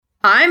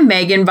I'm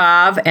Megan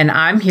Bob, and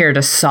I'm here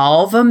to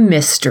solve a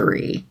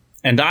mystery.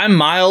 And I'm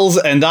Miles,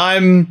 and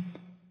I'm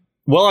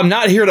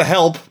not here to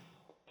help.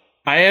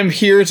 I am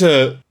here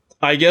to,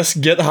 I guess,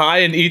 get high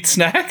and eat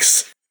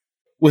snacks.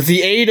 With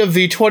the aid of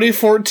the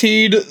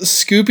 2014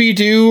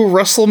 Scooby-Doo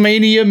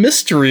Wrestlemania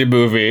mystery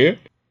movie.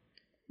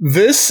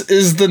 This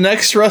is The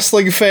Next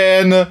Wrestling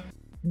Fan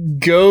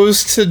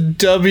Goes to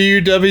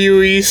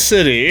WWE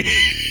City.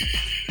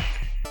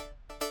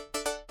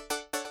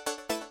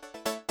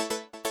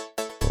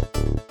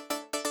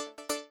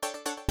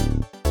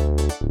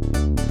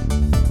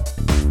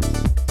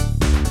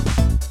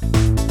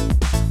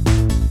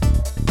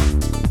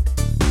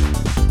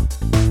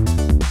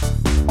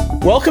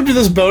 Welcome to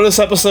this bonus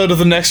episode of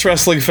The Next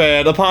Wrestling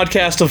Fan, a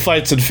podcast of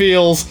fights and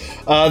feels.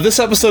 This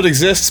episode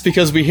exists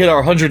because we hit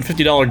our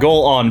 $150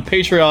 goal on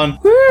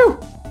Patreon. Woo!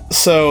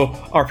 So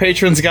our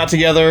patrons got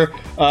together.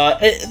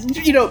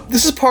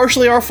 This is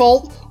partially our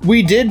fault.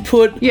 We did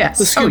put the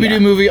Scooby-Doo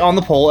movie on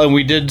the poll, and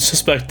we did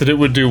suspect that it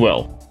would do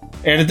well.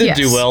 And it did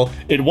do well.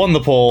 It won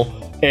the poll,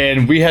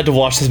 and we had to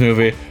watch this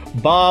movie.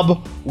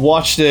 Bob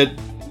watched it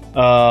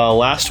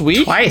last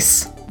week?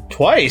 Twice.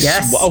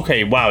 Yes.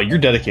 Okay, wow, you're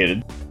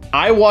dedicated.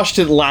 I watched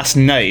it last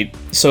night,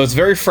 so it's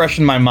very fresh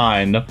in my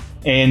mind.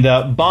 And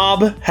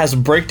Bob has a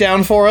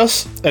breakdown for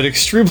us. An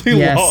extremely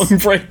long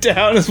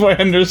breakdown is my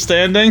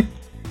understanding.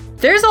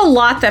 There's a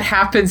lot that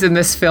happens in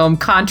this film,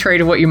 contrary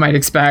to what you might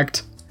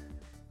expect.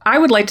 I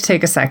would like to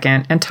take a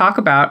second and talk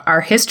about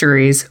our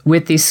histories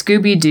with the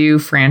Scooby-Doo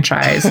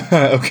franchise.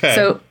 Okay.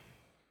 So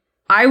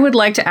I would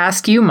like to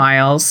ask you,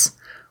 Miles,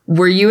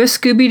 were you a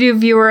Scooby-Doo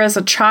viewer as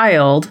a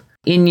child?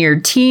 In your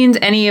teens,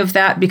 any of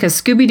that? Because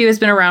Scooby-Doo has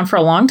been around for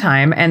a long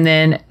time, and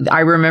then I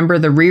remember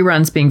the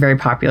reruns being very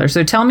popular.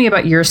 So tell me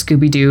about your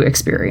Scooby-Doo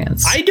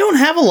experience. I don't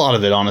have a lot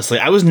of it, honestly.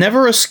 I was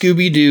never a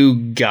Scooby-Doo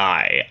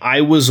guy. I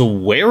was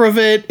aware of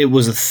it. It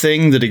was a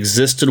thing that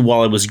existed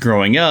while I was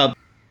growing up.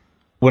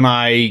 When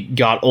I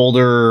got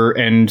older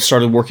and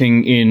started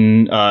working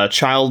in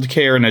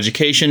childcare and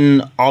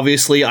education,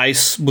 obviously I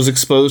was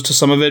exposed to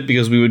some of it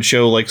because we would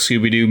show like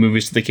Scooby-Doo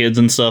movies to the kids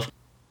and stuff.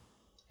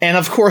 And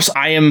of course,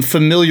 I am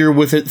familiar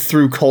with it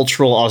through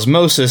cultural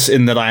osmosis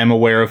in that I am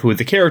aware of who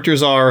the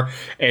characters are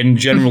and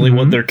generally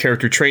what their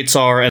character traits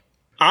are. And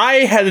I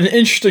had an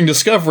interesting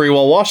discovery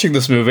while watching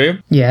this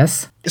movie.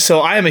 Yes.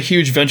 So I am a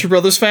huge Venture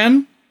Brothers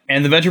fan,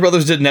 and the Venture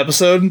Brothers did an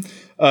episode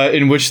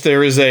in which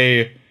there is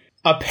a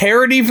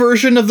parody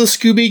version of the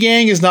Scooby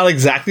Gang is not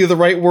exactly the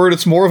right word.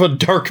 It's more of a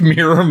Dark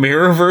Mirror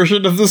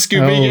version of the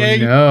Scooby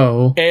Gang.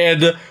 No.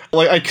 And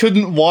I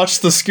couldn't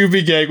watch the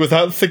Scooby Gang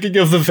without thinking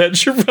of the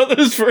Venture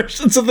Brothers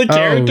versions of the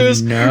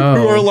characters who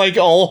are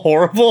all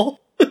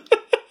horrible.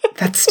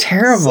 That's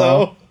terrible.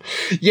 So,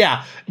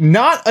 yeah,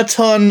 not a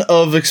ton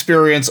of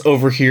experience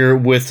over here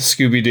with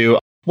Scooby-Doo.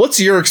 What's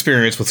your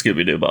experience with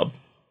Scooby-Doo, Bob?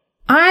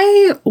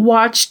 I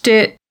watched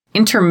it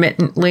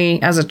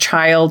intermittently as a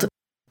child.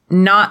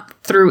 Not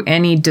through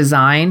any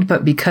design,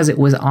 but because it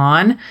was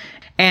on.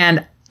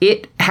 And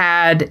it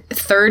had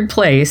third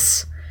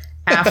place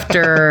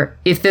after,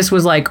 if this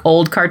was like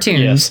old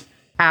cartoons,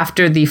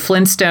 after the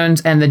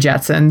Flintstones and the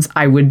Jetsons,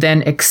 I would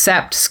then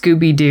accept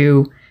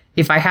Scooby-Doo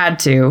if I had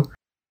to.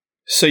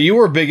 So you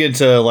were big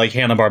into like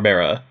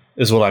Hanna-Barbera,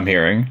 is what I'm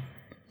hearing.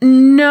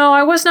 No,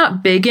 I was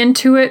not big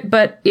into it,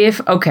 but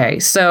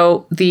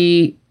so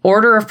the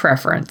order of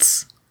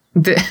preference.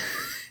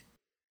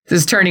 This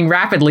is turning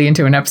rapidly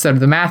into an episode of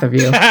The Math of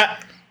You.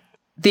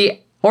 The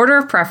order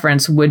of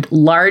preference would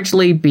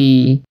largely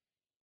be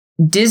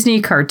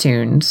Disney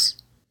cartoons,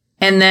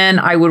 and then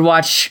I would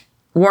watch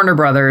Warner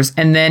Brothers,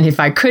 and then if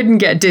I couldn't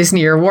get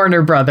Disney or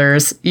Warner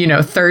Brothers,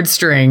 third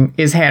string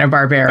is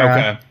Hanna-Barbera.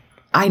 Okay.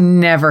 I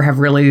never have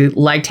really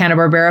liked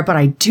Hanna-Barbera, but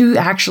I do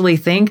actually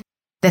think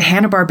that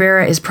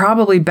Hanna-Barbera is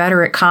probably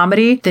better at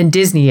comedy than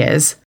Disney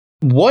is.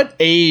 What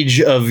age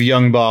of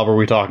young Bob are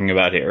we talking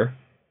about here?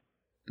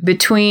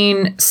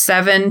 Between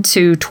 7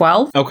 to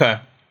 12. Okay.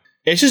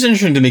 It's just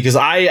interesting to me because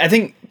I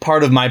think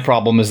part of my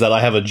problem is that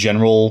I have a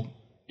general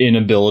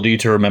inability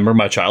to remember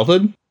my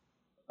childhood,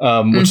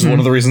 which is one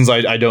of the reasons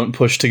I don't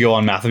push to go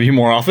on Math of You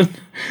more often,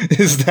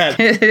 is that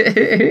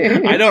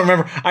I don't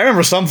remember. I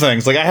remember some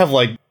things. Like I have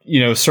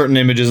certain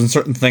images and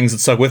certain things that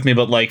stuck with me,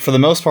 but for the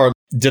most part,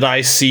 did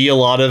I see a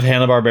lot of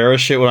Hanna-Barbera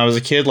shit when I was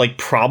a kid?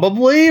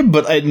 Probably,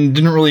 but it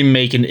didn't really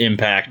make an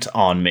impact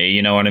on me.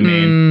 You know what I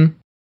mean?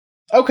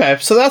 Okay,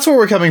 so that's where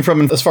we're coming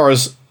from as far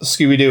as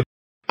Scooby-Doo.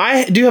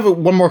 I do have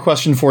one more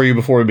question for you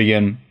before we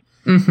begin.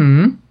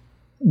 Mm-hmm.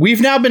 We've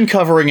now been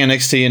covering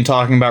NXT and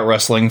talking about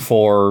wrestling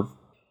for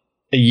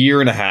a year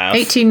and a half.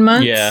 18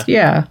 months?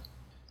 Yeah.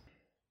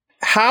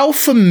 How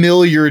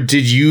familiar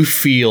did you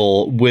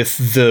feel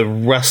with the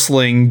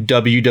wrestling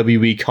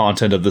WWE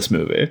content of this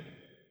movie?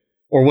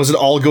 Or was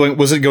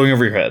it going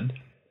over your head?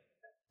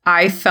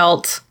 I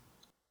felt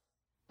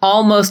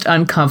almost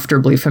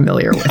uncomfortably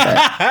familiar with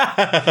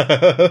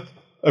it.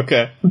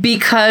 Okay.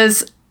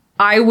 Because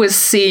I was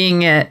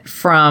seeing it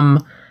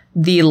from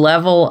the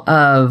level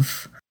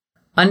of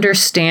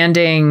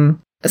understanding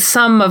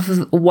some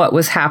of what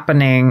was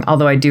happening,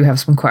 although I do have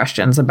some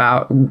questions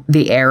about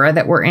the era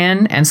that we're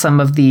in and some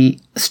of the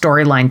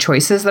storyline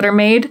choices that are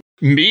made.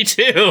 Me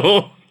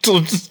too.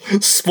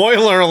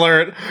 Spoiler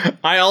alert.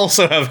 I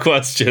also have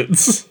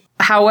questions.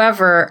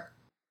 However,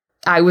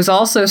 I was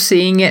also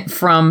seeing it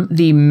from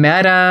the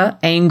meta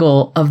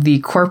angle of the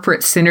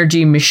corporate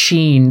synergy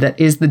machine that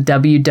is the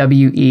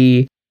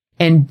WWE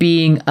and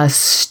being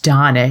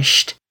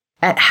astonished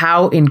at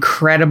how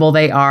incredible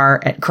they are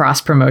at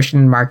cross-promotion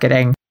and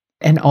marketing,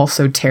 and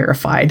also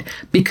terrified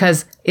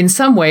because in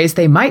some ways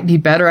they might be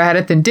better at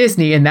it than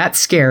Disney, and that's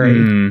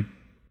scary.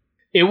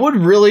 It would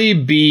really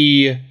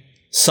be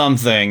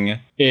something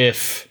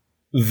if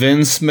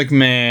Vince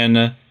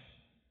McMahon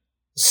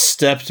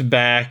stepped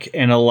back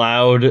and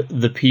allowed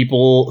the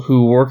people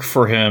who work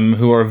for him,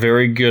 who are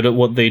very good at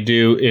what they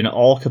do in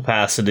all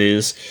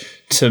capacities,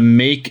 to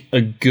make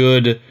a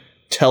good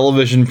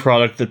television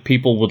product that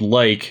people would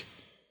like.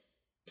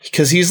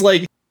 Because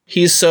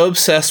he's so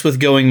obsessed with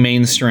going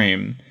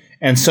mainstream.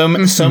 And so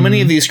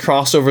many of these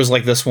crossovers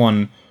like this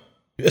one,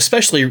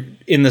 especially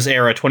in this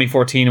era,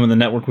 2014, when the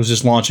network was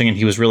just launching and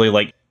he was really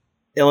like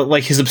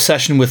his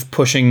obsession with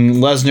pushing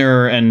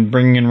Lesnar and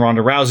bringing in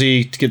Ronda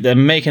Rousey to get them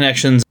MMA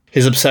connections,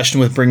 his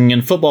obsession with bringing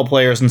in football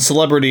players and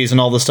celebrities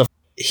and all this stuff.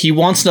 He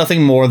wants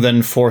nothing more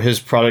than for his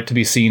product to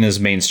be seen as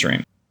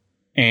mainstream.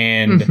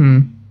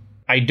 And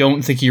I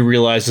don't think he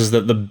realizes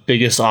that the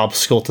biggest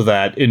obstacle to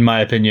that, in my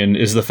opinion,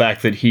 is the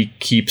fact that he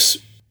keeps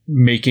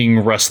making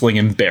wrestling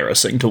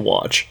embarrassing to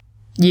watch.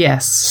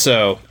 Yes.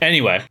 So,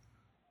 anyway,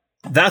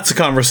 that's a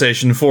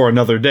conversation for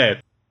another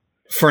day.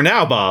 For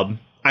now, Bob,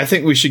 I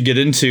think we should get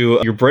into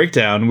your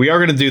breakdown. We are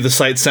going to do the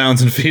sights,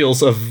 sounds, and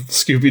feels of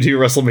Scooby-Doo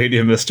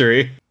WrestleMania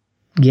Mystery.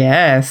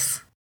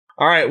 Yes.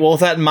 All right, well,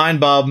 with that in mind,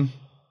 Bob,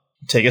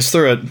 take us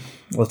through it.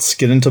 Let's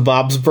get into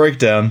Bob's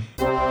breakdown.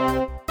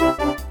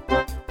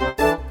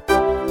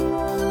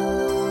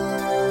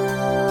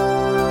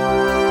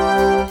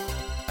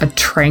 A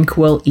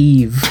tranquil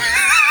eve.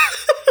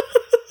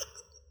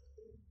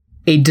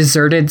 A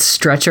deserted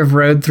stretch of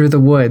road through the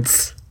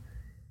woods.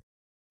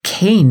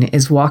 Kane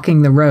is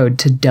walking the road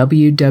to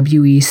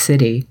WWE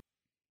City.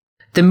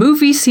 The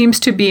movie seems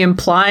to be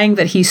implying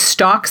that he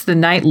stalks the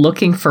night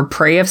looking for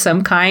prey of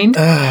some kind.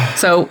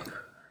 So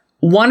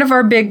one of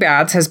our big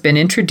bads has been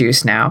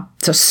introduced now.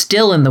 So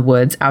still in the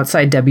woods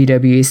outside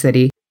WWE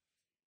City.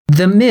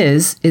 The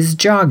Miz is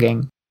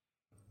jogging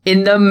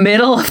in the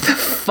middle of the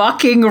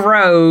fucking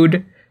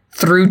road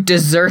through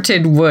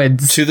deserted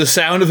woods. To the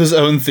sound of his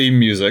own theme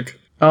music.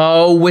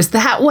 Oh, was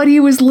that what he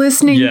was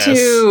listening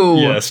to?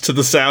 Yes, to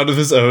the sound of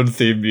his own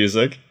theme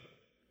music.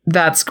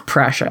 That's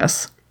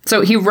precious.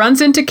 So he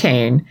runs into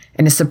Kane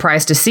and is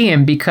surprised to see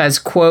him because,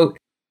 quote,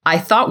 I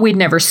thought we'd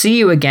never see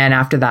you again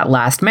after that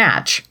last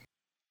match.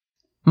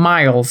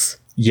 Miles.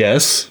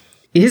 Yes.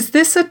 Is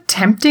this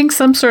attempting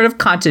some sort of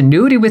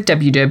continuity with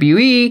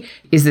WWE?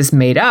 Is this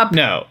made up?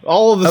 No.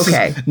 All of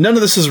this none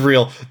of this is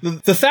real.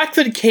 The fact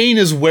that Kane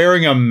is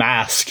wearing a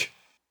mask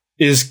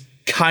is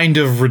kind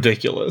of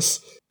ridiculous.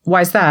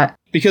 Why is that?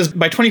 Because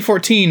by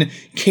 2014,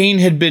 Kane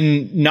had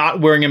been not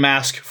wearing a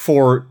mask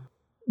for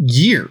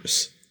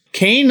years.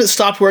 Kane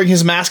stopped wearing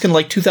his mask in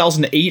like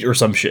 2008 or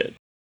some shit.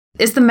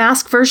 Is the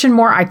mask version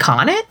more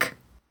iconic?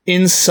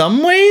 In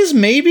some ways,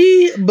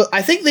 maybe, but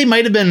I think they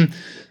might have been.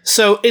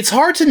 So it's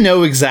hard to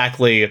know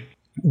exactly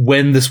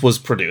when this was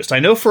produced. I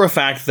know for a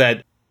fact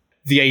that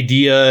the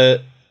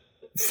idea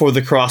for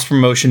the cross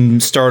promotion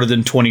started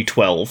in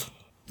 2012.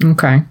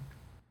 Okay.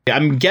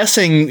 I'm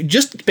guessing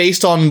just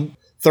based on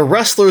the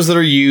wrestlers that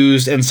are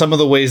used and some of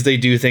the ways they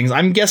do things,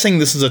 I'm guessing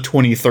this is a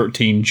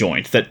 2013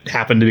 joint that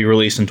happened to be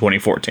released in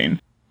 2014.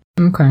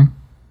 Okay.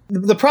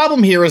 The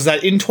problem here is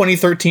that in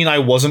 2013, I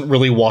wasn't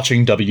really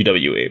watching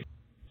WWE.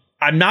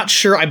 I'm not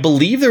sure. I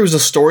believe there was a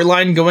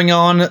storyline going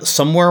on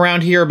somewhere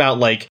around here about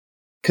like,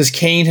 because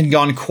Kane had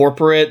gone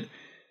corporate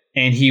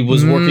and he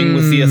was working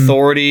with the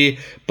Authority,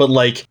 but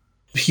like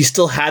he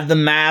still had the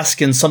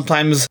mask, and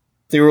sometimes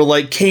they were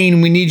like,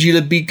 Kane, we need you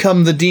to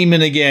become the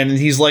demon again. And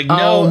he's like,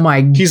 no. Oh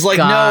my God. He's like,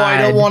 no,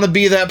 I don't want to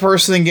be that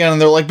person again.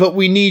 And they're like, but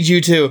we need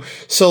you to.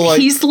 So like,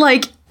 he's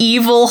like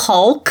evil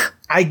Hulk.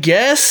 I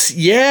guess,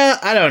 yeah,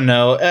 I don't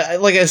know.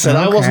 Like I said,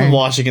 I wasn't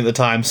watching at the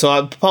time, so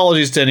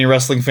apologies to any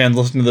wrestling fans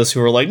listening to this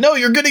who are like, no,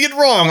 you're getting it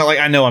wrong. Like,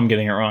 I know I'm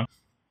getting it wrong.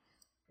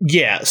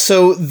 Yeah,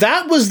 so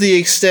that was the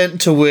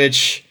extent to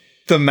which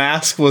the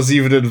mask was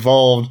even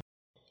involved.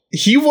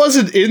 He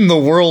wasn't in the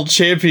World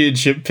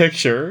Championship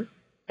picture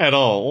at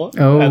all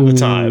at the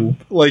time.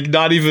 Like,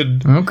 not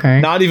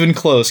even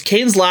close.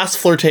 Kane's last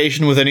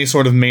flirtation with any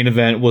sort of main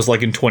event was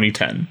like in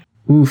 2010.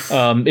 Oof.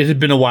 It had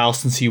been a while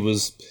since he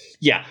was...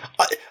 Yeah.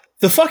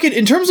 The fucking,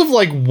 in terms of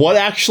like what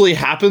actually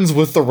happens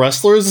with the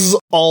wrestlers, this is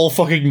all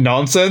fucking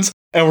nonsense,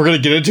 and we're gonna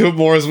get into it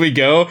more as we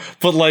go,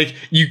 but like,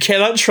 you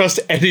cannot trust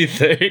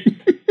anything.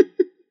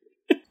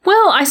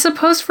 Well, I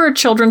suppose for a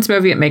children's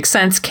movie it makes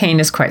sense.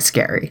 Kane is quite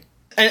scary.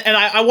 And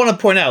I want to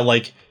point out,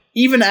 like,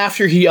 even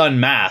after he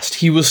unmasked,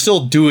 he was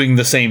still doing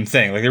the same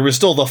thing. Like, there was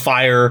still the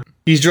fire,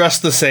 he's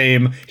dressed the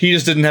same, he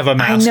just didn't have a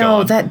mask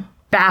on. I know,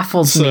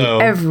 baffles me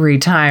every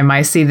time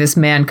I see this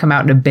man come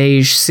out in a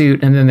beige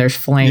suit and then there's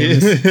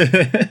flames.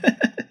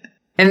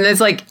 And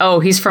it's like, oh,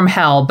 he's from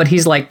hell, but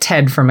he's like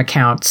Ted from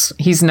Accounts.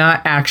 He's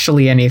not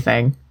actually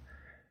anything.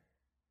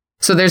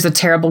 So there's a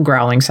terrible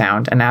growling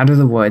sound, and out of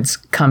the woods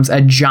comes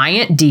a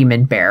giant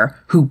demon bear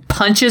who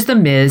punches the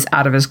Miz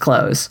out of his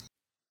clothes.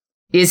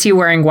 Is he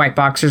wearing white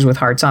boxers with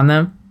hearts on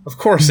them? Of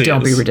course he is.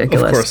 Don't be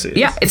ridiculous. Of course he is.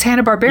 Yeah, it's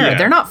Hanna-Barbera. Yeah.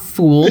 They're not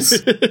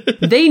fools.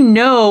 They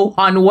know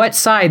on what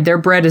side their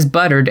bread is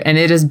buttered, and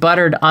it is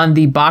buttered on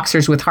the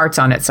boxers with hearts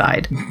on its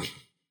side.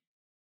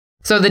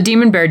 So the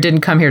demon bear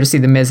didn't come here to see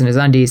the Miz in his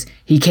undies.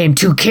 He came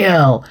to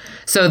kill.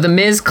 So the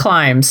Miz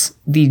climbs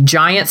the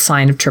giant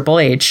sign of Triple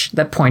H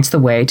that points the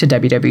way to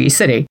WWE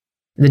City.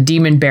 The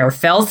demon bear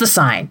fells the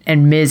sign,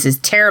 and Miz is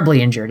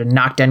terribly injured and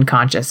knocked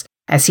unconscious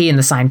as he and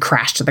the sign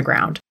crash to the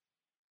ground.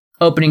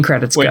 Opening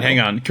credits go. Wait,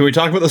 hang on. Can we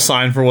talk about the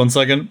sign for 1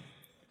 second?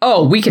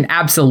 Oh, we can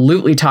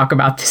absolutely talk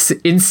about this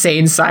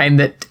insane sign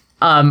that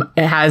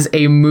it has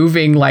a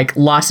moving, like,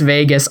 Las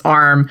Vegas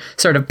arm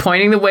sort of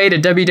pointing the way to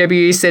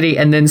WWE City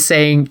and then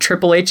saying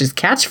Triple H's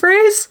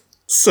catchphrase?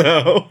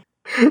 So,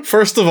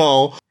 first of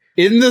all,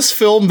 in this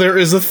film, there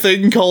is a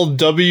thing called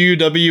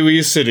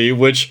WWE City,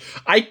 which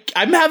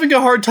I'm having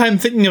a hard time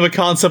thinking of a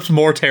concept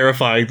more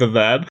terrifying than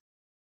that.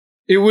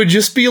 It would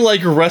just be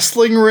like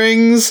wrestling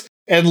rings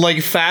and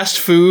like fast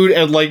food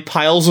and like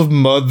piles of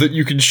mud that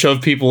you can shove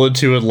people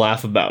into and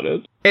laugh about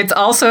it. It's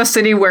also a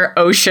city where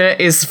OSHA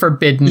is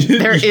forbidden.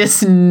 There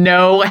is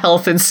no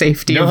health and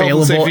safety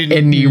available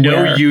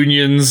anywhere. No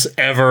unions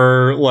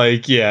ever.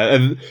 Like, yeah.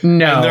 And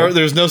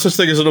there's no such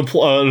thing as an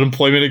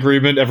employment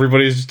agreement.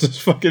 Everybody's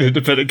just fucking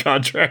independent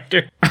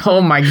contractor.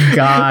 Oh my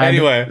God.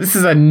 Anyway. This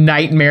is a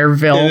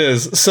nightmareville. It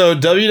is. So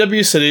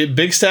WWE City,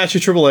 big statue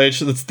Triple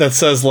H that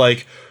says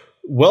like,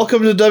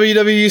 welcome to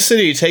WWE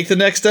City, take the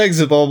next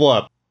exit, blah,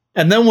 blah, blah.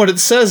 And then what it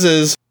says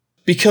is,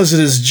 because it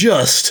is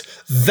just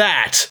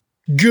that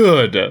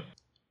good.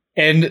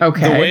 And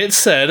the way it's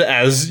said,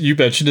 as you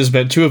mentioned, is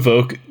meant to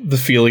evoke the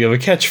feeling of a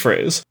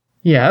catchphrase.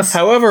 Yes.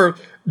 However,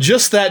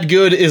 just that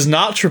good is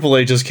not Triple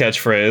H's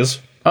catchphrase.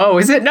 Oh,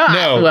 is it not?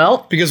 No.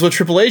 Well, because what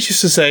Triple H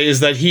used to say is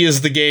that he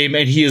is the game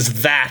and he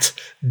is that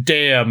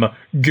damn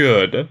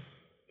good.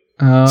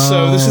 Oh.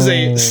 So this is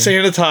a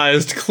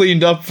sanitized,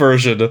 cleaned up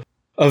version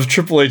of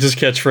Triple H's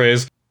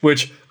catchphrase,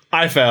 which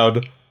I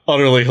found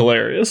utterly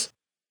hilarious.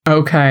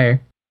 Okay.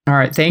 All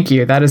right. Thank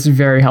you. That is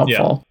very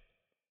helpful. Yeah.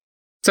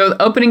 So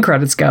the opening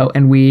credits go,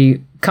 and we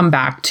come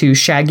back to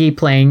Shaggy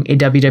playing a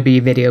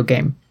WWE video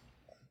game.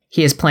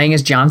 He is playing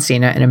as John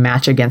Cena in a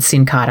match against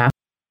Sin Cara,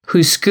 who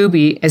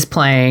Scooby is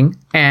playing,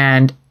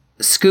 and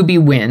Scooby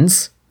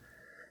wins.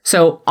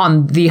 So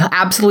on the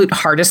absolute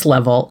hardest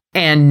level,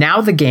 and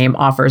now the game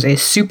offers a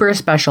super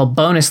special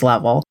bonus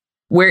level,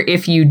 where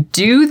if you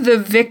do the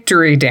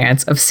victory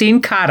dance of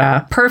Sin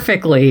Cara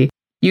perfectly,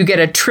 you get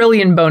 1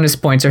 trillion bonus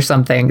points or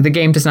something. The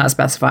game does not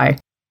specify.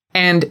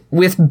 And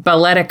with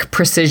balletic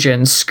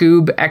precision,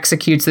 Scoob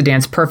executes the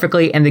dance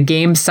perfectly, and the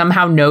game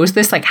somehow knows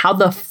this. Like, how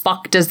the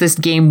fuck does this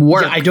game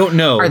work? Yeah, I don't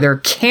know. Are there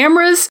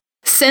cameras?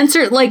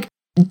 Censored? Like,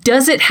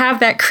 does it have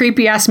that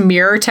creepy-ass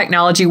mirror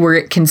technology where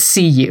it can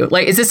see you?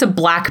 Like, is this a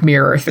Black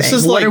Mirror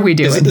thing? What are we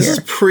doing here? This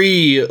is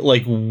pre,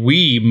 like,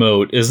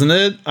 Wiimote, isn't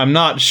it? I'm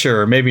not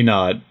sure. Maybe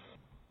not.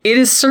 It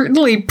is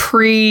certainly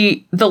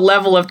pre the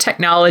level of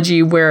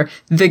technology where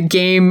the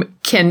game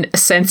can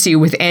sense you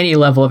with any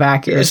level of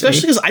accuracy.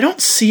 Especially because I don't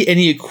see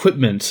any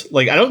equipment.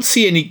 Like, I don't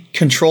see any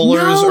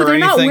controllers or anything. No, they're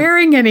not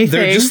wearing anything.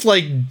 They're just,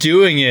 like,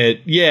 doing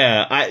it.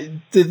 Yeah,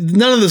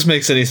 none of this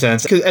makes any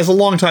sense. As a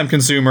longtime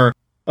consumer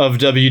of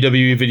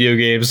WWE video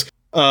games,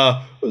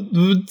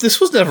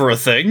 this was never a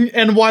thing,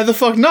 and why the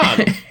fuck not?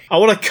 I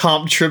want a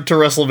comp trip to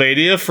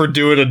Wrestlemania for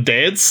doing a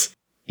dance.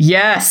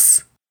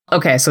 Yes.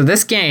 Okay, so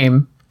this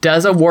game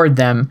does award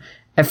them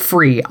a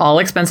free, all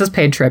expenses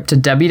paid trip to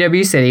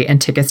WWE City and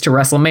tickets to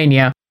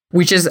Wrestlemania,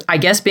 which is, I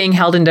guess, being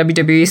held in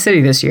WWE City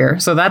this year.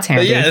 So that's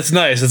handy. Yeah, it's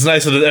nice. It's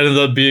nice that it ended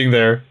up being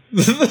there.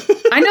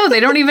 I know,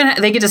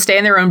 they get to stay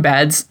in their own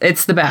beds.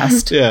 It's the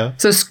best. Yeah.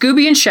 So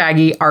Scooby and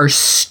Shaggy are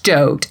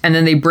stoked, and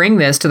then they bring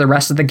this to the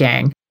rest of the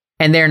gang,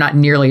 and they're not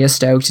nearly as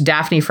stoked.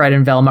 Daphne, Fred,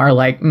 and Velma are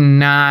like,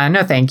 nah,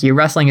 no thank you.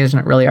 Wrestling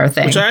isn't really our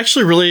thing. Which I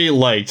actually really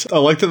liked. I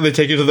like that they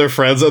take it to their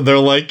friends, and they're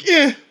like,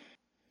 eh.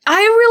 I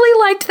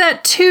really liked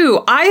that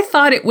too. I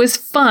thought it was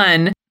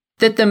fun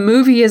that the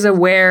movie is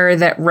aware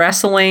that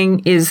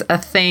wrestling is a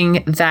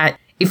thing that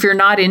if you're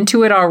not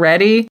into it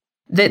already,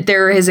 that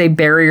there is a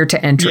barrier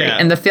to entry. Yeah.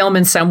 And the film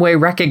in some way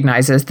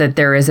recognizes that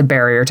there is a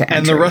barrier to entry.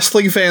 And the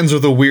wrestling fans are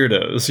the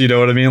weirdos, you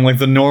know what I mean? Like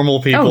the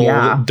normal people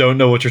don't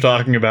know what you're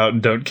talking about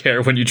and don't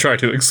care when you try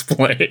to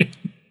explain.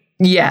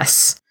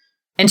 Yes.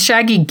 And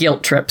Shaggy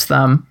guilt trips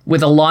them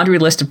with a laundry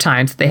list of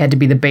times that they had to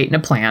be the bait in a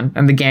plan,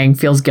 and the gang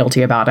feels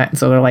guilty about it.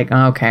 So they're like,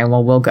 oh, okay,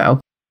 well, we'll go.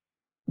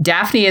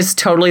 Daphne is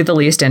totally the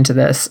least into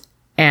this,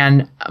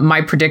 and my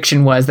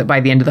prediction was that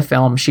by the end of the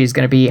film, she's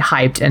going to be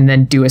hyped and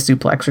then do a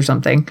suplex or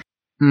something.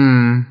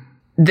 Yeah,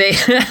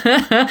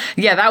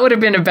 that would have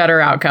been a better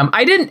outcome.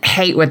 I didn't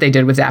hate what they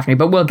did with Daphne,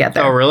 but we'll get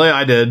there. Oh, really?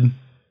 I did.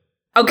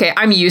 Okay,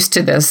 I'm used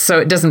to this,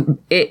 so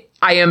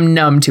I am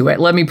numb to it.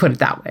 Let me put it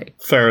that way.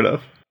 Fair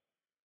enough.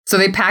 So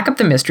they pack up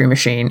the Mystery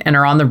Machine and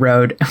are on the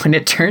road when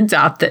it turns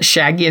out that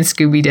Shaggy and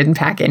Scooby didn't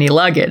pack any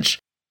luggage.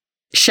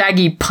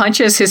 Shaggy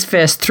punches his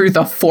fist through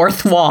the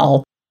fourth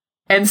wall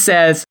and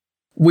says,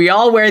 "We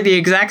all wear the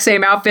exact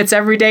same outfits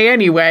every day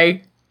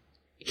anyway."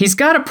 He's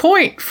got a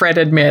point, Fred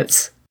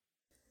admits.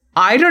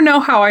 I don't know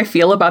how I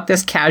feel about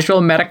this casual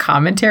meta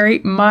commentary.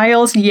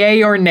 Miles,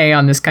 yay or nay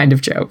on this kind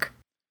of joke?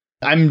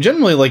 I'm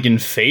generally, like, in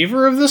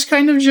favor of this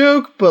kind of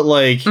joke, but,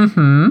 like,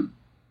 in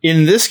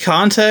this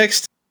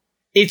context,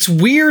 it's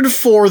weird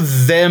for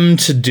them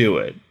to do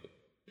it.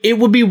 It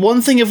would be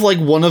one thing if, like,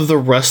 one of the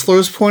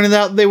wrestlers pointed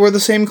out they wear the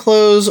same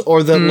clothes,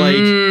 or that,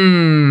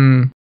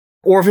 like...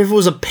 Or if it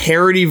was a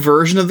parody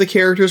version of the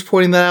characters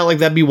pointing that out, like,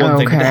 that'd be one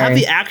thing. But to have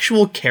the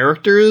actual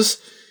characters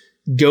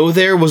go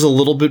there was a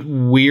little bit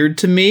weird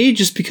to me,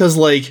 just because,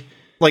 like,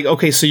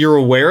 okay, so you're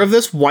aware of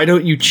this? Why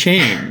don't you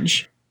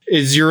change?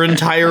 Is your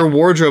entire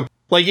wardrobe...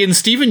 Like, in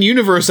Steven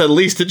Universe, at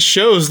least, it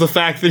shows the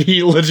fact that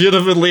he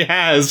legitimately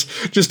has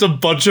just a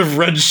bunch of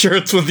red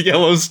shirts with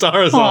yellow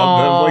stars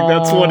on them. Like,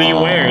 that's what he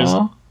wears.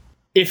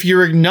 If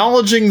you're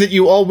acknowledging that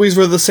you always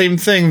wear the same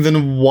thing,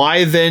 then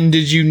why then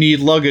did you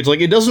need luggage?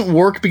 Like, it doesn't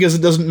work because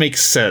it doesn't make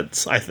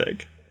sense, I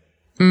think.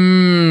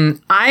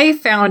 I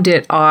found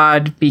it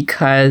odd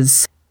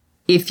because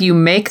if you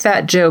make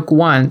that joke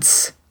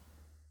once,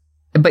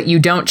 but you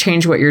don't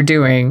change what you're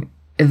doing,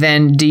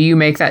 then do you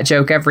make that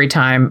joke every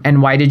time?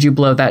 And why did you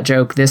blow that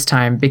joke this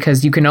time?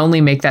 Because you can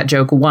only make that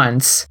joke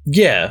once.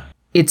 Yeah.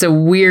 It's a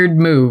weird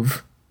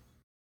move.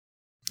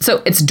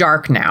 So it's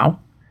dark now,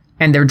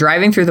 and they're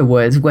driving through the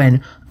woods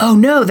when, oh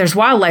no, there's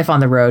wildlife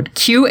on the road.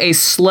 Cue a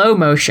slow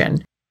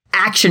motion,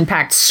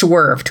 action-packed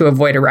swerve to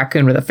avoid a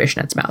raccoon with a fish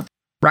in its mouth.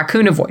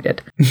 Raccoon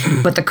avoided,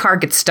 but the car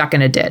gets stuck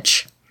in a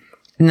ditch.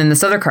 And then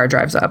this other car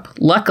drives up.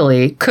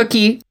 Luckily,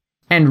 Cookie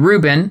and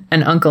Ruben,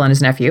 an uncle and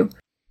his nephew,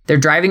 they're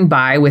driving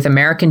by with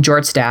American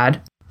Jort's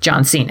dad,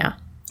 John Cena.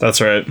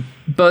 That's right.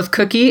 Both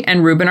Cookie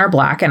and Ruben are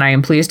black, and I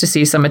am pleased to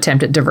see some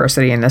attempt at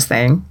diversity in this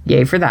thing.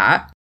 Yay for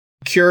that.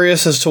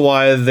 Curious as to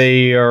why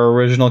they are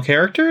original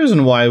characters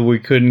and why we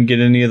couldn't get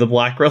any of the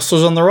black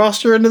wrestlers on the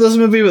roster into this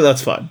movie, but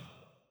that's fine.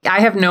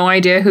 I have no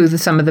idea who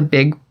some of the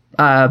big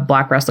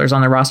black wrestlers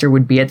on the roster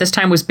would be at this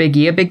time. Was Big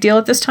E a big deal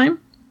at this time?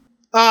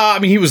 I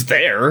mean, he was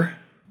there.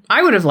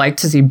 I would have liked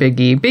to see Big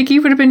E. Big E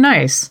would have been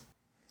nice.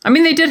 I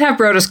mean, they did have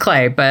Brodus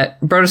Clay, but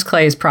Brodus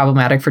Clay is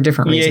problematic for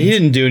different reasons. Yeah, he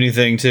didn't do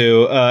anything,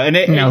 too. And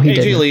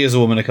AJ Lee is a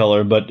woman of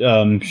color, but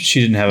she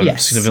didn't have a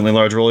significantly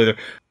large role either.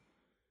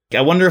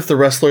 I wonder if the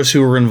wrestlers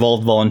who were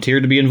involved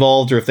volunteered to be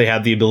involved, or if they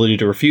had the ability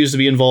to refuse to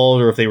be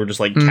involved, or if they were just,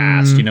 like,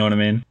 cast, you know what I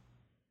mean?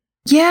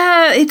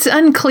 Yeah, it's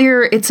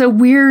unclear. It's a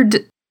weird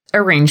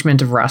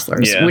arrangement of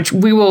wrestlers, which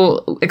we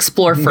will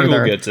explore further. We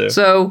will get to.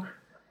 So,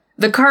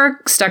 the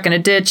car stuck in a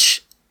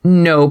ditch,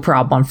 no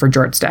problem for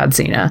Jort's dad,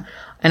 Cena.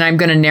 And I'm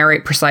going to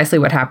narrate precisely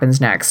what happens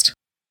next.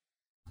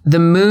 The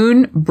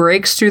moon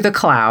breaks through the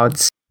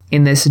clouds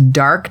in this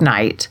dark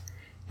night,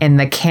 and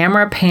the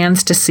camera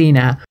pans to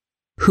Cena,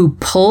 who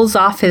pulls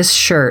off his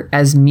shirt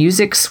as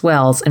music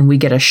swells, and we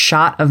get a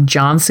shot of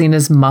John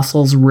Cena's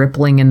muscles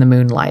rippling in the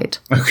moonlight.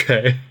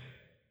 Okay.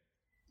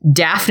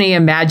 Daphne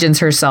imagines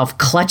herself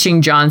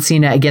clutching John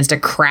Cena against a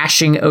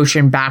crashing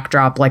ocean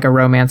backdrop like a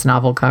romance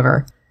novel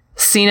cover.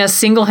 Cena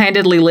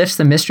single-handedly lifts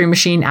the Mystery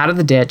Machine out of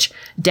the ditch.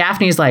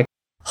 Daphne's like,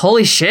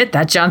 holy shit,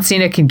 that John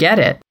Cena can get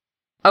it.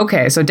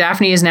 Okay, so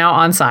Daphne is now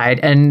on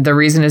side, and the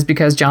reason is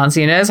because John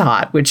Cena is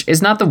hot, which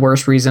is not the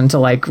worst reason to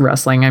like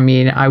wrestling. I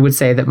mean, I would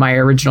say that my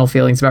original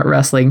feelings about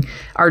wrestling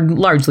are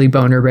largely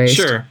boner-based.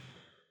 Sure.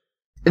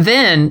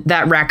 Then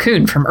that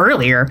raccoon from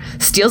earlier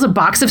steals a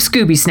box of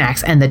Scooby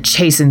snacks, and the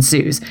chase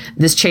ensues.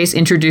 This chase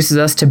introduces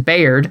us to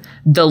Bayard,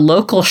 the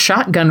local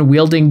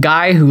shotgun-wielding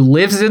guy who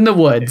lives in the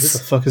woods. Who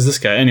the fuck is this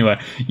guy? Anyway,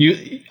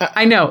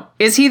 I know.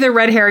 Is he the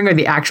red herring or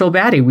the actual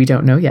baddie? We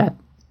don't know yet.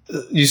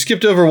 You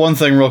skipped over one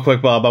thing real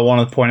quick, Bob, I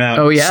want to point out.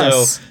 Oh,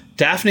 yes. So,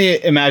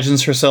 Daphne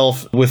imagines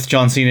herself with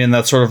John Cena in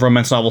that sort of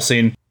romance novel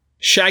scene.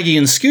 Shaggy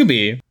and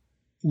Scooby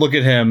look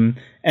at him,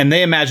 and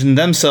they imagine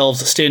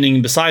themselves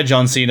standing beside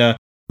John Cena.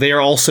 They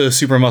are also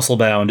super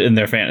muscle-bound in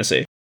their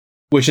fantasy.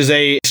 Which is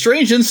a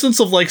strange instance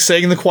of, like,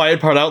 saying the quiet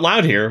part out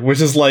loud here.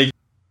 Which is, like,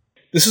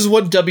 this is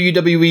what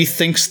WWE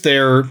thinks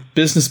their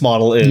business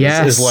model is.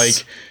 Yes. Is,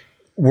 like,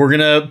 we're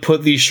gonna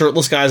put these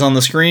shirtless guys on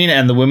the screen,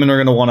 and the women are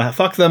gonna want to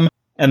fuck them.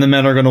 And the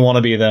men are going to want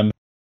to be them.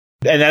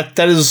 And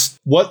that is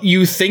what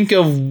you think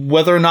of,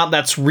 whether or not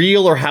that's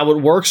real or how it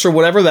works or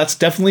whatever. That's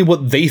definitely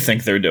what they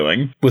think they're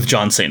doing with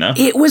John Cena.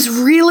 It was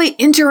really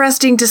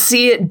interesting to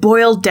see it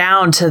boiled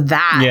down to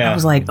that. Yeah. I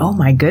was like, oh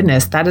my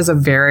goodness, that is a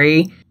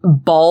very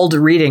bald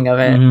reading of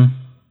it. Mm-hmm.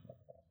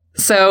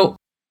 So,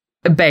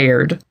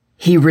 Bayard,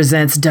 he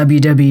resents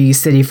WWE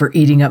City for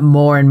eating up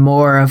more and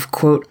more of,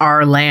 quote,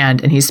 our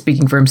land. And he's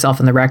speaking for himself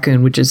and the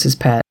raccoon, which is his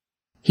pet.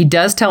 He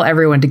does tell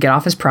everyone to get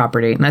off his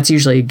property, and that's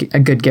usually a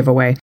good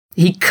giveaway.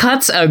 He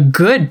cuts a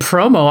good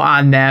promo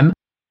on them,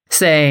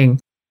 saying,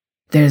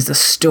 there's a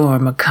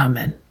storm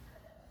a-coming.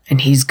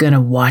 and he's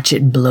gonna watch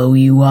it blow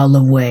you all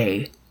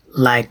away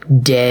like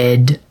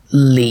dead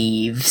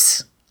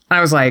leaves.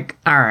 I was like,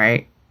 all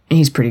right,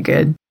 he's pretty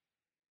good.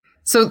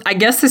 So I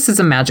guess this is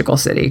a magical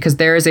city because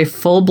there is a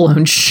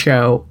full-blown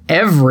show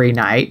every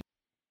night.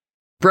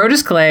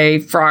 Brodus Clay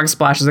frog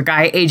splashes a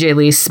guy. AJ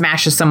Lee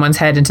smashes someone's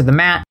head into the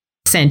mat.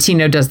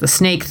 Santino does the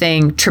snake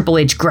thing. Triple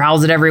H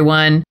growls at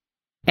everyone.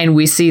 And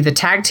we see the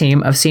tag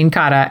team of Sin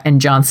Cara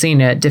and John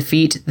Cena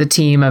defeat the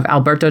team of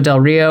Alberto Del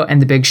Rio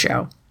and The Big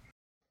Show.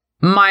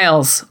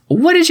 Miles,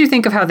 what did you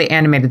think of how they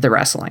animated the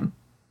wrestling?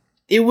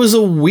 It was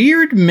a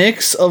weird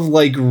mix of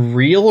like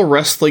real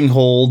wrestling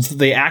holds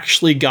they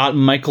actually got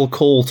Michael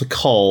Cole to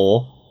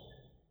call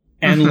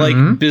and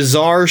like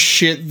bizarre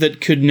shit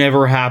that could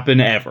never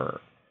happen ever.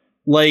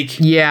 Like,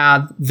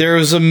 yeah,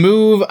 there's a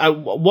move at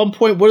one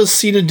point. What does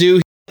Cena do?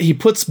 He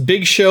puts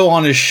Big Show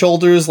on his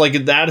shoulders like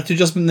an attitude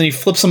adjustment, and then he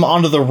flips him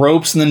onto the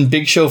ropes, and then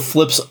Big Show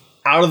flips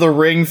out of the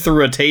ring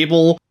through a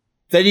table.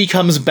 Then he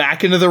comes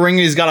back into the ring,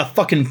 and he's got a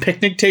fucking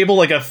picnic table,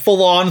 like a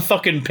full-on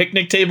fucking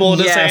picnic table in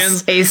his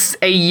hands. Yes,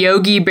 a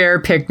Yogi Bear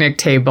picnic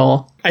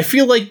table. I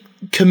feel like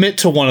commit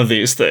to one of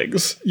these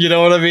things. You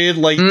know what I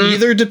mean? Like,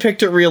 either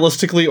depict it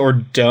realistically or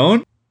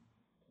don't.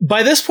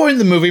 By this point in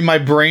the movie, my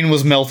brain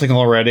was melting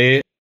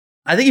already.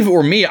 I think if it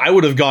were me, I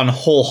would have gone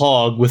whole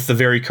hog with the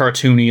very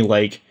cartoony,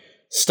 like,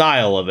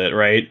 style of it,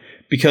 right?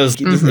 Because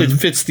it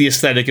fits the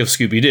aesthetic of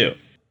Scooby-Doo.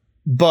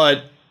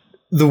 But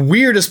the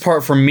weirdest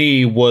part for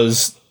me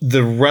was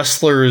the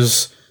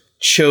wrestlers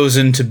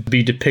chosen to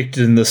be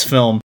depicted in this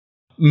film.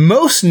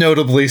 Most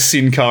notably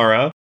Sin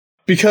Cara,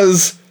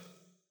 because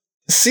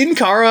Sin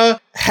Cara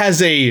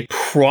has a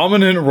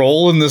prominent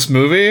role in this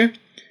movie.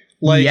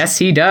 Like, yes,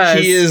 he does.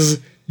 He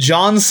is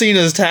John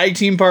Cena's tag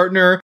team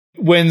partner.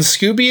 When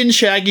Scooby and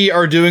Shaggy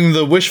are doing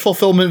the wish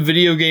fulfillment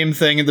video game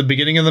thing at the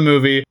beginning of the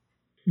movie,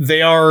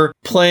 they are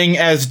playing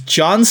as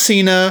John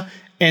Cena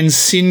and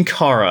Sin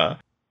Cara.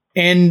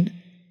 And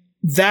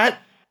that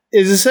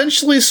is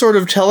essentially sort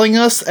of telling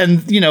us,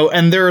 and, you know,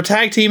 and they're a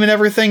tag team and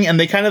everything, and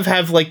they kind of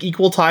have, like,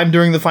 equal time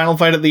during the final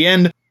fight at the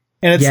end.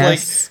 And it's like,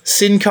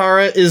 Sin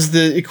Cara is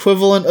the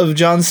equivalent of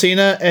John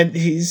Cena, and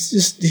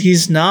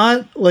he's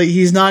not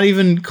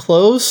even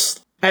close.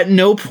 At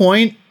no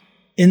point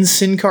in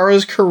Sin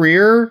Cara's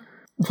career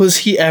was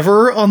he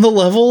ever on the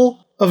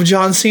level of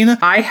John Cena.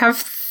 I have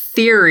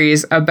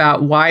theories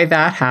about why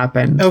that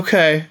happened.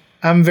 Okay,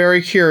 I'm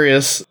very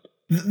curious.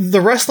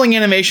 The wrestling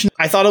animation,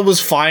 I thought it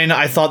was fine.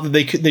 I thought that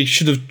they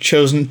should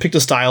have picked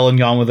a style and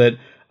gone with it.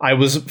 I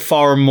was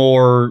far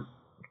more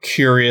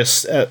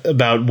curious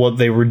about what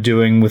they were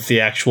doing with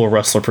the actual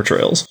wrestler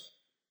portrayals.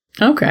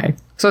 Okay.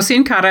 So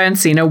Sin Cara and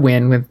Cena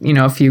win with, you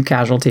know, a few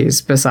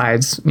casualties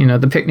besides, you know,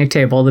 the picnic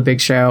table, the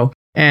Big Show,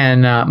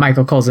 and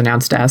Michael Cole's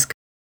announce desk.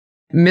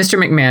 Mr.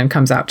 McMahon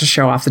comes out to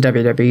show off the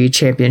WWE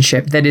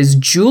Championship that is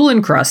jewel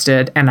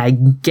encrusted, and I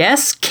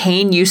guess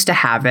Kane used to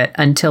have it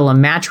until a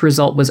match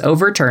result was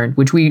overturned,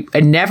 which we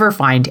never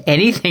find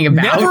anything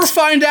about. Never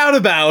find out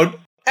about,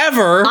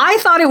 ever. I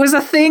thought it was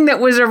a thing that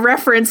was a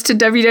reference to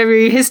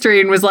WWE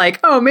history and was like,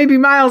 oh, maybe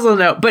Miles will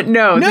know. But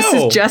no, this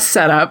is just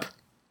set up.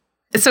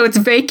 So it's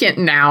vacant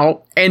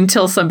now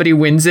until somebody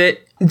wins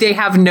it. They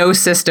have no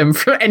system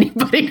for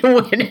anybody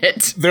to win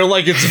it. They're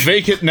like, it's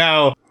vacant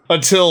now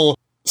until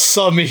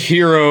some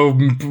hero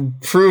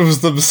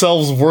proves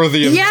themselves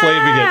worthy of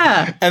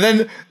claiming it. And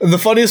then the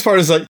funniest part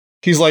is like,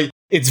 he's like,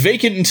 it's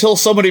vacant until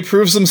somebody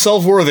proves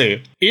themselves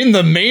worthy in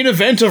the main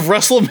event of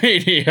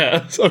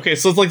WrestleMania. Okay,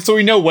 so it's like, so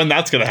we know when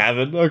that's going to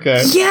happen.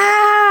 Okay.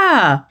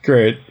 Yeah.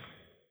 Great.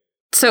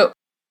 So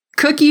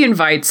Cookie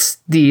invites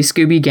the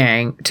Scooby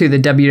gang to the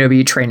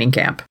WWE training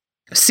camp.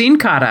 Sin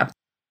Cara,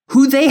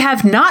 who they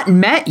have not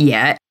met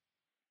yet,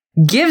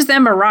 gives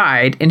them a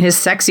ride in his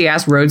sexy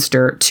ass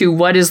roadster to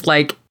what is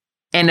like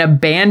an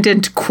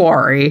abandoned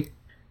quarry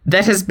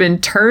that has been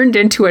turned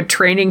into a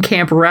training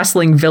camp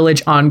wrestling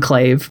village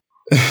enclave.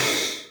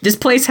 This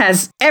place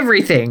has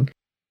everything.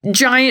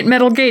 Giant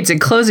metal gates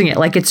enclosing it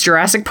like it's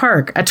Jurassic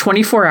Park, a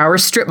 24-hour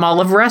strip mall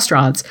of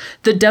restaurants,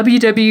 the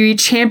WWE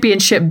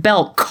Championship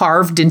belt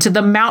carved into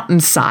the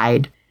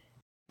mountainside.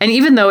 And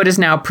even though it is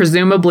now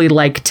presumably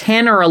like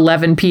 10 or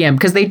 11 p.m.,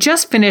 because they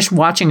just finished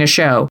watching a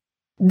show,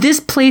 this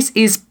place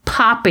is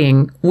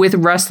popping with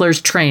wrestlers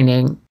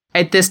training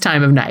at this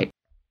time of night.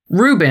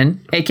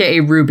 Ruben,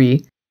 aka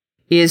Ruby,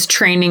 is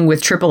training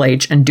with Triple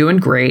H and doing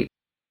great.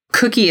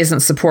 Cookie isn't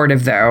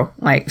supportive, though.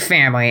 Like,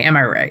 family, am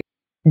I right?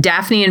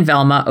 Daphne and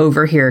Velma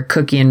overhear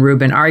Cookie and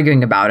Ruben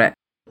arguing about it.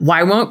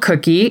 Why won't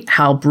Cookie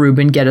help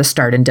Ruben get a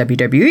start in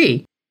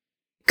WWE?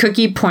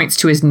 Cookie points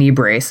to his knee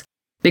brace.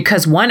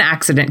 Because one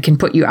accident can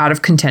put you out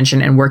of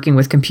contention, and working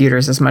with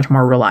computers is much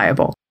more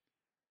reliable.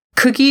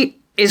 Cookie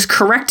is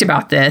correct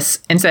about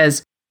this and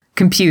says,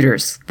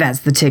 computers, that's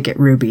the ticket,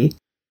 Ruby.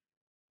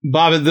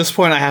 Bob, at this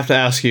point, I have to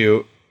ask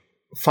you,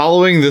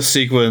 following this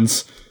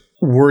sequence,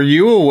 were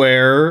you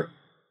aware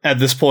at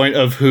this point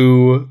of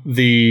who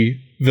the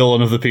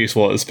villain of the piece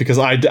was? Because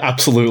I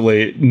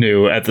absolutely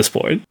knew at this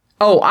point.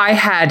 Oh, I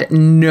had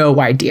no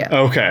idea.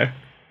 Okay.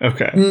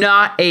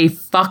 Not a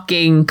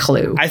fucking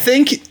clue. I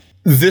think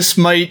this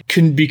might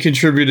be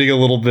contributing a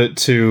little bit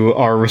to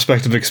our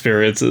respective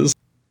experiences.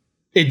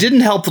 It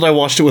didn't help that I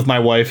watched it with my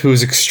wife, who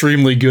is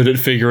extremely good at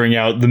figuring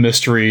out the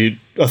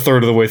mystery a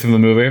third of the way through the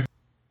movie.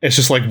 It's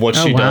just like what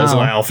she does, and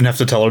I often have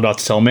to tell her not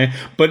to tell me.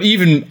 But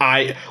even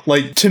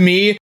to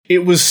me,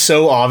 it was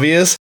so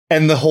obvious,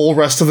 and the whole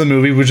rest of the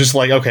movie was just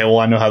like, okay, well,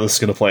 I know how this is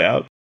going to play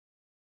out.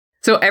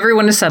 So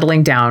everyone is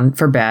settling down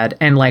for bed,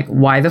 and like,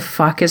 why the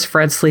fuck is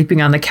Fred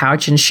sleeping on the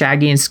couch and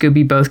Shaggy and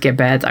Scooby both get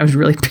beds? I was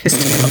really pissed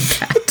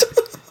about that.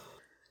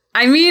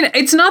 I mean,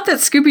 it's not that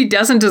Scooby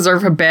doesn't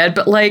deserve a bed,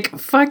 but like,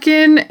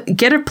 fucking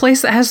get a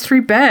place that has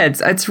 3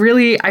 beds. It's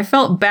really, I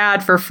felt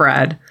bad for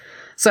Fred.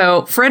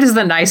 So Fred is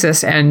the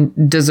nicest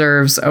and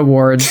deserves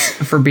awards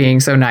for being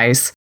so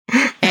nice.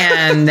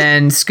 And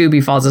then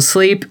Scooby falls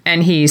asleep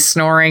and he's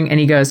snoring and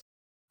he goes,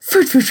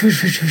 food, food, food,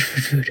 food, food,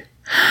 food, food.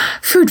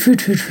 Food,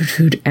 food, food, food,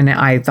 food. And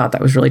I thought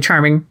that was really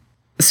charming.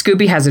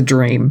 Scooby has a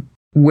dream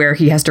where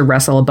he has to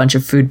wrestle a bunch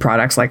of food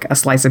products like a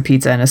slice of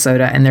pizza and a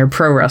soda, and they're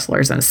pro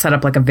wrestlers, and it's set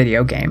up like a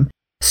video game.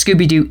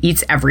 Scooby-Doo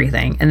eats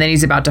everything, and then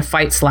he's about to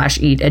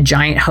fight/eat a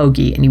giant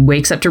hoagie, and he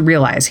wakes up to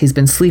realize he's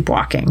been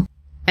sleepwalking.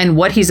 And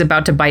what he's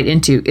about to bite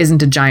into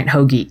isn't a giant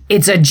hoagie,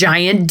 it's a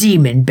giant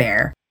demon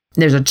bear.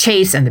 There's a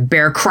chase, and the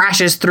bear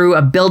crashes through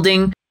a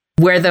building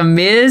where the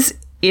Miz,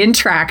 in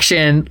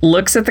traction,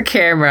 looks at the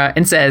camera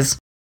and says,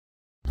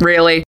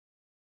 "Really?"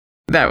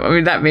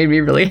 That made me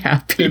really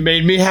happy. It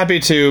made me happy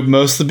too,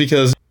 mostly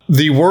because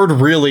the word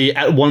 "really"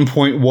 at one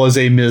point was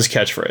a Miz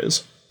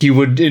catchphrase. He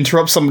would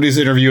interrupt somebody's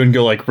interview and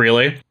go like,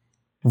 "Really?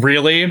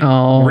 Really?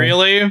 Oh.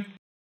 Really?"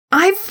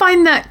 I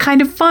find that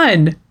kind of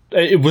fun.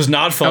 It was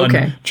not fun.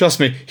 Okay.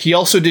 Trust me. He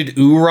also did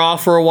 "Oorah"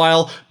 for a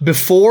while.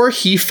 Before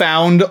he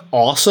found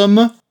awesome,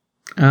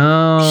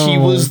 he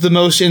was the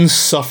most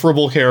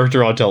insufferable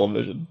character on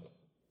television.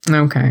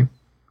 Okay.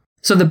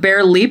 So the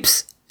bear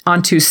leaps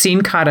onto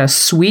Sin Cata's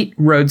sweet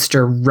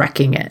roadster,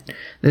 wrecking it.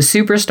 The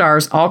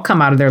superstars all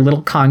come out of their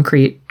little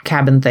concrete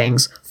cabin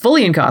things,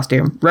 fully in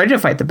costume, ready to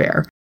fight the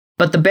bear.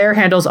 But the bear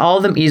handles all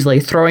of them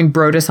easily, throwing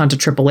Brodus onto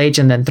Triple H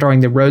and then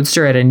throwing the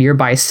roadster at a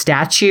nearby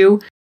statue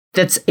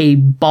that's a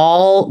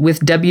ball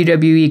with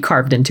WWE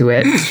carved into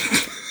it.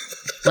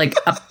 Like,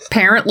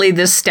 apparently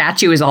this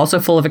statue is also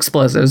full of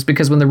explosives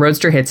because when the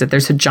roadster hits it,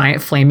 there's a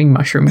giant flaming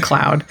mushroom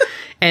cloud.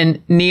 And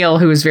Neil,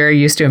 who is very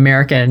used to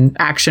American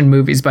action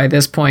movies by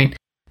this point,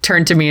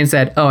 turned to me and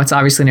said, "Oh, it's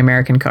obviously an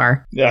American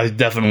car." Yeah,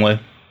 definitely.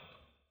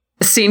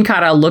 Sin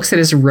Cara looks at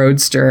his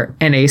roadster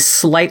and a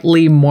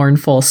slightly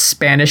mournful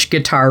Spanish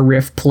guitar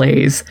riff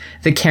plays.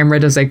 The camera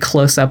does a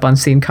close-up on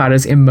Sin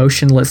Cata's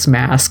emotionless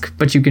mask,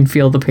 but you can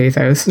feel the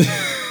pathos.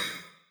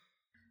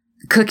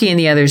 Cookie and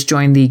the others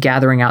join the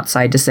gathering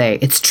outside to say,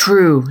 "It's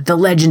true, the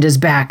legend is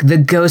back. The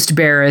ghost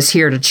bear is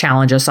here to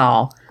challenge us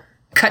all."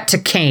 Cut to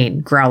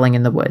Kane growling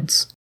in the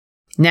woods.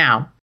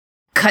 Now,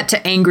 cut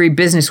to angry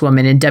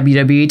businesswoman in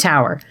WWE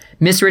Tower.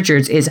 Miss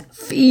Richards is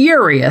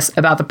furious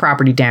about the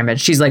property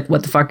damage. She's like,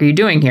 "What the fuck are you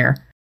doing here?"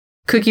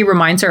 Cookie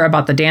reminds her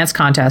about the dance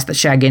contest that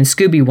Shaggy and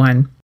Scooby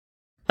won.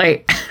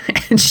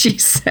 And she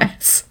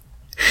says,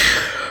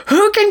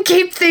 "Who can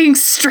keep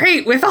things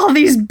straight with all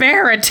these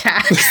bear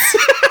attacks?"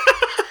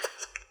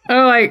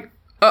 I'm like,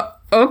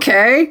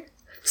 okay.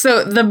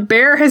 So the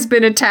bear has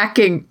been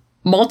attacking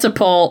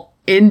multiple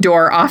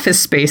indoor office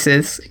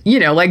spaces,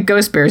 like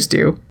ghost bears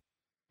do.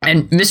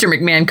 And Mr.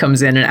 McMahon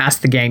comes in and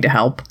asks the gang to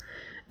help.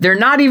 They're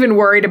not even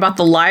worried about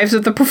the lives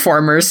of the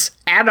performers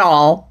at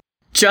all.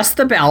 Just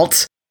the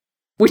belt,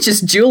 which is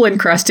jewel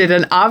encrusted,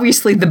 and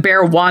obviously the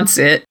bear wants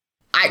it.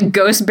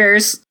 Ghost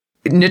bears,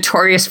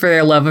 notorious for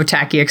their love of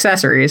tacky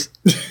accessories.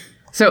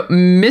 So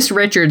Miss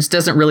Richards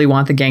doesn't really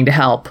want the gang to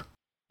help.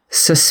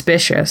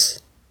 Suspicious.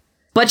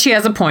 But she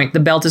has a point. The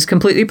belt is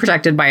completely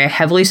protected by a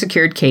heavily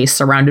secured case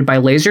surrounded by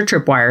laser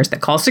tripwires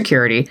that call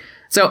security,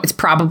 so it's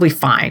probably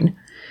fine.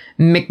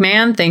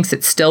 McMahon thinks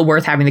it's still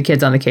worth having the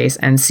kids on the case,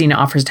 and Cena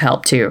offers to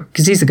help too,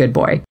 because he's a good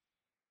boy.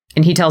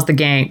 And he tells the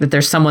gang that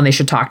there's someone they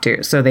should talk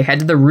to, so they head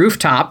to the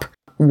rooftop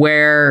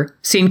where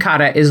Sin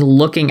Cara is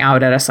looking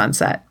out at a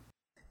sunset.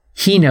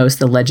 He knows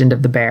the legend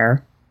of the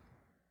bear.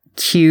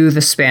 Cue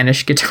the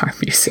Spanish guitar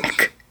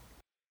music.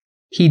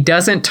 He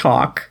doesn't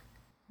talk,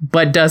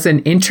 but does an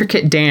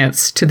intricate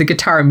dance to the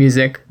guitar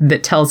music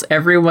that tells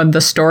everyone the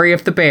story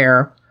of the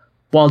bear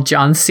while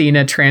John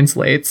Cena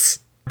translates.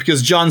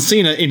 Because John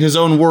Cena, in his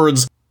own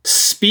words,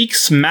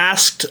 speaks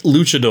masked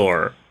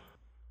luchador.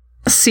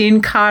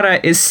 Sin Cara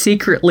is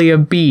secretly a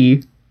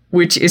bee,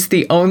 which is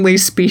the only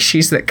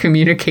species that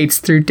communicates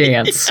through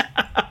dance.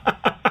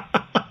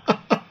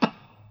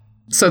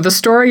 So the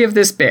story of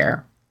this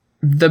bear.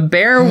 The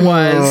bear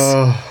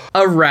was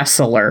a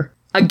wrestler.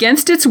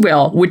 Against its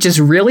will, which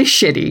is really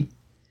shitty.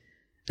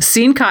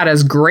 Sin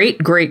Cata's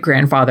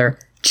great-great-grandfather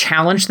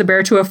challenged the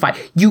bear to a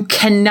fight. You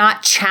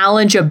cannot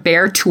challenge a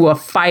bear to a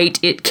fight.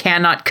 It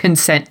cannot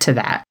consent to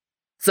that.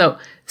 So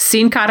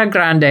Sin Cara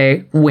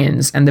Grande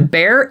wins, and the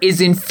bear is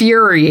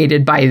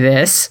infuriated by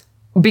this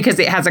because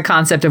it has a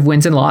concept of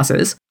wins and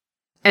losses.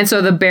 And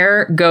so the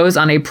bear goes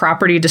on a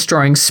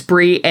property-destroying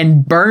spree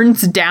and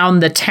burns down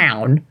the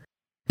town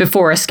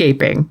before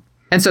escaping.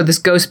 And so this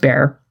ghost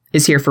bear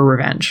is here for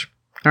revenge.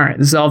 All right,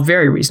 this is all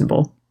very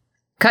reasonable.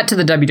 Cut to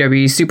the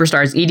WWE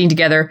superstars eating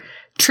together.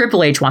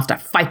 Triple H wants to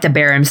fight the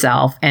bear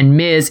himself, and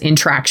Miz, in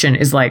traction,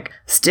 is like,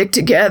 stick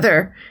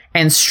together,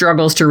 and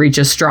struggles to reach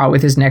a straw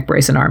with his neck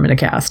brace and arm in a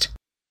cast.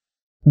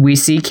 We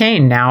see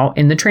Kane now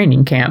in the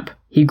training camp.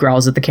 He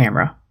growls at the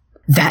camera.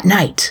 That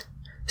night,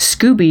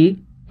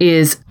 Scooby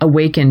is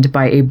awakened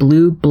by a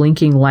blue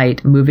blinking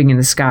light moving in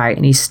the sky,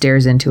 and he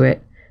stares into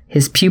it.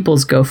 His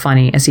pupils go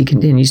funny as he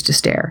continues to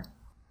stare.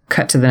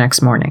 Cut to the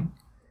next morning.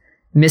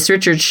 Miss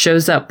Richards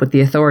shows up with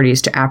the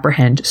authorities to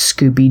apprehend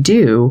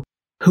Scooby-Doo,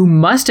 who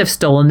must have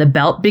stolen the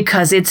belt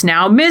because it's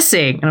now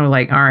missing. And I'm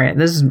like, all right,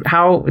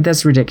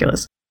 that's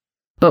ridiculous.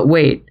 But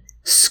wait,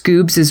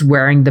 Scoobs is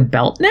wearing the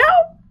belt now?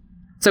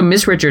 So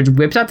Miss Richards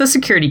whips out the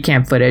security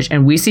cam footage,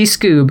 and we see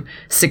Scoob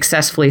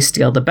successfully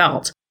steal the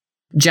belt.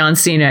 John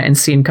Cena and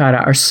Sin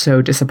Cara are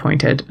so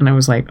disappointed. And I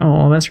was like,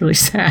 oh, that's really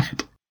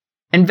sad.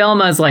 And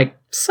Velma is like,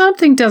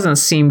 something doesn't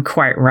seem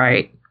quite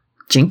right.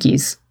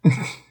 Jinkies.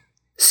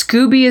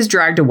 Scooby is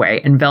dragged away,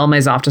 and Velma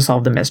is off to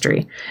solve the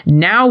mystery.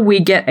 Now we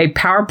get a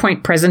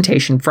PowerPoint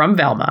presentation from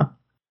Velma.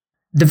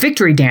 The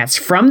victory dance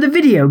from the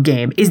video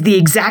game is the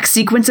exact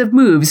sequence of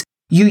moves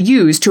you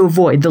use to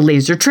avoid the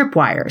laser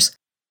tripwires.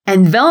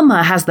 And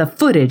Velma has the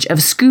footage of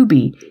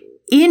Scooby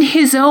in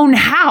his own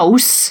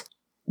house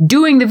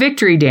doing the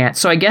victory dance.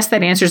 So I guess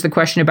that answers the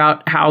question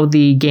about how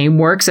the game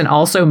works, and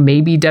also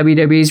maybe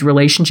WWE's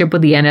relationship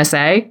with the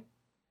NSA.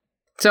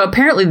 So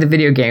apparently the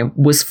video game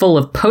was full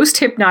of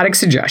post-hypnotic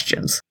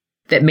suggestions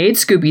that made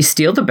Scooby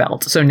steal the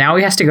belt, so now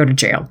he has to go to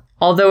jail.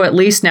 Although at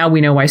least now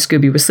we know why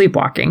Scooby was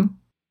sleepwalking.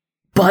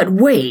 But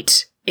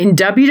wait, in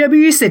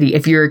WWE City,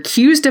 if you're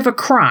accused of a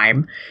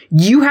crime,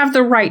 you have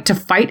the right to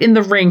fight in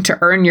the ring to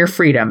earn your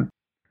freedom.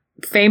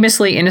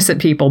 Famously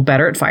innocent people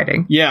better at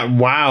fighting. Yeah,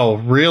 wow,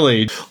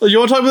 really? You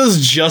want to talk about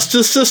this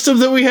justice system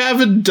that we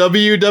have in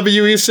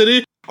WWE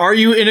City? Are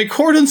you in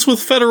accordance with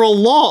federal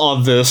law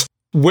on this?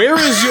 Where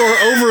is your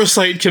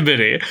oversight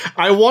committee?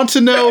 I want to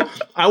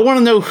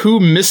know who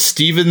Miss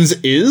Stevens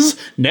is.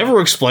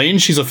 Never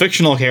explained. She's a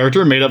fictional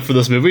character made up for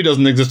this movie.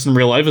 Doesn't exist in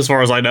real life as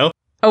far as I know.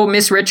 Oh,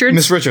 Miss Richards?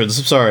 Miss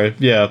Richards, sorry.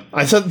 Yeah.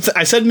 I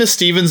said Miss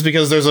Stevens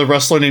because there's a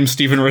wrestler named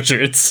Steven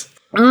Richards.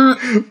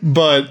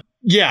 But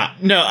yeah,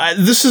 no,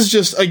 this is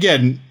just,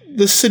 again,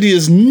 this city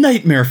is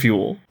nightmare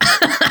fuel.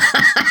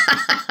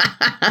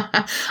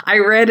 I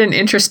read an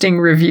interesting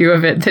review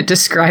of it that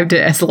described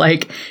it as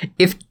like,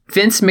 if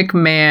Vince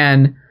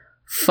McMahon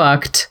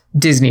fucked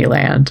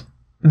Disneyland,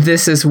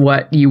 this is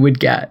what you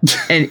would get.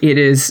 And it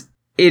is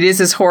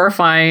as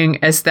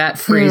horrifying as that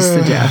phrase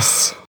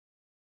suggests.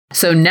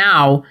 So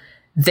now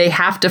they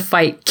have to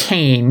fight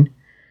Kane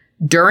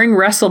during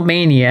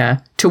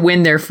WrestleMania to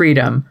win their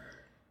freedom.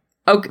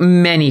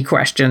 Many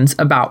questions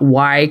about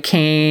why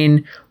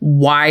Kane,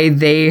 why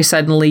they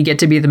suddenly get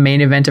to be the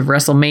main event of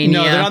WrestleMania.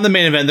 No, they're not the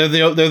main event.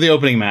 They're the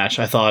opening match,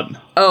 I thought.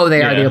 Oh,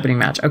 they are the opening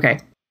match. Okay.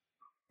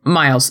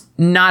 Miles,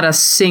 not a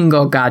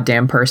single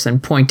goddamn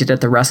person pointed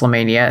at the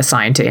WrestleMania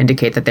sign to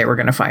indicate that they were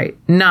going to fight.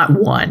 Not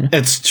one.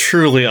 It's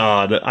truly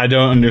odd. I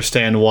don't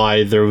understand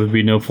why there would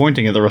be no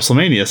pointing at the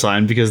WrestleMania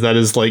sign, because that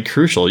is, like,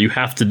 crucial. You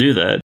have to do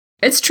that.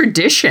 It's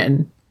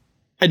tradition.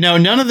 No,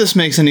 none of this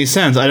makes any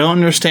sense. I don't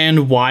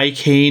understand why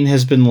Kane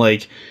has been,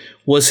 like,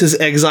 was his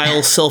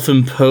exile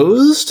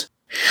self-imposed?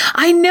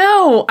 I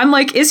know. I'm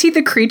like, is he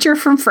the creature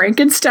from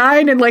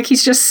Frankenstein and like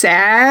he's just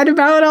sad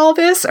about all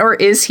this? Or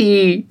is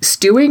he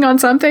stewing on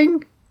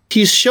something?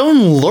 He's shown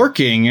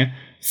lurking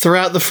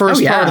throughout the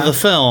first part of the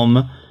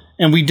film,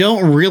 and we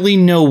don't really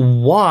know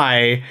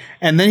why.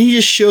 And then he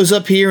just shows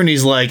up here and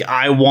he's like,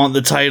 I want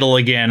the title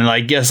again, and I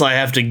guess I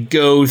have to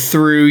go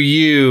through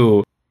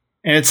you.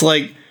 And it's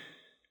like,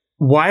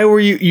 why were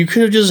you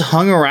could have just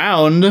hung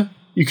around.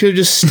 You could have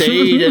just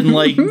stayed and,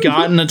 like,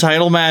 gotten a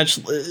title match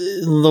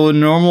the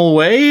normal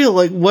way?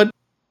 Like, what?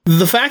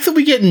 The fact that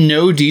we get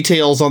no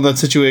details on that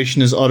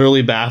situation is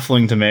utterly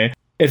baffling to me.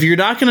 If you're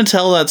not going to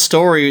tell that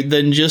story,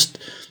 then just,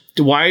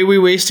 why are we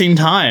wasting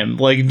time?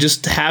 Like,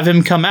 just have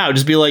him come out.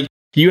 Just be like,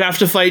 you have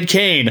to fight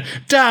Kane.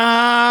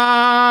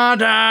 Da,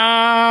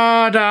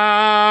 da,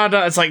 da,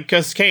 da. It's like,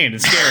 because Kane,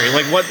 it's scary.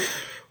 Like, what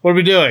are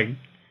we doing?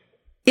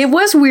 It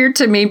was weird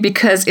to me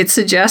because it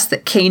suggests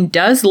that Kane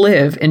does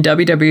live in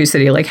WWE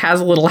City, like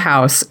has a little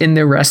house in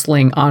the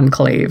wrestling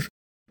enclave,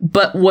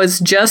 but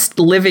was just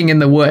living in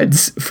the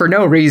woods for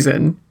no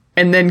reason.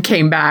 And then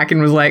came back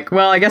and was like,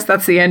 well, I guess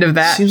that's the end of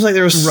that. Seems like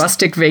there was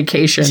rustic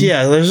vacation.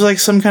 Yeah, there's like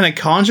some kind of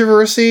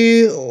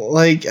controversy,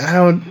 like, I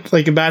don't,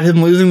 like, about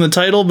him losing the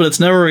title, but it's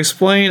never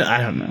explained. I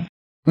don't know.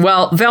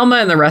 Well, Velma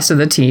and the rest of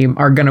the team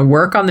are going to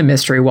work on the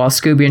mystery while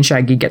Scooby and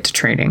Shaggy get to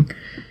training.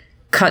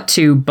 Cut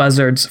to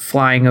buzzards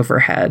flying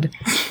overhead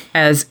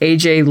as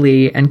AJ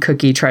Lee and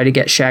Cookie try to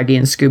get Shaggy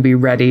and Scooby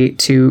ready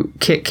to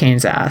kick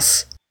Kane's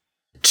ass.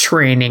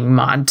 Training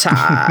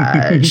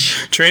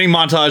montage. Training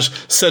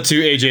montage set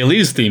to AJ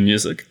Lee's theme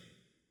music.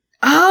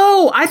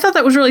 Oh, I thought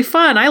that was really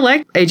fun. I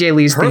like AJ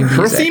Lee's theme music.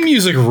 Her theme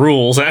music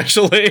rules,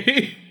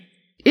 actually.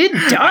 It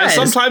does. I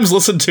sometimes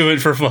listen to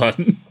it for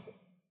fun.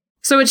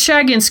 So it's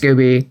Shaggy and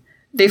Scooby.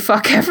 They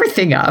fuck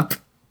everything up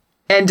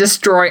and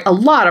destroy a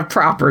lot of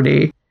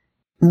property.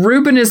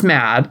 Reuben is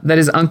mad that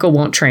his uncle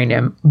won't train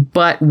him,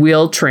 but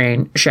will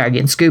train Shaggy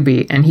and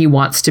Scooby, and he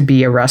wants to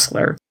be a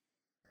wrestler.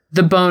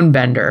 The Bone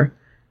Bender.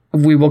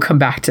 We will come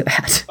back to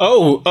that.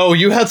 Oh,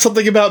 you had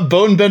something about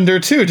Bone Bender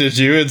too, did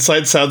you? In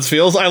Sight Sounds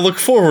Feels? I look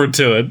forward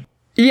to it.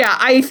 Yeah,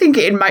 I think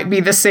it might be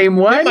the same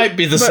one. It might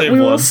be the same one.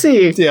 We will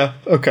see. Yeah,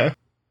 okay.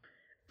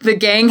 The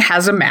gang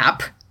has a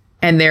map,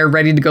 and they're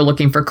ready to go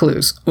looking for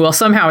clues. Well,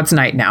 somehow it's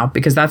night now,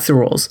 because that's the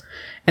rules.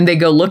 And they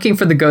go looking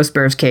for the Ghost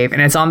Bear's cave,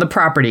 and it's on the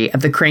property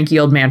of the cranky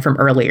old man from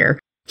earlier.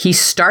 He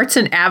starts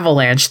an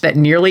avalanche that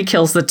nearly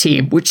kills the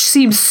team, which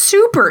seems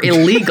super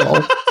illegal.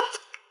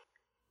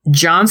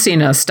 John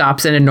Cena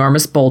stops an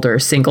enormous boulder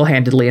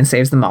single-handedly and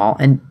saves them all.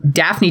 And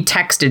Daphne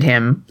texted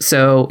him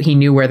so he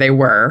knew where they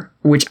were,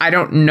 which I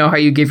don't know how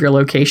you give your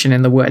location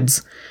in the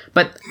woods.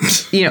 But,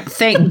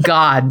 thank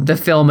God the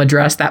film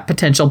addressed that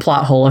potential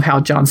plot hole of how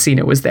John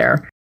Cena was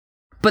there.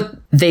 But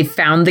they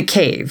found the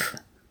cave.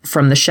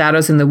 From the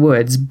shadows in the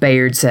woods,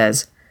 Bayard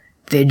says,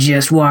 "They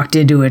just walked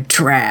into a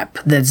trap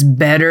that's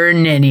better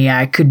than any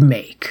I could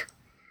make."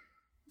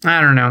 I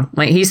don't know.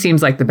 He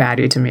seems like the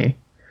baddie to me.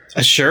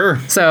 Sure.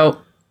 So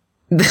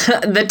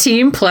the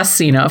team plus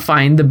Cena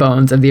find the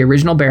bones of the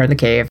original bear in the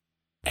cave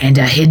and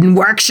a hidden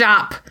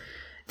workshop.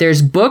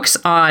 There's books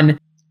on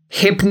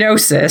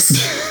hypnosis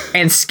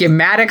and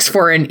schematics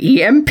for an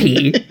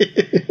EMP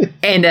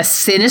and a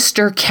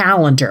sinister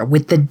calendar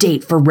with the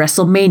date for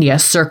WrestleMania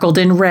circled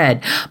in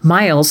red.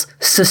 Miles,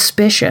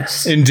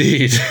 suspicious.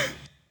 Indeed.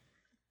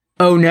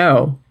 Oh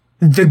no,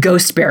 the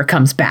ghost bear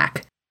comes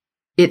back.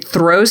 It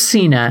throws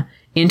Cena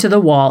into the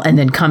wall and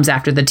then comes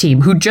after the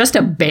team, who just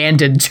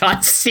abandoned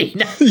John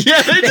Cena.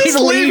 Yeah, they just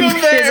leave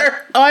him there. His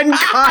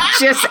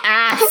unconscious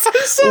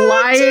ass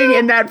lying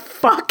in that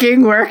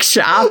fucking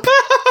workshop.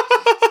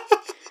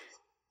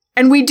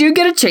 And we do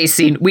get a chase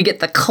scene. We get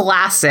the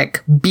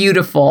classic,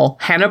 beautiful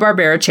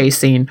Hanna-Barbera chase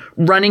scene,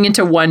 running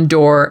into one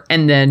door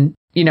and then,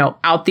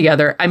 out the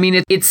other. I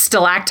mean, it's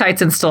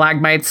stalactites and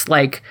stalagmites,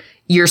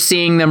 you're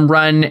seeing them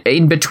run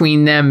in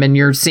between them and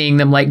you're seeing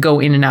them go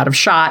in and out of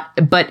shot,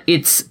 but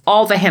it's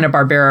all the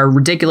Hanna-Barbera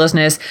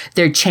ridiculousness.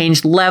 They're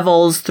changed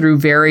levels through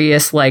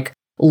various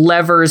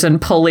levers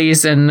and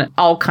pulleys and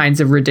all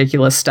kinds of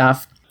ridiculous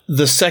stuff.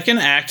 The second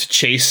act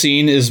chase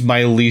scene is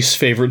my least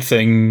favorite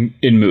thing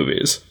in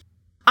movies.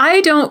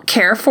 I don't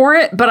care for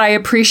it, but I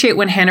appreciate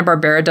when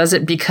Hanna-Barbera does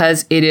it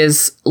because it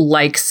is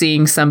like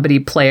seeing somebody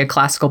play a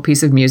classical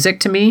piece of music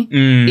to me.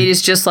 It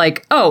is just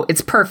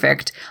it's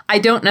perfect. I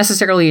don't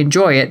necessarily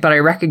enjoy it, but I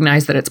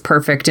recognize that it's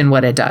perfect in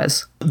what it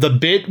does. The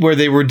bit where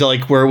they were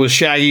where it was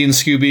Shaggy and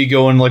Scooby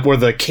going where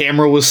the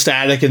camera was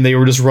static and they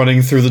were just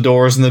running through the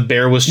doors and the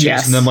bear was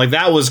chasing them,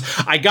 that was,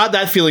 I got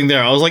that feeling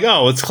there. I was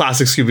it's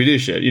classic Scooby-Doo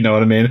shit, you know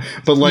what I mean?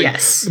 But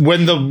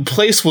when the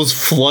place was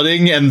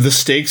flooding and the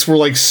stakes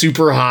were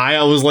super high,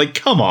 I was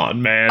come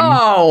on, man.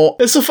 Oh,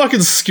 it's a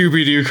fucking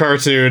Scooby-Doo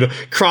cartoon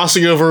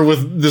crossing over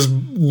with this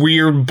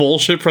weird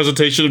bullshit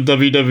presentation of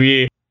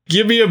WWE.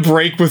 Give me a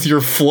break with your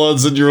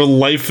floods and your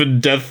life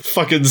and death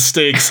fucking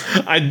stakes.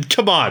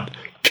 Come on.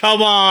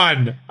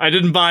 I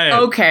didn't buy it.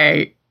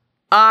 Okay.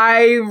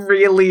 I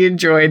really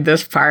enjoyed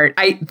this part.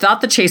 I thought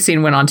the chase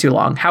scene went on too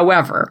long.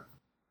 However,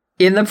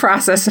 in the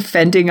process of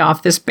fending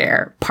off this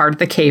bear, part of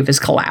the cave is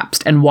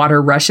collapsed and water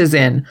rushes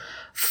in,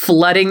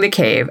 flooding the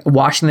cave,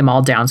 washing them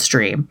all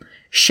downstream.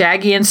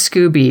 Shaggy and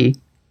Scooby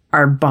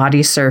are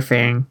body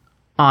surfing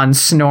on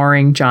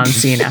snoring John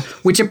Cena,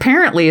 which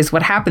apparently is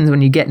what happens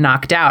when you get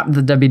knocked out.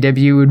 The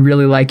WWE would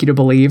really like you to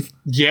believe.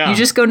 Yeah. You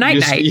just go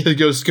night-night. You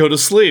just go to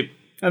sleep.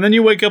 And then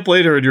you wake up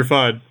later and you're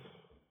fine.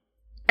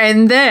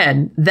 And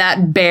then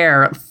that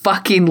bear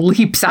fucking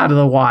leaps out of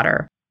the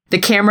water. The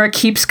camera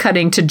keeps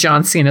cutting to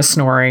John Cena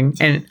snoring,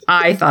 and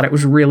I thought it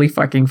was really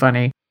fucking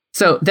funny.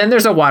 So then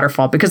there's a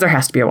waterfall, because there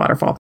has to be a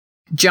waterfall.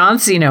 John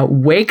Cena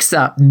wakes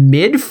up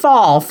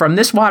mid-fall from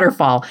this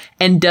waterfall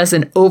and does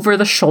an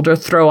over-the-shoulder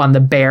throw on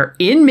the bear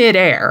in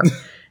midair.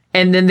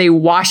 And then they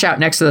wash out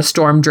next to the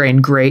storm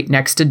drain grate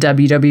next to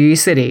WWE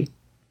City.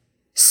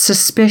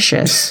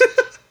 Suspicious.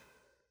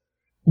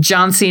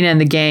 John Cena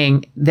and the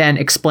gang then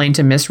explain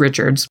to Miss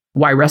Richards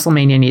why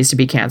WrestleMania needs to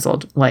be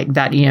canceled.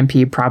 That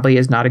EMP probably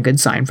is not a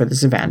good sign for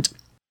this event.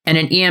 And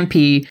an EMP,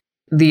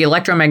 the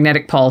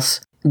electromagnetic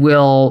pulse,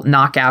 will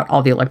knock out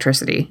all the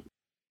electricity.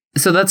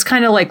 So that's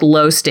kind of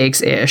low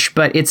stakes-ish,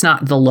 but it's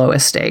not the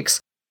lowest stakes.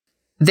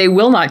 They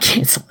will not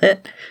cancel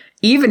it,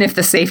 even if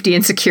the safety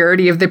and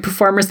security of the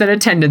performers in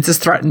attendance is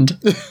threatened.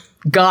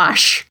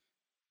 Gosh,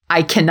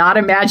 I cannot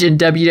imagine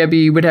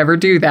WWE would ever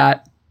do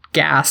that.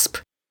 Gasp.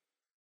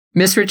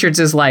 Miss Richards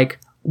is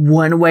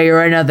one way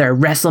or another,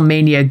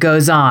 WrestleMania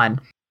goes on.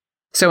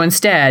 So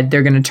instead,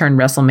 they're going to turn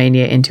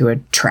WrestleMania into a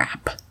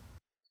trap.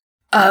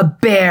 A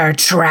bear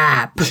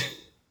trap.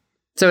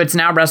 So it's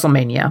now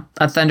WrestleMania.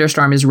 A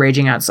thunderstorm is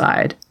raging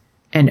outside.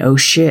 And oh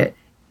shit,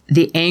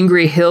 the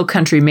angry hill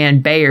country man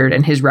Bayard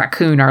and his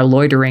raccoon are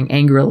loitering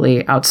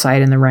angrily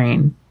outside in the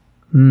rain.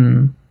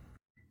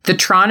 The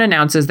Tron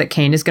announces that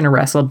Kane is going to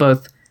wrestle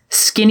both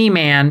Skinny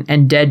Man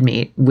and Dead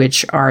Meat,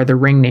 which are the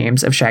ring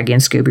names of Shaggy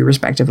and Scooby,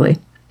 respectively.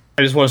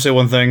 I just want to say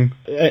one thing.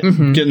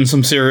 Getting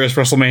some serious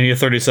WrestleMania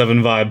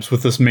 37 vibes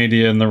with this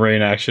Mania in the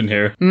Rain action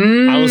here.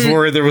 I was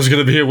worried there was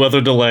going to be a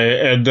weather delay,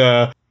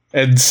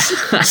 and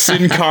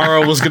Sin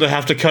Cara was going to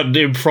have to cut an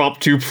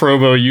impromptu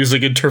promo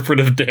using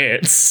interpretive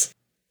dance.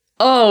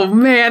 Oh,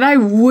 man, I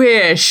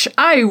wish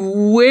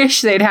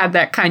they'd had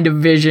that kind of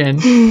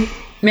vision.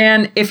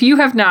 Man, if you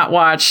have not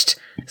watched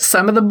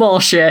some of the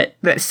bullshit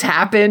that's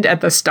happened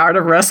at the start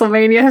of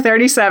WrestleMania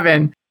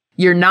 37,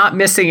 you're not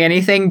missing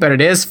anything, but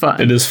it is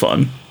fun. It is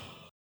fun.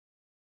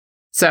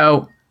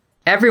 So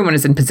everyone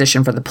is in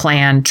position for the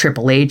plan.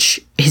 Triple H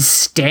is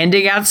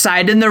standing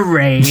outside in the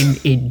rain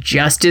in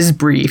just his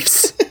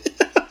briefs.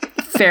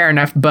 Fair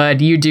enough,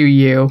 bud. You do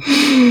you.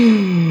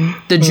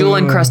 The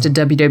jewel-encrusted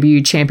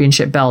WWE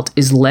Championship belt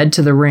is led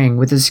to the ring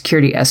with a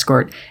security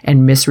escort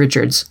and Miss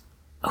Richards.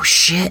 Oh,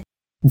 shit.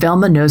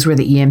 Velma knows where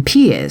the EMP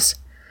is.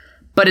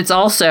 But it's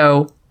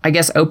also, I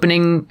guess,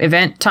 opening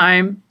event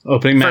time.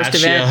 Opening First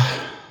match, event.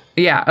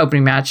 Yeah,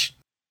 opening match.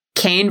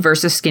 Kane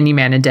versus Skinny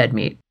Man and Dead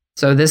Meat.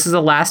 So this is a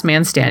last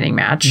man standing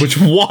match. Which,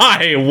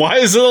 why? Why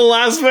is it a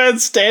last man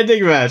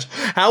standing match?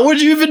 How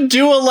would you even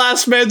do a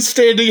last man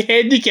standing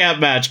handicap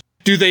match?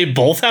 Do they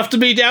both have to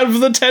be down for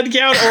the 10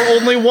 count or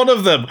only one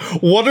of them?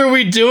 What are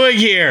we doing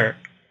here?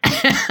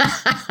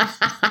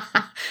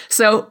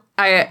 So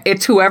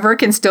it's whoever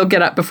can still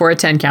get up before a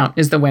 10 count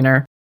is the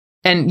winner.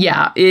 And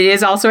yeah, it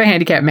is also a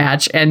handicap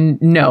match. And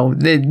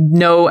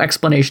no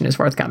explanation is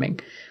forthcoming.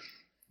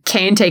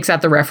 Kane takes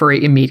out the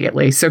referee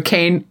immediately. So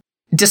Kane,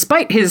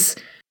 despite his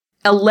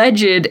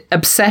alleged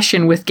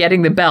obsession with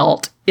getting the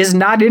belt, is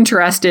not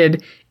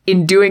interested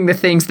in doing the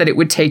things that it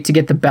would take to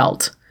get the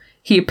belt.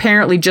 He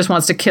apparently just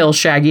wants to kill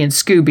Shaggy and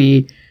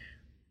Scooby,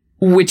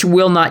 which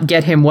will not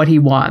get him what he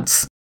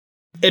wants.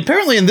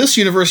 Apparently in this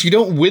universe, you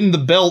don't win the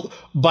belt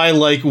by,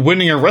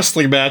 winning a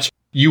wrestling match.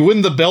 You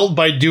win the belt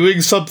by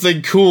doing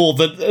something cool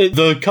that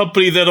the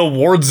company then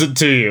awards it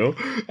to you.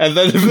 And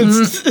then if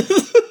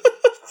it's...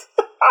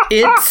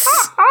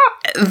 It's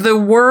the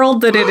world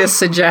that it is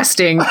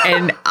suggesting,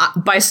 and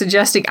by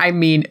suggesting, I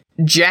mean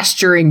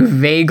gesturing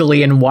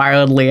vaguely and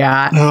wildly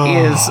at,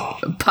 is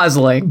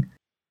puzzling.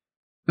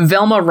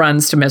 Velma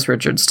runs to Miss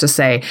Richards to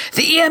say,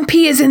 "The EMP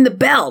is in the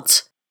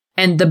belt!"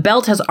 And the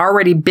belt has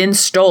already been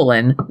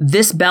stolen.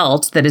 This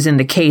belt that is in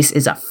the case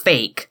is a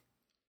fake.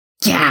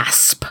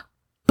 Gasp!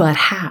 But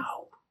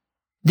how?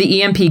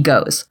 The EMP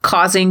goes,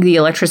 causing the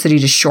electricity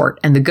to short,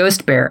 and the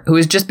Ghost Bear, who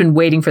has just been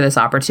waiting for this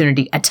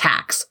opportunity,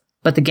 attacks.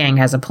 But the gang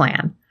has a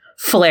plan.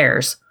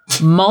 Flares.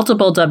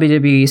 Multiple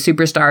WWE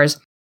superstars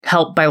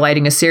help by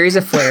lighting a series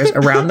of flares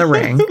around the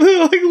ring,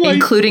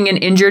 including an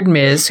injured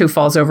Miz who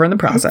falls over in the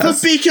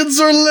process. The beacons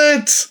are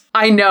lit!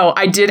 I know.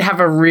 I did have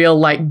a real,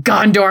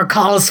 Gondor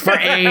calls for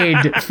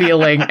aid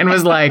feeling, and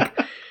was like,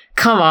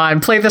 come on,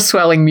 play the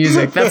swelling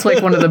music. That's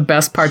one of the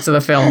best parts of the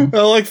film.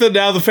 I like that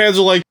now the fans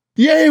are like,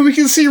 yay, we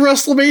can see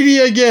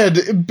WrestleMania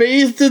again,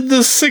 bathed in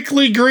the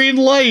sickly green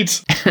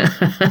light.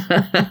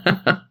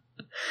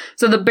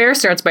 So the bear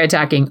starts by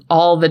attacking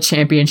all the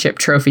championship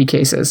trophy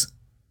cases.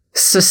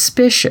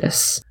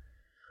 Suspicious.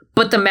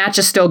 But the match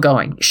is still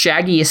going.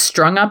 Shaggy is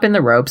strung up in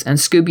the ropes, and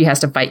Scooby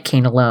has to fight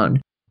Kane alone.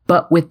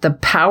 But with the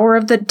power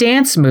of the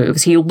dance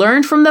moves he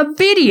learned from the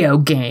video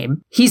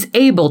game, he's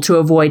able to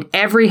avoid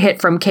every hit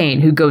from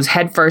Kane, who goes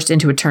headfirst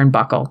into a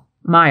turnbuckle.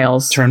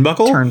 Miles.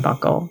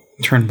 Turnbuckle?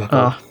 Turnbuckle.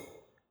 Ugh.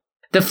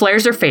 The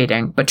flares are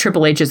fading, but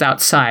Triple H is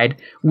outside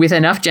with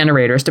enough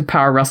generators to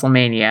power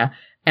WrestleMania.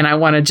 And I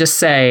want to just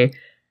say,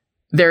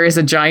 there is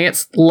a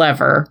giant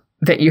lever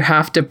that you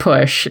have to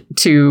push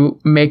to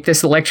make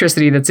this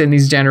electricity that's in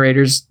these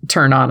generators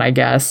turn on, I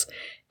guess.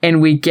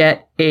 And we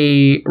get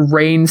a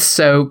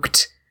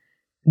rain-soaked,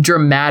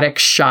 dramatic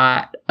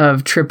shot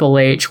of Triple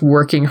H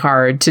working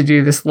hard to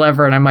do this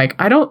lever. And I'm like,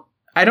 I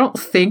don't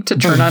think to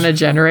turn on a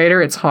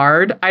generator, it's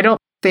hard. I don't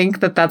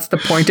think that that's the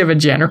point of a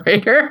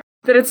generator.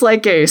 That it's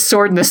like a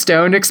sword in the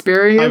stone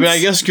experience. I mean, I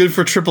guess good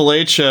for Triple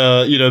H,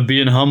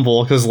 being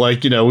humble, because,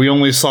 we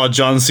only saw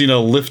John Cena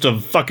lift a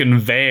fucking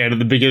van at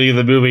the beginning of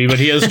the movie, but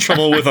he has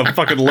trouble with a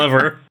fucking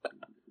lever.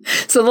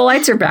 So the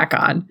lights are back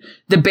on.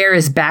 The bear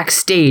is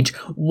backstage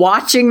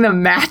watching the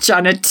match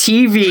on a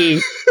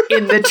TV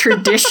in the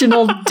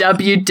traditional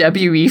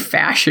WWE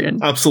fashion.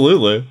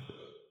 Absolutely.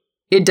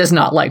 It does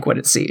not like what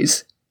it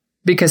sees,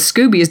 because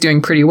Scooby is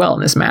doing pretty well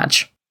in this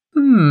match.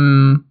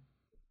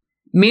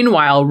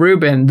 Meanwhile,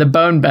 Ruben, the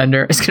bone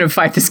bender, is going to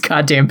fight this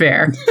goddamn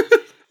bear.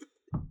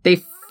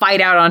 They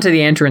fight out onto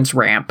the entrance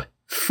ramp.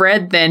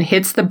 Fred then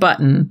hits the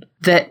button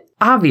that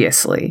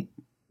obviously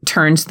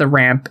turns the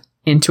ramp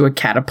into a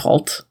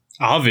catapult.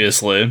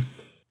 Obviously.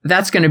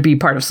 That's going to be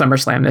part of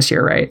SummerSlam this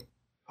year, right?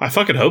 I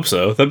fucking hope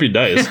so. That'd be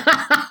nice.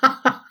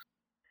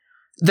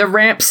 The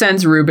ramp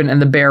sends Ruben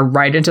and the bear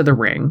right into the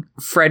ring.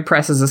 Fred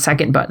presses a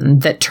second button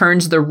that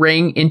turns the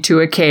ring into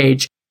a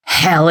cage.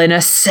 Hell in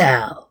a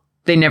Cell.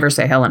 They never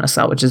say Hell in a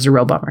Cell, which is a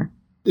real bummer.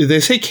 They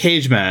say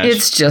cage match.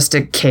 It's just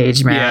a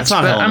cage match. Yeah, it's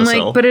not Hell in a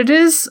Cell. But it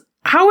is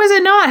How is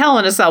it not Hell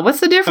in a Cell?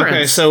 What's the difference?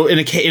 Okay, so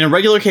in a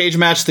regular cage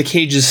match, the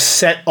cage is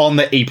set on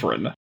the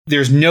apron.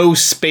 There's no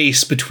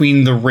space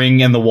between the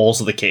ring and the walls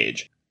of the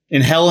cage.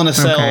 In Hell in a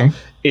Cell,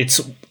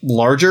 it's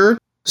larger,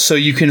 so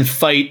you can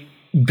fight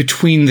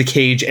between the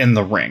cage and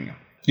the ring.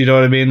 You know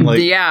what I mean? Like,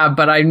 yeah,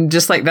 but I'm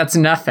just like, that's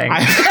nothing.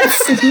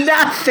 That's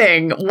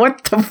nothing.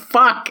 What the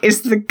fuck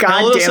is the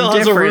goddamn difference? Hell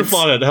in a Cell has a roof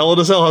on it. Hell in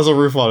a Cell has a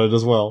roof on it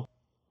as well.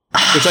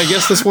 Which I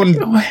guess this one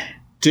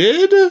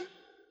did?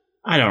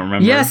 I don't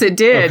remember. Yes, it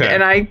did. Okay.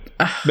 And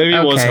maybe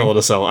it was Hell in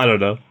a Cell. I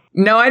don't know.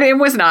 No, it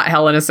was not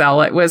Hell in a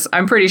Cell.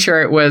 I'm pretty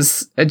sure it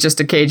was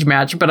just a cage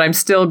match, but I'm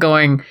still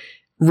going,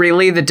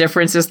 really? The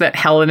difference is that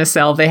Hell in a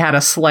Cell, they had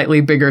a slightly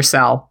bigger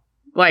cell.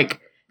 Like,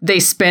 they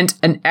spent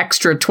an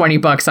extra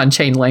 $20 on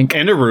chain link.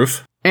 And a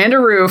roof.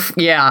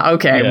 Yeah,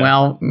 okay. Yeah.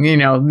 Well,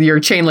 your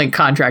chain link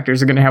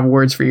contractors are going to have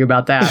words for you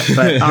about that,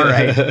 but all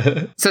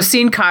right. So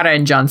Sin Cara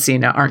and John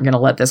Cena aren't going to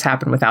let this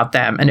happen without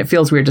them, and it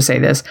feels weird to say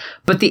this,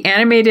 but the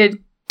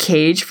animated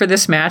cage for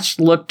this match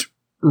looked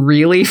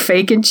really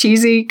fake and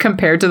cheesy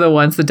compared to the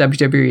ones the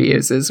WWE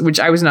uses, which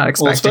I was not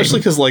expecting. Well, especially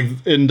because, like,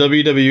 in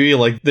WWE,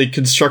 like, they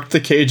construct the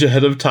cage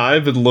ahead of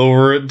time and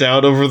lower it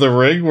down over the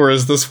ring,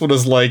 whereas this one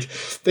is like,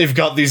 they've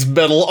got these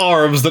metal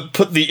arms that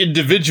put the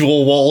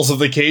individual walls of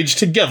the cage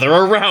together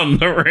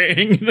around the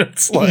ring.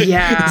 It's like, is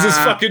this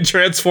fucking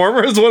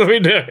Transformers? What are we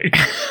doing?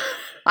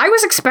 I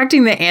was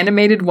expecting the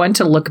animated one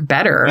to look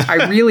better.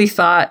 I really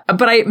thought,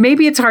 but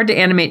maybe it's hard to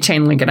animate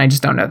chain link, and I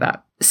just don't know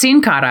that.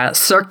 Sin Cara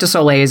Cirque du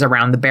Soleil's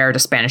around the bear to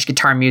Spanish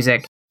guitar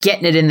music,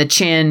 getting it in the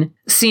chin.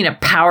 Cena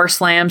power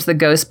slams the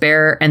ghost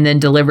bear and then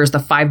delivers the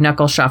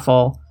 5-knuckle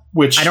shuffle.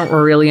 Which I don't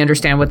really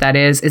understand what that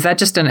is. Is that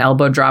just an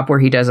elbow drop where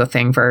he does a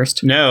thing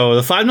first? No,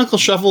 the 5-knuckle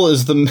shuffle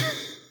is the...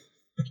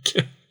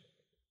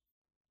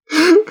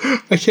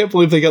 I can't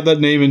believe they got that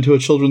name into a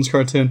children's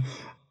cartoon.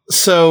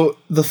 So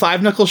the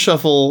 5-knuckle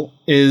shuffle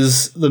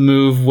is the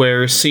move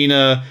where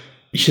Cena,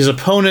 his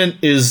opponent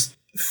is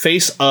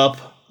face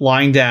up,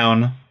 lying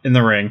down in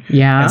the ring.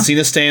 Yeah. And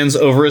Cena stands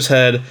over his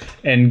head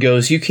and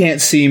goes, "You can't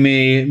see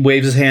me,"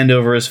 waves his hand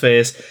over his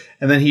face.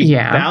 And then he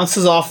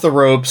bounces off the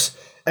ropes.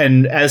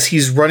 And as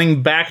he's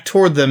running back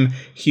toward them,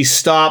 he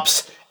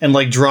stops and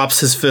like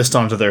drops his fist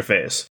onto their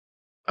face.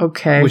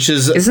 Okay.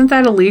 Isn't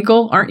that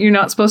illegal? Aren't you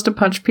not supposed to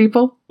punch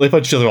people? They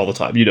punch each other all the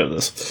time. You know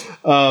this.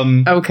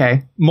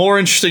 Okay. More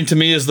interesting to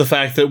me is the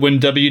fact that when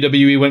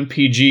WWE went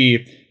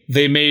PG,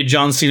 they made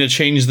John Cena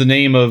change the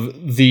name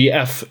of the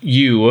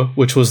FU,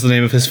 which was the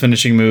name of his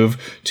finishing move,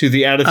 to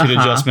the Attitude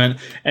Adjustment,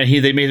 and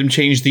they made him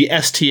change the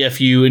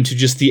STFU into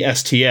just the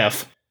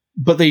STF.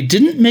 But they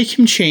didn't make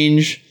him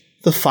change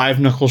the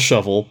 5-knuckle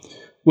shovel,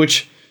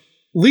 which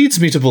leads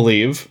me to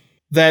believe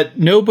that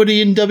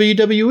nobody in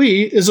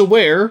WWE is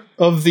aware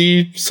of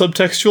the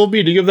subtextual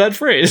meaning of that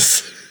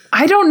phrase.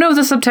 I don't know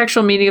the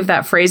subtextual meaning of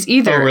that phrase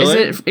either. Oh,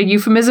 really? Is it a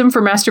euphemism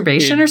for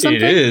masturbation or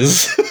something? It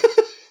is.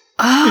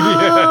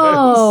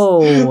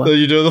 Oh. Yes. So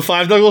you do the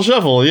 5-knuckle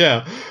shuffle,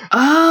 yeah.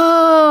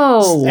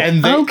 Oh.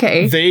 And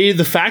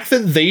the fact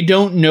that they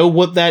don't know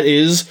what that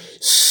is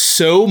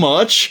so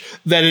much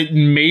that it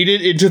made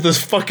it into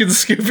this fucking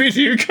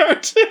Scooby-Doo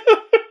cartoon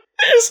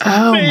is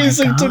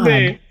amazing to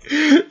me.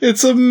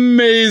 It's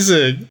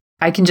amazing.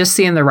 I can just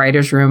see in the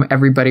writer's room,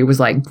 everybody was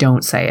like,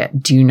 "Don't say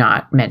it. Do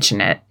not mention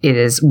it.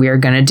 We're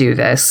going to do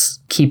this.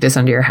 Keep this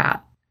under your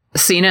hat."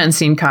 Cena and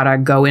Sin Cara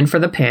go in for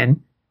the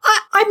pin.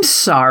 I'm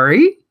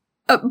sorry,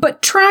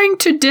 but trying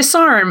to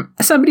disarm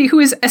somebody who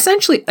is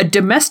essentially a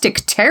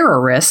domestic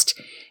terrorist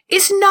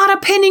is not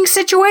a pinning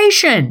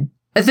situation.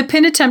 The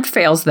pin attempt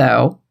fails,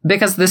 though,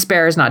 because this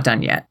bear is not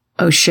done yet.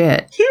 Oh,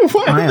 shit.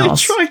 Why are they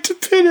trying to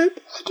pin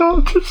it? I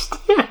don't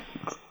understand.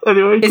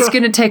 Anyway, it's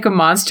going to take a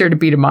monster to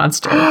beat a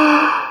monster.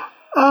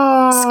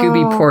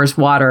 Scooby pours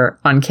water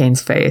on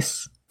Kane's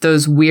face.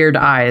 Those weird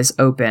eyes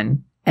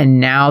open. And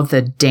now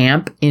the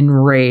damp,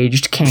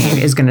 enraged Kane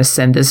is going to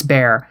send this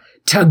bear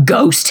to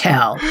ghost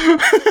hell.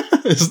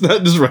 Isn't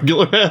that just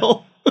regular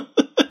hell?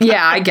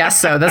 Yeah, I guess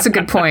so. That's a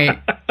good point.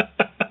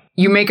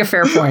 You make a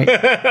fair point.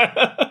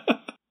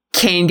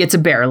 Kane gets a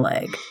bear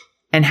leg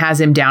and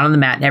has him down on the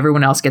mat, and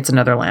everyone else gets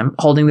another limb,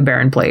 holding the bear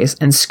in place.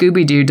 And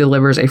Scooby-Doo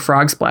delivers a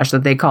frog splash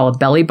that they call a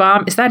belly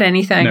bomb. Is that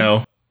anything?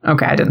 No.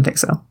 Okay, I didn't think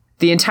so.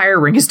 The entire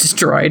ring is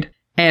destroyed,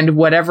 and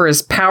whatever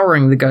is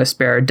powering the ghost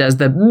bear does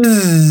the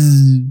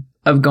bzzz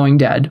of going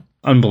dead.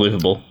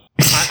 Unbelievable.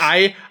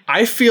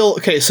 I feel...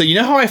 Okay, so you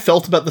know how I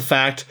felt about the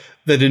fact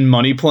that in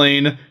Money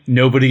Plane,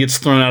 nobody gets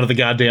thrown out of the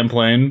goddamn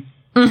plane?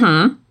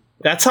 Mm-hmm.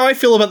 That's how I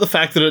feel about the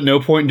fact that at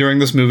no point during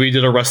this movie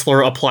did a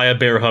wrestler apply a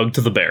bear hug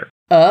to the bear.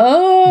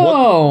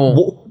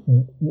 Oh.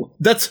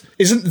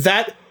 Isn't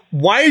that...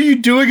 Why are you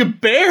doing a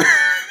bear?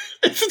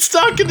 If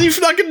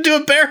you're not going to do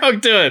a bear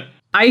hug to it.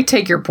 I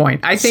take your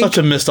point. I think such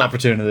a missed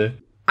opportunity.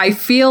 I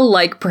feel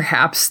like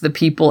perhaps the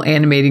people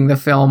animating the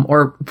film,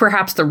 or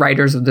perhaps the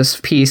writers of this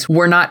piece,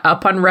 were not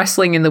up on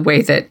wrestling in the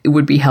way that it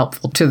would be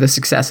helpful to the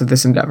success of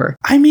this endeavor.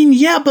 I mean,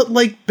 yeah, but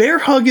like bear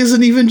hug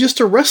isn't even just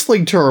a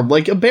wrestling term.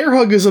 Like a bear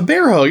hug is a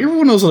bear hug.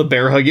 Everyone knows what a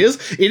bear hug is.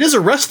 It is a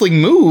wrestling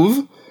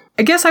move,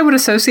 I guess I would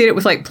associate it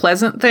with like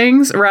pleasant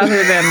things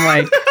rather than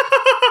like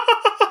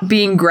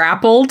being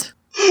grappled.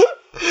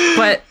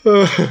 But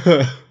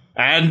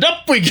and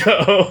up we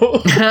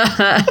go.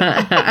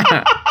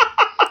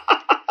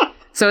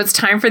 So it's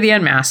time for the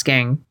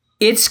unmasking.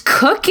 It's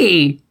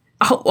Cookie.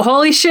 Oh,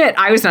 holy shit.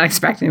 I was not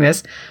expecting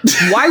this.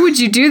 Why would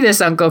you do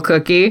this, Uncle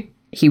Cookie?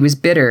 He was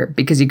bitter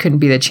because he couldn't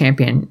be the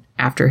champion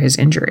after his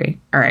injury.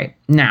 All right.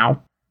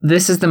 Now,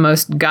 this is the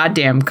most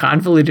goddamn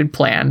convoluted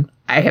plan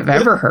I have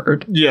ever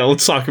heard. Yeah,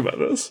 let's talk about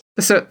this.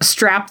 So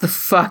strap the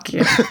fuck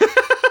in.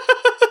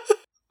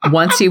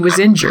 Once he was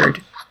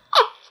injured,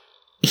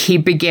 he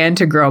began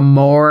to grow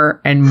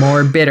more and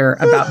more bitter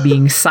about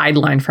being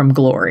sidelined from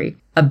glory.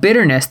 A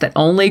bitterness that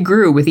only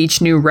grew with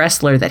each new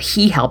wrestler that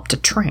he helped to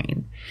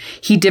train.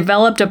 He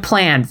developed a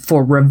plan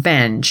for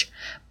revenge,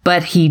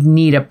 but he'd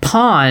need a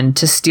pawn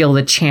to steal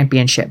the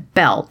championship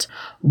belt.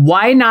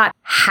 Why not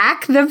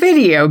hack the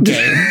video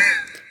game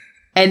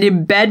and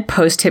embed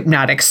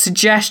post-hypnotic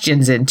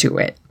suggestions into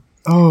it?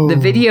 Oh. The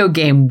video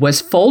game was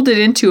folded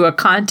into a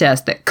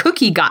contest that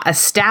Cookie got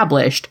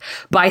established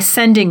by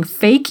sending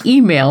fake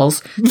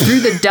emails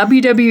through the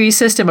WWE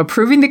system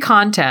approving the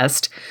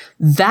contest.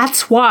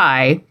 That's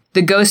why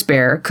the Ghost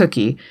Bear,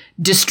 Cookie,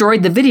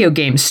 destroyed the video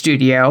game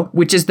studio,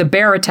 which is the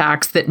bear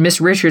attacks that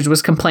Miss Richards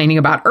was complaining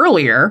about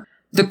earlier.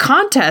 The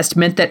contest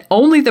meant that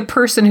only the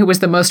person who was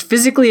the most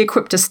physically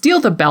equipped to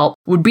steal the belt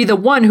would be the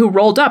one who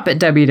rolled up at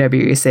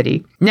WWE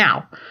City.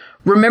 Now,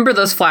 remember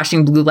those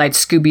flashing blue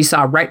lights Scooby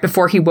saw right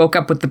before he woke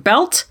up with the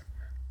belt?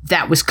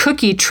 That was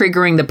Cookie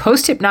triggering the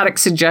post-hypnotic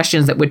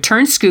suggestions that would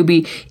turn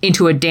Scooby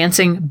into a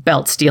dancing,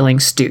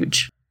 belt-stealing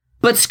stooge.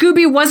 But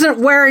Scooby wasn't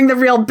wearing the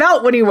real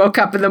belt when he woke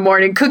up in the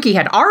morning. Cookie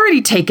had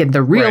already taken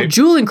the real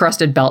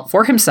jewel-encrusted belt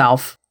for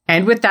himself.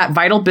 And with that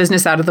vital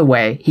business out of the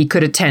way, he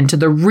could attend to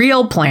the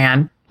real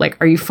plan. Like,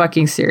 are you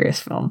fucking serious,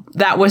 film?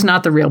 That was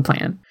not the real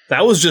plan.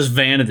 That was just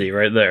vanity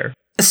right there.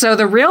 So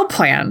the real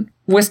plan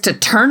was to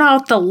turn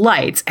out the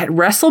lights at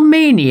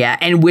Wrestlemania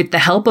and with the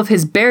help of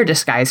his bear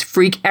disguise,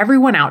 freak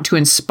everyone out to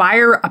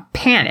inspire a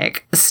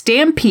panic, a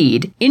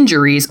stampede,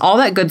 injuries, all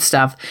that good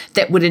stuff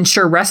that would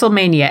ensure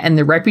Wrestlemania and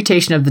the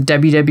reputation of the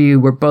WWE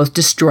were both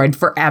destroyed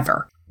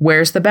forever.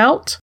 Where's the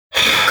belt?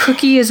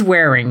 Cookie is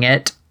wearing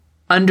it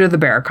under the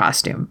bear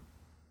costume.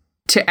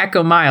 To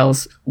echo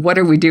Miles, what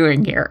are we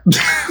doing here?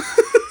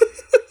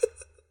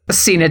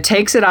 Cena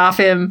takes it off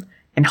him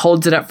and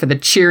holds it up for the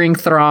cheering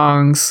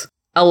throngs.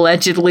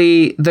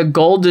 Allegedly, the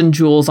golden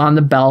jewels on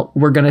the belt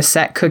were going to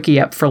set Cookie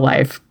up for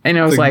life. And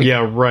I was like,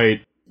 yeah,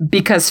 right.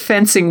 Because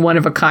fencing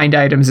one-of-a-kind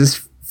items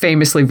is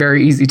famously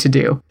very easy to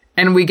do.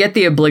 And we get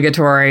the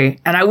obligatory,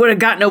 and I would have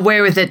gotten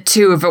away with it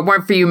too if it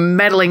weren't for you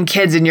meddling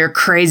kids and your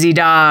crazy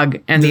dog.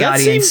 And the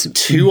audience seem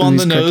too on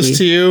the nose Cookie.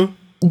 To you?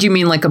 Do you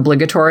mean like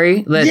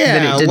obligatory? That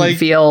it didn't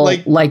feel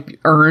like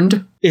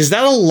earned? Is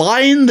that a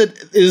line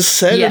that is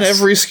said in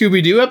every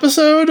Scooby-Doo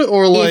episode?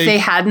 Or like, if they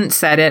hadn't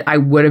said it, I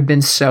would have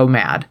been so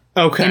mad.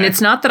 Okay. And it's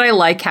not that I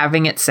like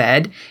having it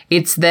said.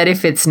 It's that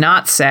if it's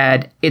not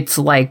said, it's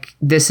like,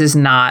 this is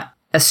not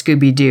a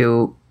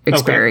Scooby-Doo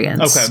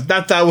experience. Okay.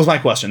 That was my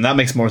question. That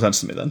makes more sense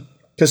to me then.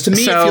 Because to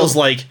me, it feels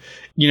like,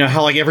 you know,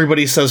 how like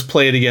everybody says,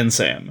 play it again,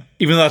 Sam.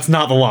 Even though that's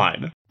not the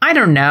line. I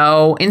don't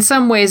know. In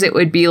some ways, it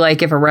would be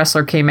like if a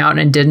wrestler came out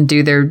and didn't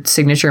do their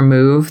signature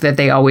move that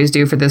they always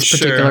do for this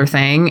particular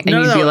thing. And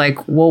you'd be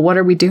like, well, what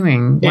are we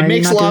doing? Why it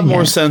makes a lot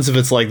more sense if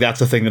it's like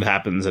that's a thing that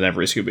happens in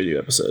every Scooby-Doo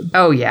episode.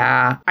 Oh,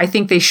 yeah. I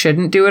think they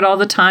shouldn't do it all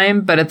the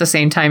time. But at the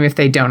same time, if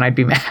they don't, I'd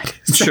be mad.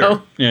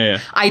 Sure.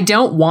 Yeah. I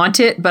don't want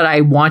it, but I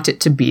want it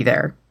to be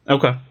there.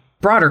 Okay.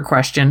 Broader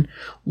question.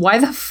 Why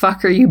the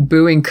fuck are you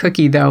booing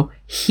Cookie, though?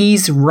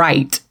 He's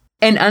right.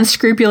 An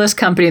unscrupulous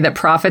company that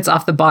profits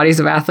off the bodies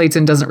of athletes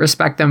and doesn't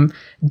respect them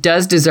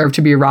does deserve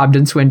to be robbed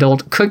and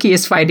swindled. Cookie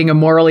is fighting a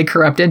morally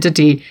corrupt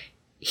entity.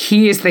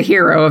 He is the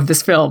hero of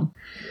this film.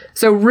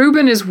 So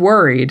Ruben is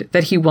worried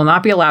that he will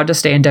not be allowed to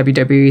stay in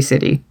WWE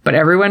City, but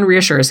everyone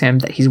reassures him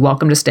that he's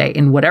welcome to stay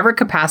in whatever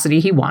capacity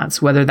he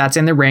wants, whether that's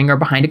in the ring or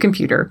behind a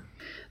computer.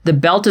 The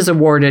belt is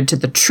awarded to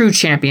the true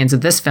champions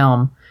of this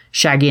film,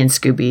 Shaggy and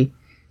Scooby,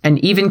 and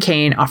even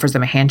Kane offers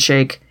them a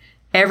handshake.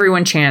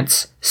 Everyone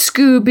chants,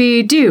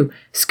 Scooby-Doo,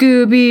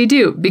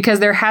 Scooby-Doo,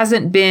 because there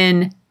hasn't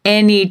been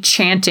any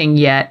chanting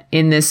yet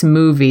in this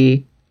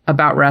movie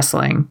about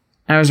wrestling.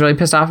 I was really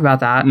pissed off about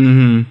that.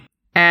 Mm-hmm.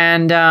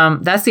 And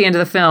that's the end of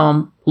the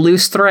film.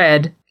 Loose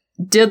thread.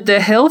 Did the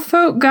Hill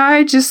Folk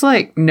guy just,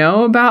 like,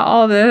 know about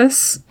all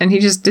this? And he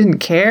just didn't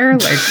care?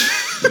 Like,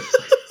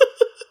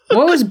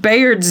 what was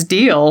Bayard's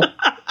deal?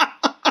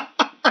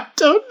 I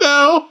don't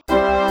know.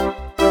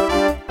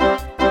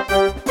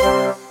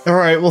 All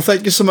right, well,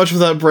 thank you so much for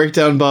that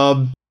breakdown,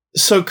 Bob.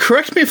 So,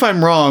 correct me if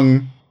I'm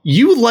wrong,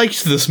 you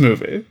liked this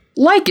movie.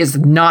 Like is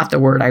not the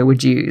word I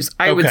would use.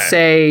 I would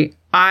say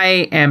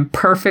I am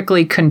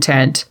perfectly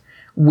content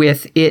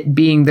with it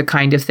being the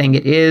kind of thing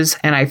it is,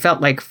 and I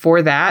felt like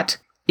for that,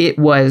 it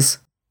was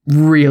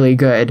really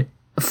good.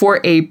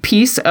 For a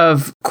piece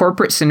of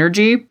corporate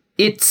synergy,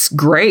 it's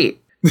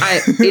great.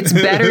 It's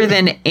better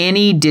than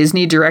any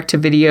Disney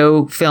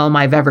direct-to-video film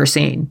I've ever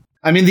seen.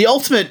 I mean, the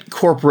ultimate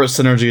corporate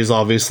synergy is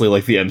obviously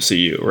like the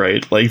MCU,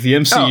 right? Like the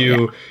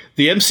MCU,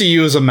 the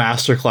MCU is a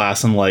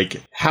masterclass in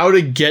like how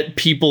to get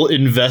people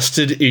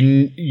invested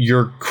in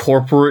your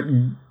corporate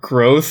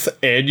growth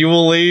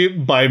annually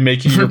by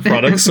making your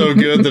product so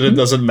good that it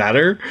doesn't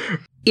matter.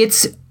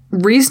 It's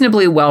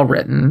reasonably well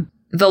written.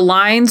 The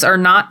lines are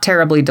not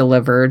terribly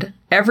delivered.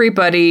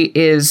 Everybody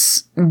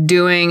is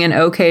doing an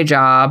okay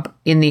job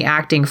in the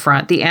acting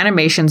front. The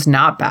animation's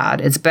not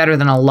bad. It's better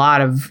than a lot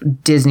of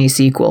Disney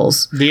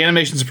sequels. The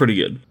animation's pretty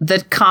good.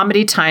 The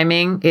comedy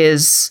timing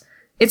it's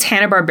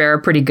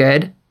Hanna-Barbera pretty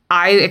good.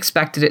 I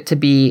expected it to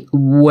be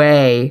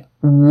way,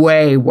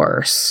 way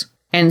worse.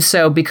 And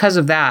so because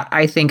of that,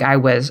 I think I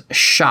was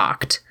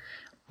shocked.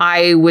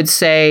 I would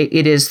say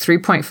it is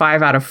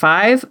 3.5 out of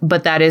 5,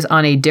 but that is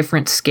on a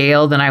different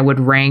scale than I would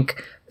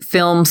rank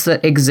films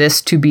that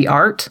exist to be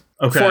art.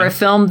 Okay. For a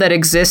film that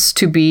exists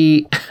to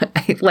be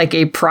like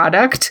a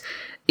product,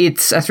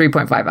 it's a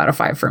 3.5 out of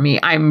 5 for me.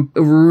 I'm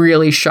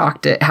really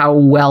shocked at how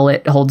well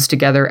it holds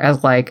together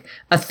as like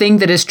a thing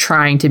that is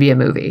trying to be a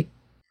movie.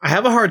 I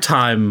have a hard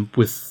time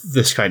with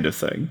this kind of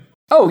thing.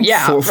 Oh,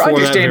 yeah, for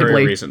understandably. That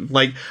very reason.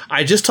 Like,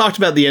 I just talked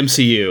about the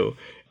MCU.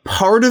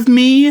 Part of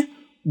me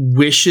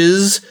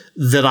wishes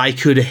that I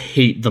could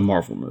hate the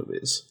Marvel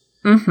movies.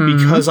 Mm-hmm.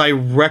 Because I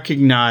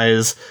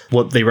recognize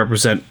what they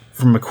represent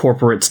from a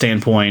corporate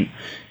standpoint.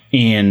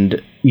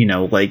 And, you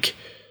know, like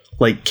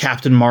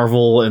Captain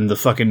Marvel and the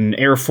fucking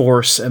Air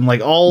Force and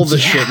like all the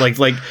shit.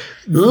 Like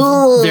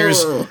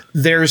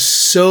there's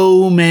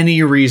so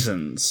many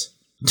reasons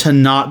to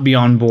not be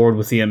on board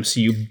with the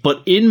MCU.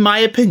 But in my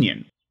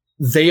opinion,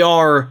 they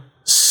are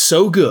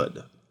so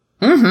good.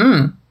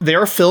 Mm-hmm. They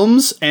are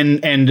films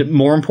and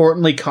more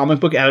importantly,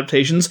 comic book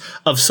adaptations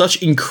of such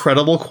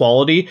incredible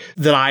quality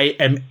that I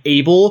am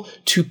able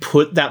to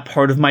put that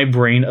part of my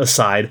brain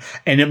aside.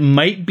 And it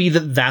might be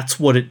that that's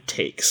what it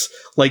takes.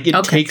 Like,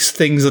 it takes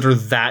things that are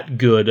that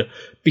good,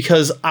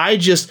 because I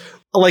just,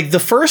 like, the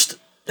first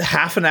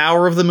half an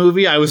hour of the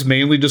movie, I was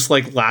mainly just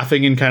like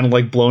laughing and kind of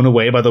like blown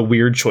away by the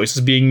weird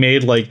choices being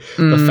made. Like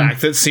the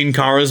fact that Sin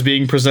Cara is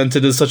being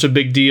presented as such a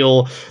big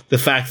deal. The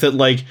fact that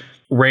like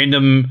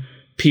random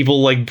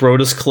people like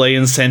Brodus Clay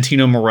and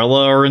Santino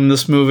Marella are in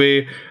this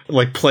movie,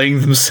 like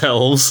playing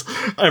themselves.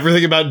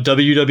 Everything about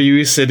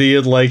WWE City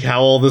and like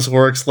how all this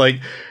works. Like,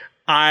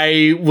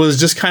 I was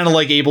just kind of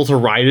like able to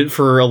ride it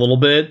for a little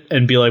bit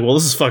and be like, well,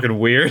 this is fucking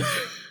weird.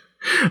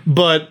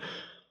 But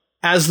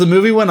as the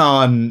movie went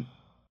on,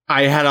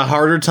 I had a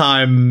harder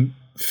time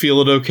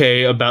feeling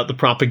okay about the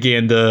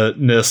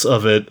propaganda-ness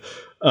of it.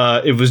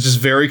 It was just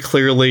very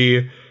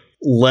clearly,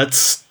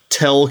 let's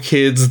tell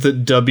kids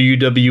that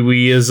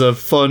WWE is a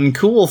fun,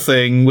 cool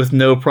thing with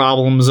no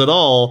problems at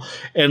all.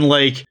 And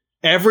like,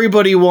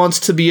 everybody wants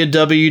to be a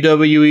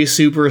WWE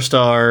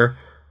superstar.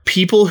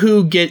 People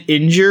who get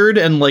injured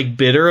and like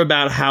bitter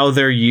about how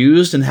they're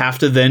used and have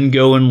to then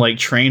go and like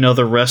train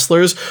other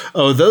wrestlers.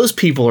 Oh, those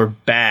people are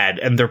bad,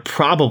 and they're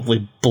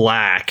probably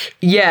black.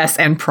 Yes,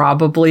 and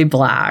probably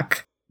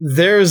black.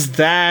 There's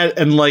that,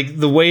 and like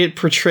the way it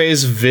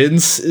portrays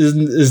Vince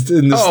is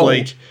in this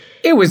like,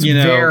 it was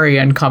very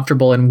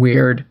uncomfortable and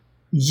weird.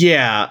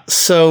 Yeah,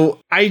 so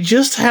I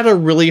just had a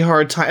really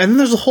hard time. And then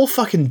there's a whole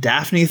fucking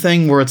Daphne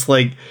thing where it's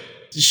like,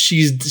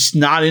 she's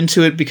not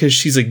into it because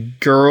she's a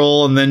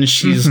girl, and then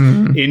she's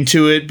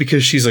into it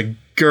because she's a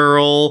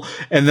girl,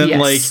 and then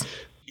like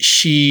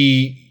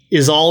she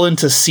is all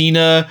into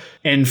Cena,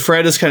 and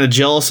Fred is kind of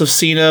jealous of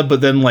Cena,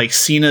 but then like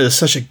Cena is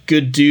such a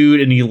good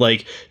dude, and he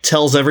like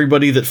tells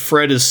everybody that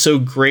Fred is so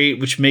great,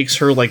 which makes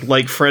her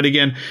like Fred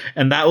again,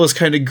 and that was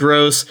kind of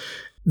gross.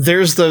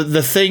 There's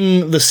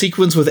the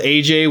sequence with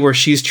AJ where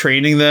she's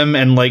training them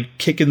and like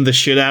kicking the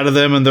shit out of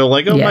them, and they're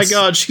like, oh my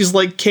god, she's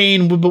like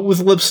Kane but with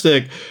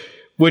lipstick.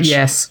 Which,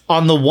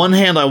 on the one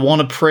hand, I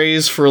want to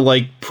praise for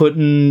like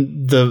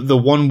putting the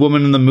one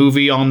woman in the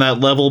movie on that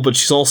level, but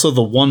she's also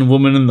the one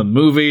woman in the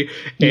movie.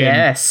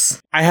 And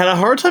I had a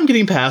hard time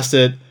getting past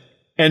it,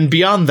 and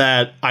beyond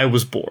that, I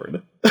was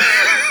bored.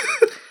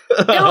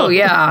 Oh,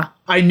 yeah.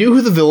 I knew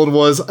who the villain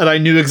was, and I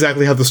knew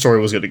exactly how the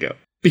story was going to go.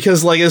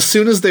 Because like, as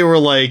soon as they were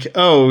like,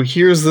 oh,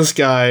 here's this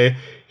guy,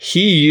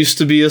 he used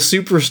to be a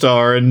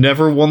superstar and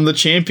never won the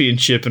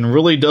championship and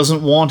really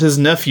doesn't want his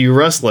nephew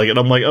wrestling. And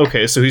I'm like,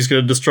 okay, so he's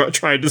going to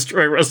try and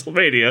destroy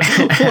WrestleMania.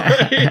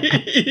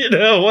 You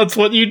know, what's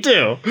what you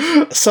do.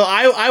 So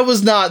I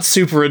was not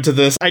super into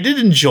this. I did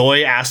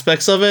enjoy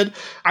aspects of it.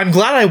 I'm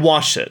glad I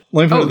watched it.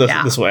 Let me put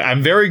it this way.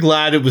 I'm very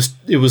glad it was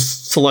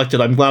selected.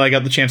 I'm glad I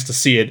got the chance to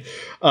see it.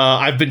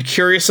 I've been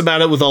curious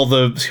about it with all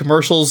the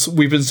commercials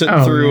we've been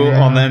sitting through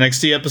on the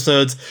NXT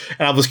episodes,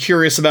 and I was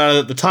curious about it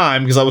at the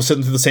time because I was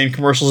sitting through the same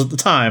commercials at the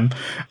time.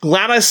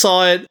 Glad I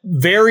saw it.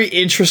 Very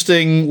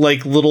interesting,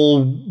 like,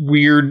 little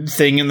weird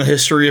thing in the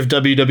history of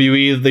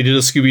WWE. They did a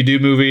Scooby-Doo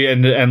movie,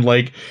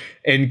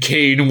 and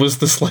Kane was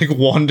this like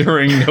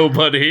wandering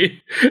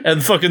nobody,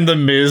 and fucking The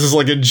Miz is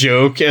like a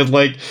joke, and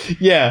like,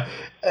 yeah.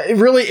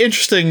 Really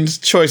interesting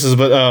choices,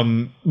 but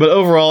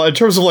overall, in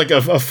terms of like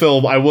a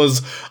film, I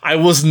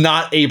was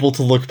not able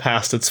to look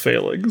past its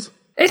failings.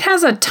 It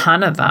has a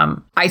ton of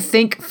them. I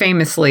think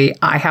famously,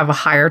 I have a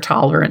higher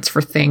tolerance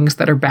for things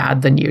that are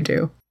bad than you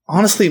do.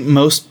 Honestly,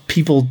 most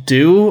people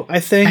do, I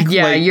think.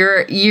 Yeah, like,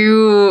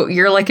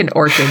 you're like an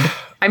orchid.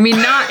 I mean,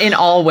 not in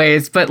all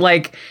ways, but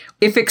like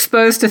if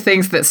exposed to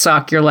things that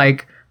suck, you're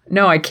like,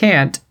 no, I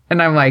can't.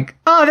 And I'm like,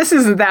 oh, this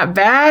isn't that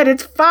bad.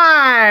 It's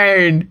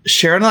fine.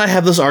 Sharon and I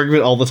have this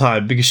argument all the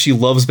time because she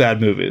loves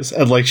bad movies.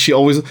 And like she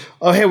always,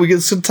 oh, hey, we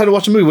get some time to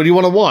watch a movie. What do you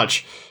want to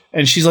watch?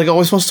 And she's like,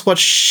 always wants to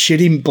watch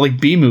shitty like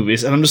B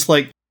movies. And I'm just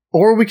like,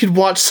 or we could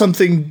watch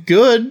something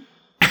good.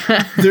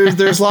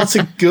 There's lots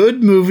of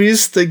good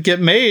movies that get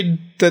made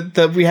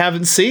that we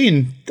haven't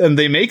seen, and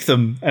they make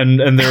them,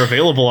 and they're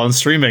available on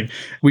streaming.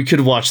 We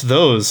could watch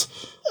those.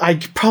 I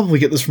could probably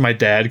get this from my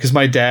dad, because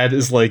my dad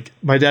is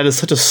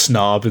such a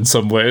snob in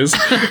some ways.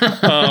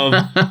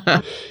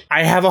 I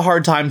have a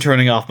hard time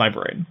turning off my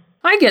brain.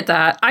 I get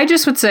that. I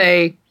just would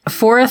say,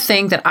 for a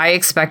thing that I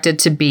expected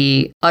to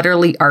be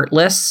utterly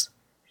artless,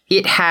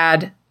 it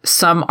had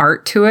some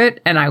art to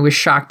it, and I was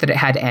shocked that it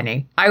had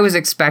any. I was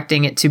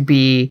expecting it to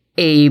be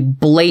a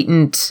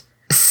blatant,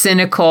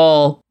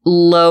 cynical,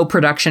 low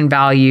production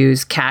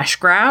values cash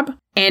grab,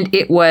 and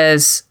it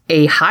was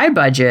a high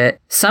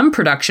budget, some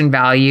production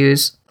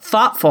values,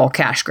 thoughtful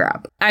cash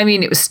grab. I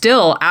mean, it was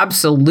still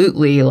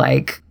absolutely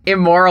like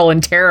immoral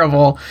and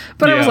terrible,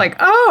 but I was like,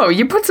 oh,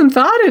 you put some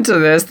thought into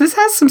this. This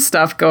has some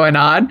stuff going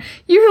on.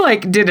 You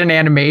like did an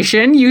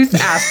animation. You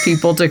asked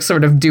people to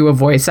sort of do a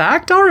voice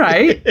act. All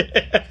right.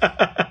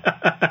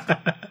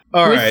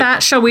 With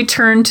that, shall we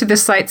turn to the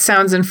sights,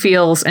 sounds, and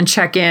feels and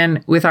check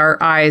in with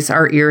our eyes,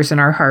 our ears, and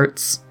our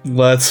hearts?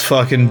 Let's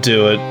fucking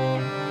do it.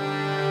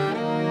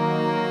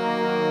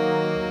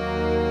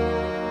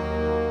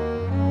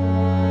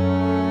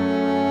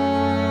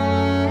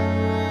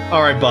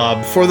 All right,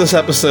 Bob, for this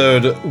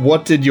episode,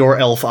 what did your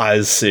elf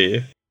eyes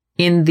see?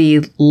 In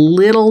the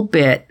little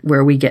bit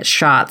where we get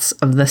shots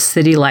of the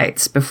city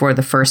lights before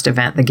the first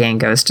event the gang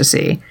goes to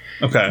see,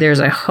 there's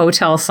a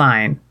hotel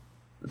sign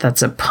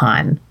that's a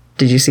pun.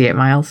 Did you see it,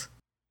 Miles?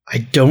 I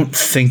don't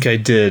think I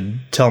did.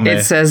 Tell me.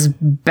 It says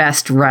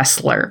best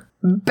wrestler.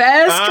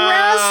 Best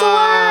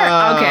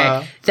wrestler!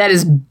 Okay, that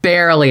is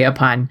barely a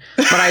pun.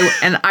 But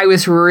I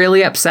was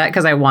really upset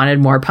because I wanted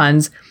more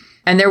puns.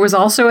 And there was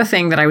also a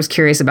thing that I was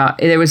curious about.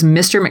 There was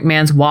Mr.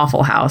 McMahon's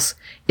Waffle House.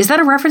 Is that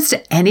a reference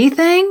to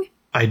anything?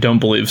 I don't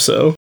believe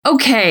so.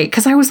 Okay,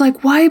 because I was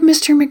like, why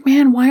Mr.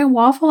 McMahon? Why a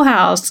Waffle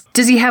House?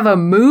 Does he have a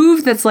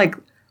move that's like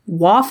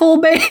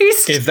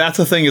waffle-based? If that's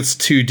a thing, it's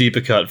too deep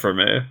a cut for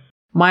me.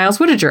 Miles,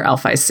 what did your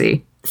elf eyes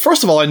see?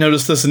 First of all, I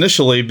noticed this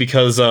initially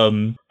because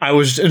I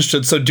was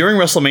interested. So during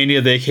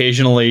WrestleMania, they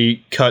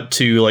occasionally cut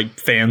to like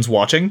fans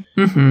watching.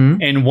 Mm-hmm.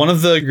 And one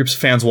of the groups of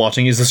fans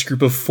watching is this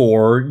group of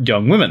 4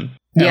 young women.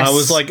 And I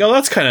was like, oh,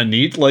 that's kind of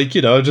neat. Like,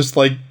 you know, just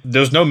like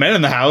there's no men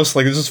in the house.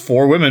 Like, there's just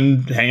 4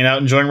 women hanging out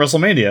enjoying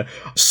WrestleMania.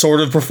 Sort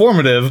of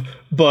performative,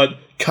 but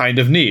kind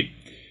of neat.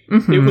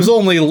 Mm-hmm. It was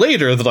only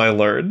later that I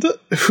learned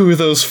who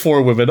those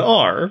 4 women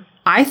are.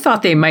 I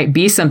thought they might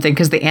be something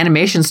because the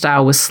animation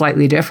style was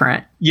slightly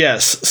different.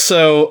 Yes.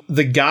 So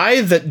the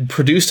guy that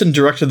produced and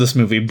directed this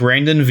movie,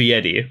 Brandon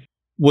Vietti,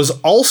 was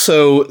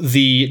also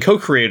the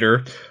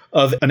co-creator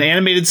of an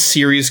animated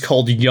series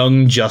called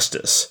Young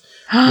Justice,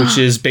 which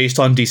is based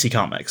on DC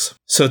Comics.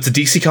 So it's a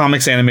DC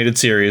Comics animated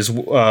series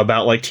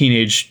about like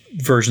teenage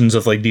versions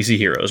of like DC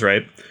heroes,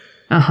 right?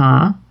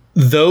 Uh-huh.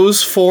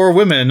 Those 4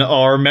 women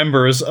are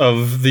members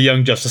of the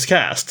Young Justice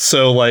cast.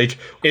 So like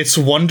it's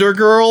Wonder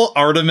Girl,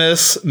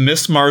 Artemis,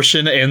 Miss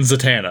Martian, and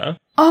Zatanna.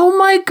 Oh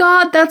my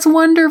god, that's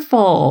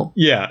wonderful.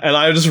 Yeah, and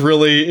I just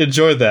really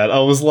enjoyed that.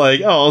 I was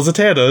like, oh,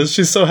 Zatanna,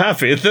 she's so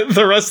happy that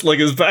the wrestling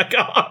is back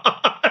on.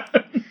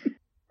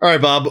 All right,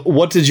 Bob,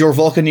 what did your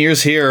Vulcan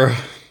ears hear?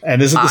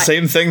 And is it the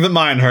same thing that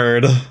mine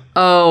heard?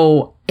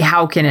 Oh,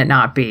 how can it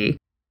not be?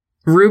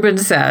 Ruben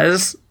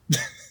says,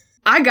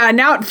 I got an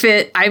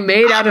outfit I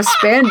made out of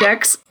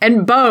spandex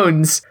and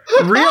bones.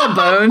 Real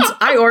bones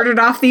I ordered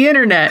off the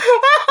internet.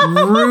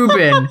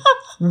 Ruben,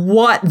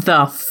 what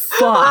the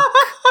fuck?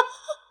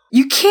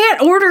 You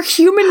can't order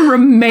human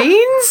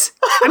remains?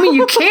 I mean,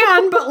 you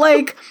can, but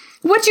like,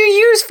 what do you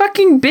use?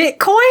 Fucking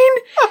Bitcoin?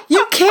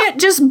 You can't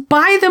just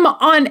buy them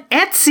on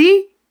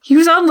Etsy. He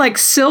was on like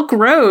Silk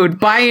Road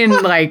buying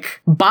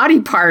like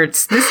body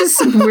parts. This is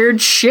some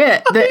weird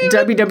shit that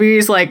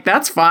WWE's like,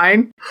 that's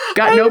fine.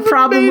 Got no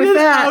problem with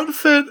that.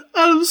 Outfit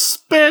out of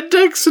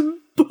spandex and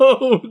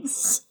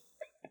bones.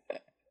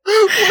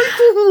 Like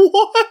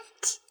what?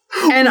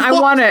 And I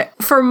want to,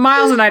 for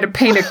Miles and I to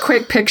paint a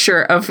quick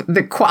picture of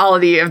the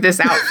quality of this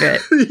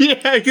outfit.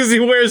 Yeah, because he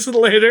wears it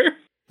later.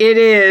 It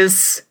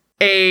is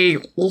a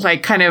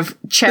like kind of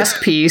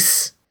chest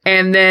piece.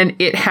 And then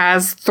it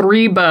has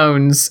 3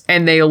 bones,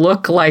 and they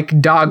look like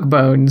dog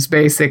bones,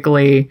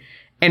 basically.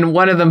 And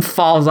one of them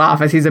falls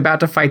off as he's about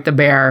to fight the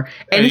bear.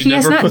 And he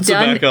has not puts it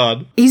back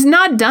on. He's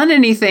not done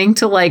anything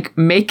to like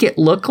make it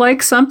look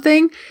like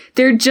something.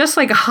 They're just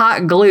like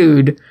hot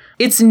glued.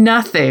 It's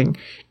nothing.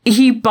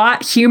 He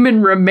bought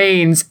human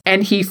remains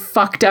and he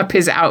fucked up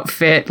his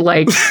outfit.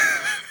 Like,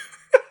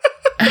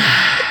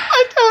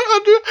 I don't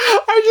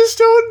just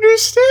don't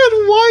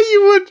understand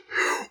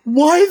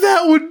why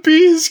that would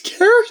be his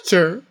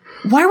character.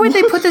 Why would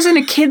they put this in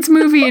a kid's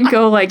movie and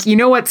go like, you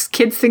know what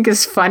kids think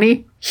is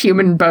funny?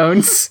 Human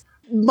bones.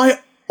 My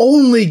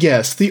only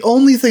guess, the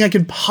only thing I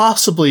could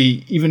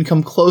possibly even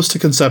come close to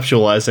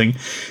conceptualizing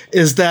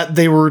is that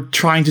they were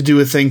trying to do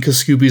a thing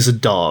because Scooby's a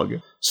dog.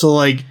 So,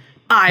 like,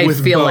 I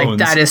feel bones, like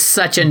that is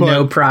such a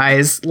no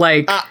prize.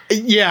 Like,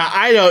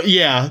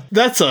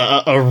 that's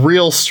a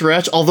real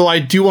stretch. Although I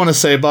do want to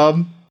say,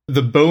 Bob,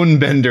 the bone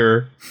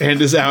bender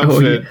and his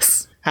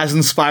outfit has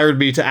inspired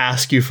me to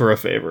ask you for a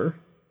favor.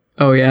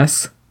 Oh,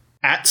 yes.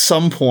 At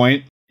some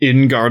point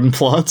in Garden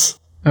Plots,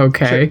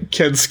 okay,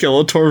 can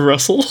Skeletor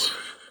wrestle?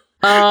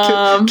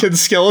 Can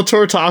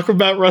Skeletor talk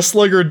about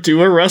wrestling or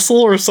do a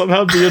wrestle or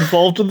somehow be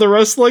involved in the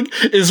wrestling?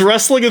 Is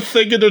wrestling a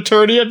thing in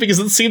Eternia? Because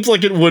it seems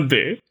like it would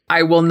be.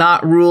 I will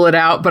not rule it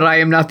out, but I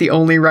am not the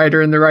only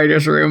writer in the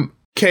writer's room.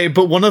 Okay,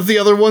 but one of the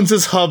other ones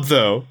is Hub,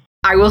 though.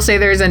 I will say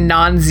there's a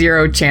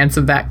non-zero chance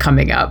of that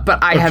coming up,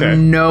 but I have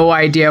no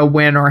idea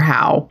when or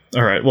how.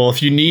 All right. Well,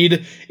 if you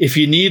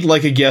need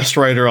like a guest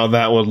writer on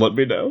that one, let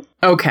me know.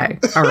 Okay.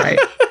 All right.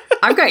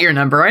 I've got your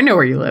number. I know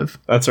where you live.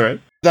 That's right.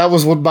 That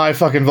was what my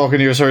fucking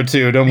Vulcaneers heard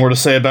too. No more to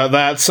say about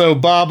that. So,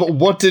 Bob,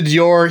 what did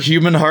your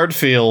human heart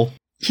feel?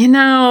 You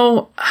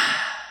know,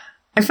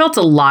 I felt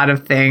a lot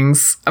of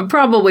things.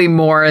 Probably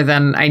more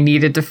than I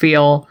needed to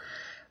feel.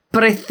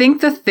 But I think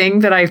the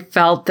thing that I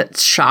felt that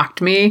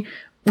shocked me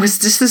was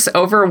just this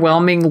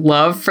overwhelming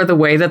love for the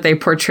way that they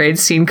portrayed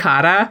Sin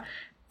Cara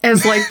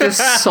as like this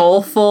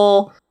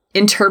soulful,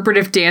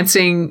 interpretive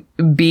dancing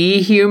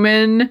bee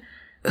human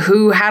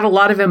who had a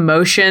lot of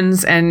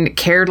emotions and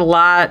cared a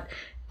lot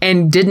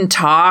and didn't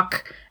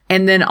talk.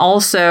 And then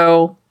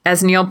also,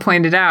 as Neil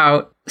pointed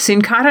out,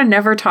 Sin Cara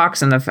never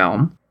talks in the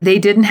film. They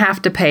didn't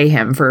have to pay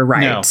him for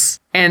rights.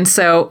 No. And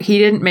so he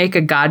didn't make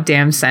a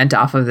goddamn cent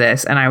off of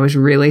this. And I was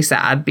really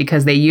sad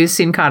because they use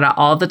Sin Cara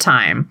all the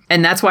time.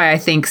 And that's why I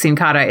think Sin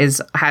Cara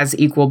has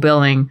equal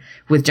billing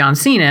with John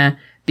Cena,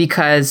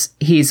 because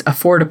he's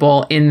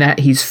affordable in that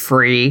he's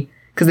free.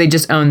 Because they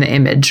just own the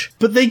image.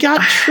 But they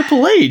got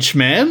Triple H,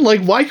 man.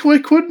 Like, why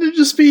couldn't it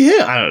just be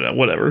him? I don't know.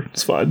 Whatever.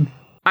 It's fine.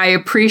 I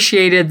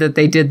appreciated that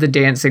they did the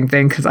dancing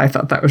thing because I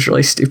thought that was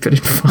really stupid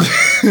and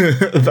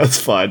fun. That's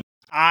fine.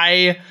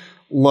 I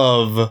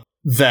love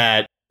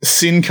that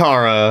Sin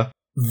Cara,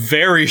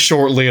 very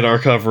shortly in our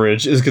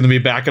coverage, is going to be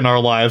back in our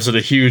lives in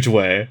a huge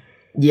way.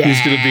 Yeah.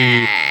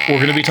 We're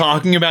going to be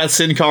talking about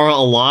Sin Cara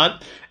a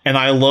lot, and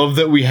I love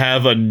that we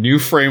have a new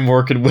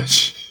framework in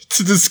which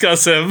to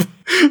discuss him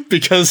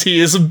because he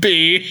is a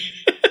bee.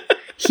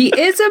 He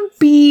is a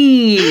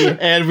bee.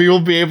 And we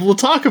will be able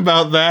to talk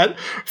about that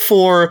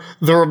for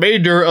the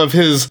remainder of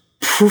his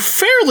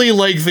fairly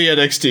lengthy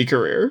NXT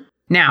career.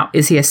 Now,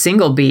 is he a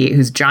single bee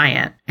who's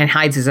giant and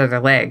hides his other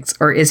legs?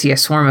 Or is he a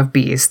swarm of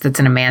bees that's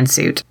in a man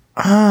suit?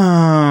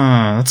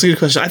 That's a good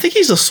question. I think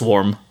he's a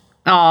swarm.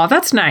 Oh,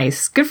 that's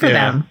nice. Good for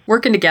them.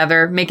 Working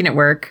together, making it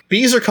work.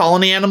 Bees are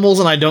colony animals,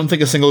 and I don't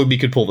think a single bee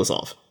could pull this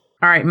off.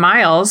 All right,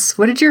 Miles,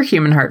 what did your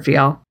human heart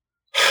feel?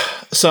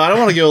 So I don't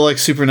want to go like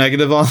super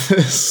negative on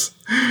this,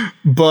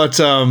 but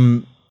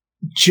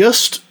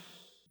just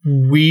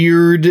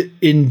weird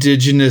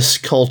indigenous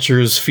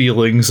cultures'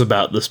 feelings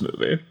about this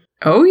movie.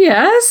 Oh,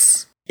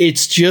 yes?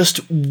 It's just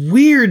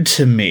weird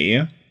to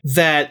me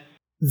that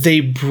they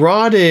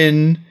brought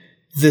in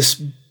this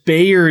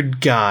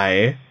Bayard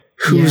guy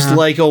who's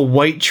like a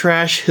white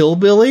trash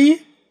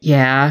hillbilly.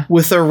 Yeah.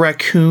 With a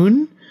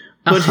raccoon.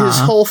 But his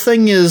whole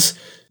thing is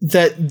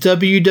that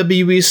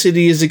WWE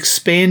City is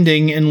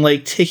expanding and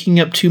like taking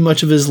up too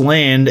much of his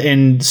land,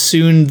 and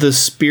soon the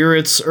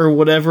spirits or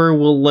whatever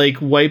will like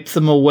wipe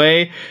them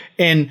away.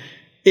 And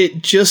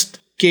it just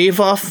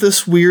gave off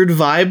this weird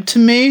vibe to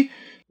me.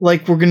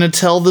 Like, we're going to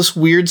tell this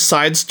weird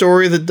side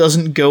story that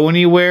doesn't go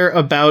anywhere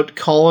about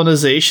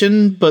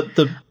colonization, but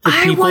the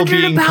people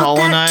being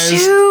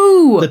colonized,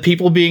 the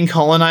people being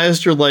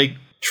colonized are like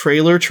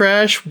trailer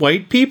trash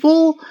white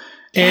people.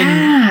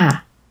 And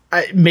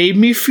it made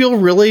me feel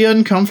really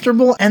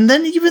uncomfortable. And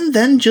then even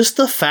then, just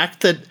the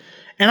fact that,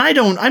 and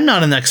I'm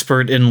not an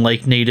expert in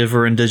like native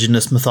or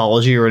indigenous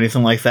mythology or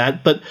anything like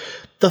that, but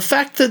the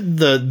fact that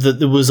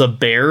there was a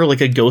bear,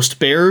 like a ghost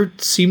bear,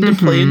 seemed to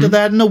play into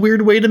that in a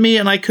weird way to me.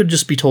 And I could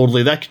just be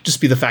that could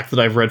just be the fact that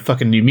I've read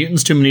fucking New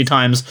Mutants too many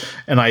times,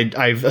 and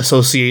I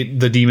associate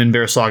the Demon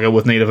Bear saga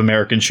with Native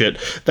American shit.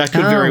 That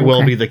could very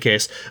well be the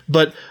case.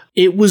 But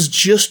it was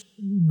just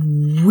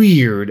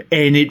weird,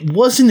 and it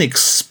wasn't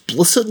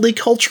explicitly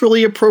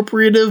culturally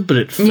appropriative, but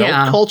it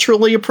felt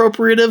culturally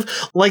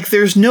appropriative. Like,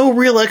 there's no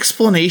real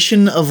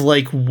explanation of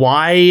like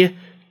why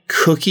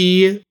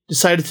Cookie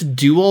decided to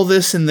do all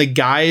this in the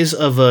guise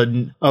of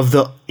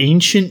the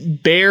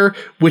ancient bear,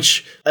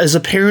 which is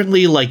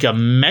apparently like a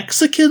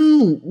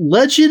Mexican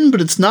legend,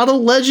 but it's not a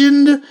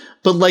legend.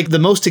 But like the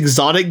most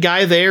exotic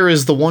guy there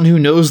is the one who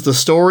knows the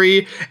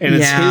story, and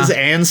it's his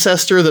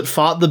ancestor that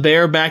fought the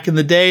bear back in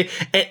the day.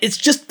 And it's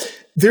just,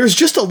 there's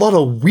just a lot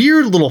of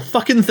weird little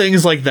fucking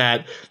things like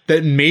that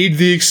made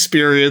the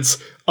experience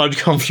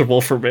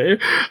uncomfortable for me.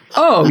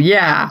 Oh,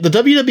 yeah. The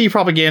WWE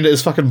propaganda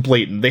is fucking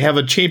blatant. They have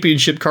a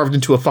championship carved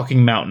into a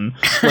fucking mountain.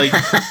 Like,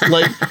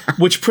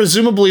 which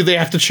presumably they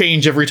have to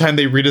change every time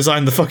they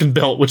redesign the fucking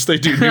belt, which they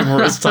do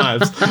numerous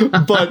times.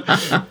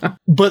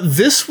 But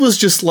this was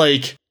just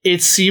like,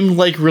 it seemed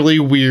like really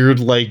weird,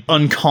 like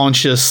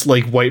unconscious,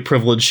 like white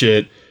privilege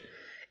shit.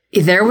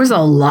 There was a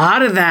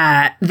lot of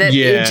that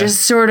it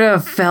just sort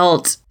of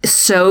felt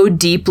so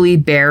deeply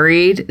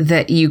buried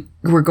that you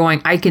were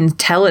going, I can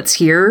tell it's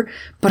here,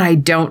 but I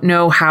don't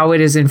know how it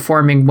is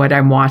informing what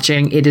I'm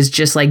watching. It is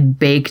just like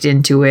baked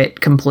into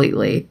it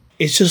completely.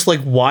 It's just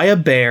like, why a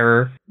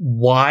bear?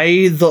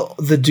 Why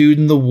the dude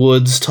in the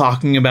woods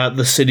talking about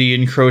the city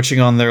encroaching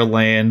on their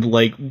land?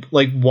 Like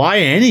why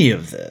any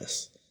of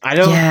this? I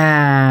don't.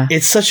 Yeah.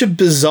 It's such a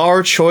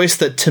bizarre choice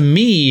that to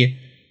me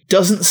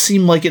doesn't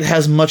seem like it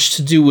has much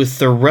to do with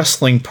the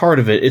wrestling part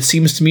of it. It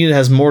seems to me it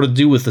has more to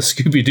do with the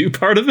Scooby-Doo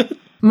part of it.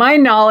 My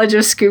knowledge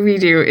of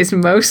Scooby-Doo is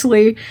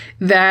mostly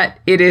that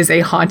it is a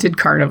haunted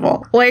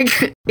carnival.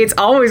 Like, it's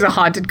always a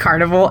haunted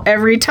carnival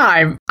every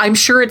time. I'm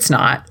sure it's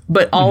not,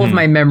 but all of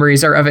my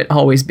memories are of it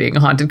always being a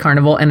haunted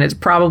carnival, and it's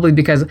probably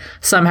because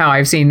somehow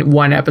I've seen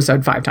one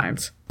episode 5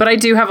 times. But I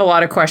do have a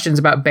lot of questions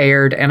about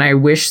Bayard, and I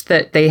wish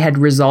that they had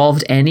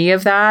resolved any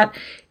of that.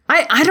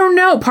 I don't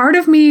know. Part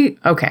of me...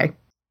 Okay.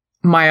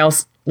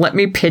 Miles, let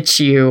me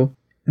pitch you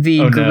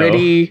the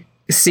gritty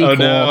sequel. Oh,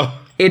 no.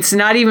 It's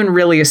not even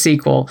really a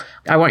sequel.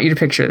 I want you to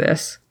picture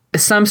this.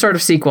 Some sort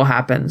of sequel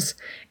happens,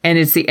 and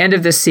it's the end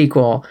of this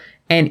sequel,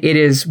 and it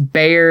is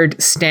Bayard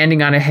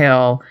standing on a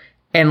hill,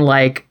 and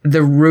like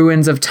the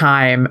ruins of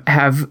time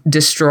have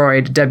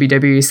destroyed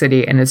WWE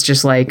City, and it's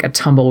just like a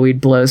tumbleweed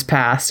blows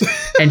past,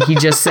 and he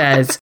just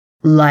says,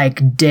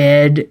 like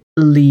dead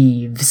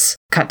leaves.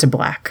 Cut to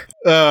black.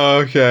 Oh,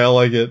 okay, I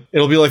like it.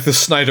 It'll be like the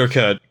Snyder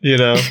cut, you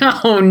know?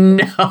 Oh,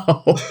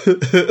 no.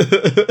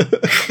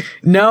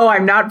 No,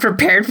 I'm not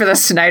prepared for the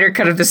Snyder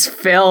cut of this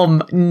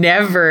film.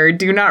 Never.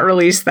 Do not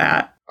release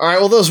that. All right,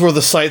 well, those were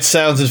the sights,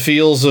 sounds, and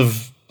feels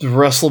of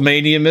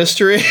Wrestlemania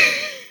mystery.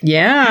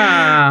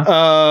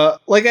 Yeah.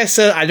 Like I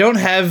said, I don't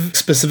have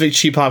specific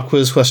cheap pop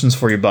quiz questions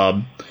for you,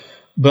 Bob.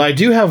 But I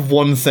do have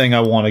one thing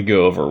I want to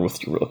go over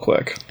with you real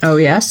quick. Oh,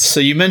 yes? So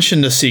you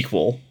mentioned a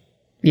sequel.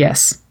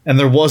 Yes. And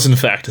there was, in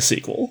fact, a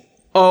sequel.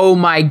 Oh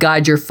my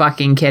God, you're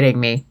fucking kidding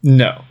me.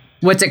 No.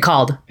 What's it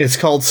called? It's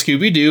called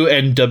Scooby-Doo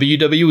and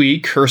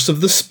WWE Curse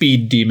of the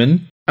Speed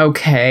Demon.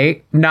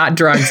 Okay. Not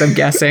drugs, I'm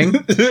guessing.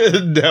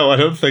 No, I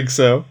don't think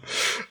so.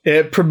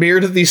 It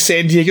premiered at the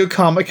San Diego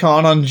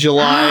Comic-Con on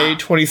July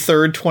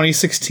 23rd,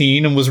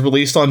 2016 and was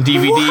released on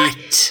DVD.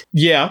 What?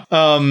 Yeah.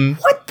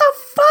 What the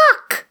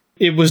fuck?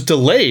 It was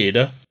delayed.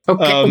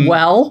 Okay,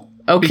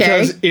 okay.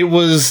 Because it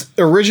was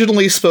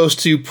originally supposed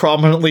to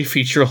prominently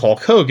feature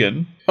Hulk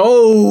Hogan.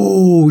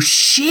 Oh,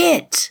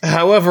 shit.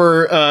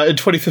 However, in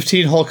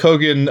 2015, Hulk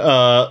Hogan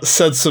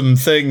said some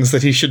things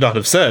that he should not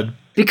have said.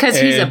 Because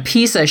he's a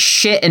piece of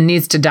shit and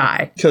needs to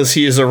die. Because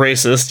he is a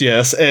racist,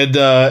 yes. And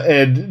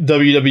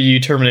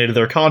WWE terminated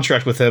their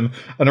contract with him,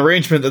 an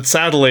arrangement that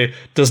sadly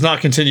does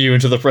not continue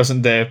into the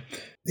present day.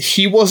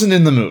 He wasn't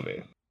in the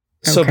movie.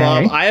 So, okay.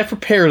 Bob, I have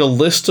prepared a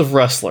list of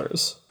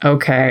wrestlers.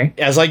 Okay.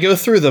 As I go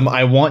through them,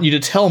 I want you to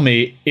tell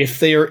me if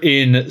they are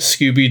in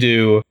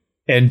Scooby-Doo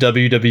and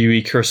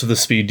WWE Curse of the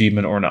Speed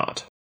Demon or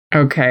not.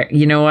 Okay.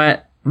 You know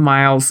what,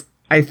 Miles?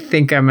 I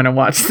think I'm going to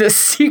watch this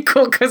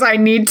sequel because I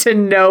need to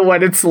know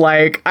what it's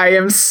like. I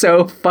am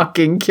so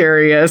fucking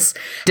curious.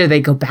 Do they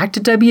go back to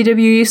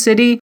WWE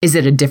City? Is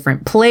it a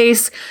different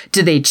place?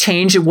 Do they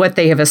change what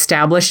they have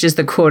established as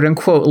the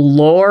quote-unquote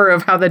lore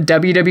of how the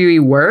WWE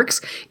works?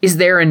 Is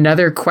there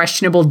another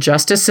questionable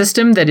justice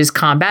system that is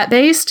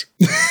combat-based?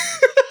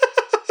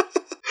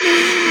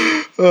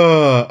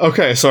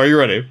 Okay, so are you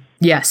ready?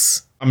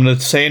 Yes. I'm going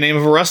to say a name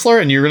of a wrestler,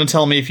 and you're going to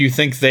tell me if you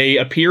think they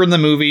appear in the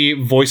movie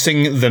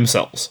voicing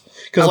themselves.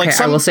 Okay,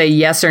 I will say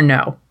yes or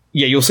no.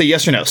 Yeah, you'll say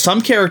yes or no. Some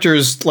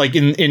characters, like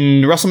in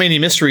WrestleMania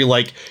Mystery,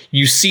 like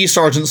you see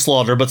Sergeant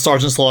Slaughter, but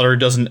Sergeant Slaughter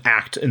doesn't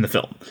act in the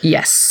film.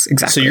 Yes,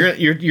 exactly. So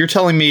you're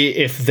telling me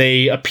if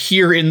they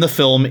appear in the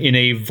film in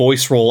a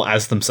voice role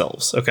as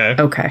themselves, okay?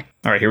 Okay.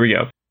 All right, here we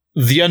go.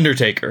 The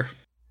Undertaker.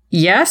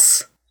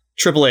 Yes.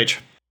 Triple H.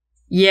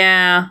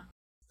 Yeah.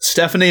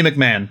 Stephanie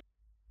McMahon.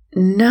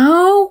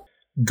 No.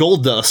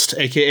 Goldust,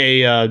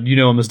 a.k.a. You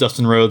know him as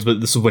Dustin Rhodes, but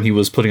this is when he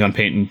was putting on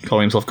paint and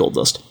calling himself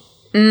Goldust.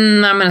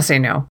 I'm going to say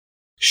no.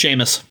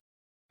 Sheamus.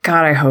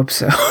 God, I hope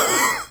so.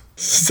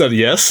 Is that a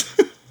yes?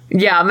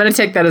 Yeah, I'm going to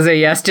take that as a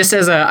yes, just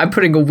as I'm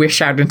putting a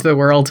wish out into the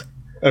world.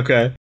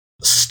 Okay.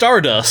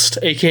 Stardust,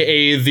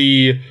 a.k.a.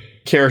 the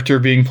character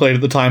being played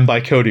at the time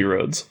by Cody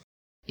Rhodes.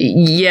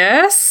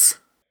 Yes?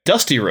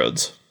 Dusty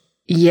Rhodes.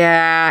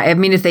 Yeah, I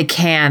mean, if they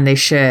can, they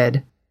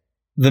should.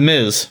 The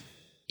Miz.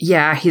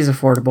 Yeah, he's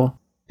affordable.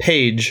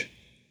 Paige.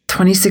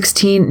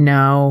 2016?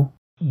 No.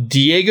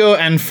 Diego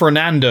and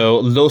Fernando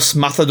Los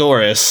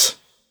Matadores.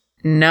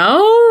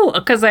 No,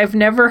 because I've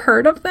never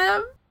heard of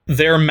them.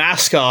 Their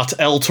mascot,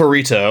 El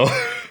Torito.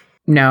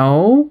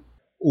 No.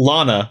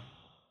 Lana.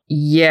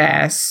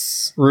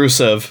 Yes.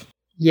 Rusev.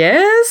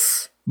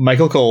 Yes.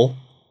 Michael Cole.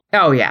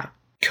 Oh, yeah.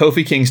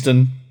 Kofi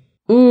Kingston.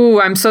 Ooh,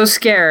 I'm so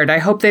scared. I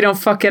hope they don't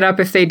fuck it up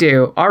if they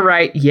do. All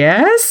right,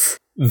 yes?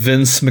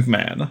 Vince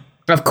McMahon.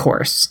 Of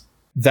course.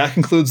 That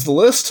concludes the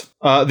list.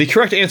 The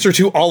correct answer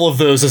to all of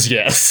those is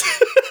yes.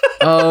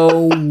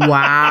 Oh,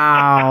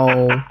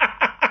 wow.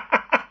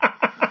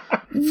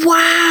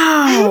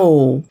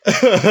 Wow.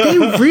 They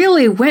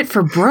really went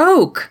for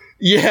broke.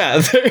 Yeah,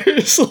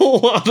 there's a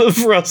lot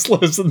of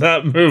wrestlers in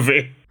that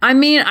movie. I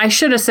mean, I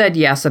should have said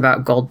yes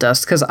about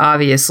Goldust, because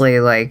obviously,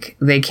 like,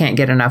 they can't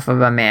get enough of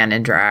a man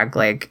in drag.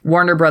 Like,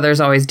 Warner Brothers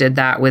always did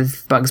that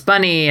with Bugs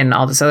Bunny and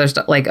all this other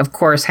stuff. Like, of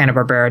course,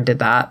 Hanna-Barbera did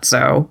that,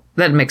 so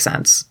that makes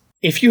sense.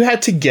 If you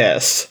had to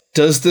guess,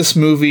 does this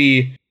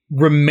movie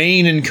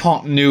remain in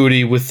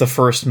continuity with the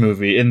first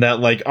movie in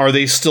that, like, are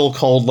they still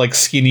called, like,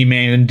 Skinny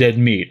Man and Dead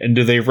Meat? And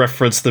do they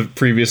reference the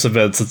previous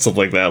events and stuff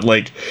like that?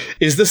 Like,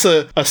 is this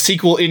a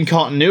sequel in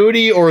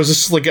continuity, or is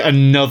this, like,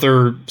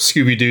 another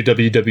Scooby-Doo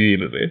WWE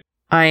movie?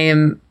 I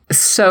am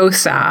so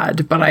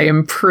sad, but I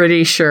am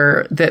pretty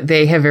sure that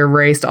they have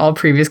erased all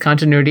previous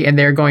continuity and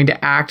they're going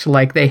to act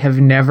like they have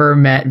never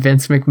met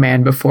Vince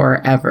McMahon before,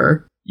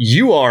 ever.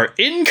 You are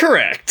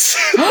incorrect.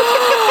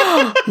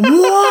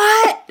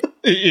 What?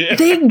 Yeah.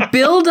 They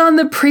build on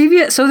the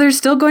previous, so they're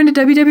still going to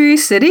WWE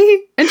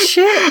City and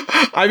shit?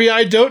 I mean,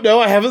 I don't know.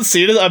 I haven't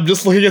seen it. I'm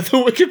just looking at the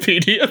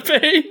Wikipedia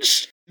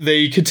page.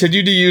 They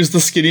continue to use the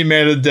Skinny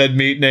Man and Dead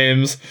Meat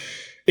names.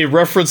 It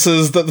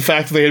references the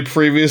fact that they had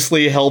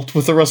previously helped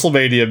with the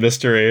WrestleMania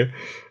mystery.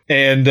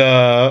 And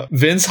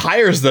Vince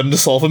hires them to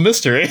solve a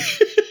mystery.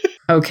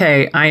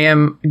 Okay, I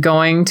am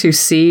going to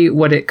see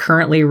what it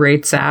currently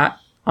rates at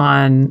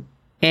on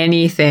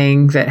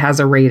anything that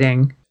has a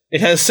rating. It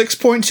has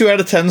 6.2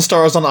 out of 10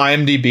 stars on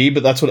IMDb,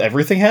 but that's what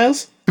everything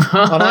has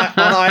on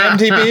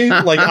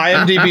IMDb. Like,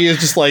 IMDb is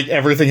just like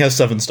everything has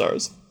 7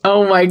 stars.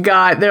 Oh my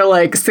god, they're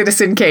like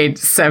Citizen Kane,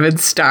 7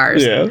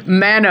 stars. Yeah.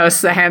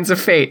 Manos, The Hands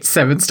of Fate,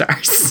 7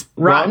 stars.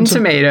 Rotten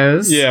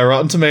Tomatoes. Yeah,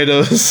 Rotten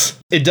Tomatoes.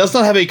 It does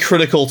not have a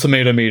critical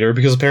tomato meter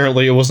because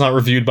apparently it was not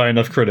reviewed by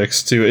enough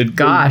critics to it.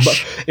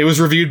 Gosh. It was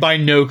reviewed by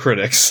no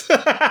critics.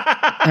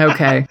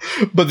 Okay.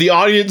 But the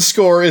audience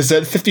score is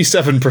at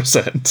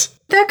 57%.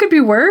 That could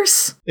be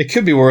worse. It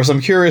could be worse.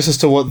 I'm curious as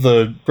to what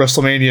the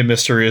WrestleMania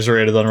mystery is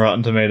rated on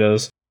Rotten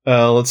Tomatoes.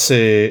 Let's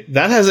see.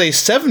 That has a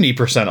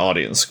 70%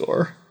 audience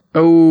score.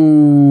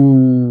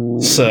 Oh.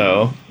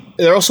 So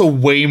there are also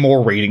way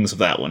more ratings of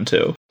that one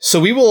too.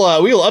 So we will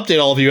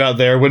update all of you out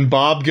there when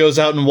Bob goes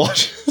out and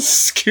watches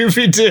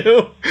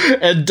Scooby-Doo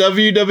and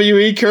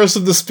WWE Curse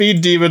of the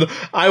Speed Demon.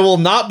 I will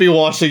not be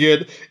watching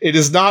it. It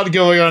is not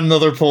going on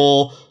another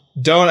poll.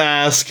 Don't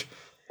ask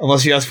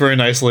unless you ask very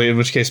nicely, in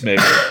which case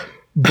maybe.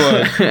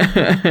 But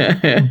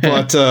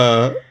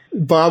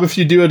Bob, if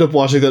you do end up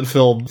watching that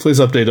film, please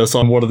update us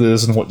on what it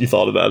is and what you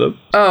thought about it.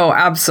 Oh,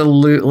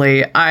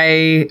 absolutely.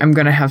 I am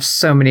going to have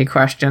so many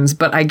questions,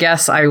 but I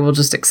guess I will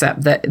just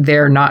accept that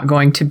they're not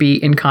going to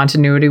be in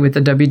continuity with the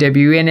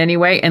WWE in any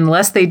way,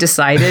 unless they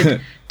decided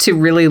to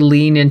really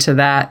lean into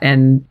that,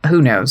 and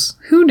who knows?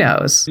 Who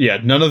knows? Yeah,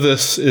 none of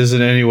this is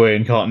in any way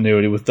in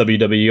continuity with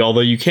WWE,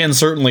 although you can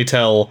certainly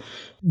tell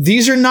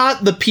these are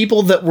not the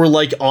people that were,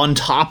 like, on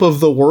top of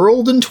the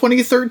world in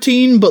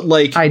 2013, but,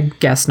 like, I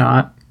guess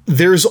not.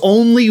 There's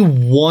only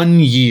 1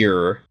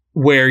 year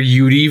where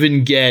you'd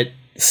even get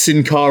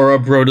Sin Cara,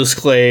 Brodus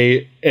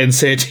Clay, and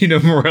Santino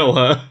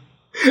Marella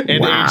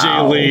and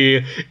AJ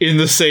Lee in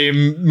the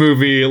same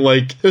movie.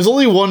 Like, there's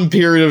only one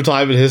period of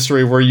time in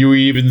history where you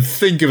even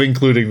think of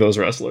including those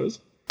wrestlers.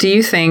 Do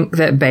you think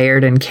that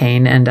Bayard and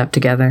Kane end up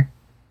together?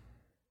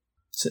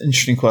 It's an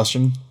interesting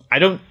question. I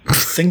don't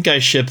think I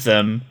ship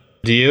them.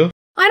 Do you?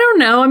 I don't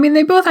know. I mean,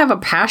 they both have a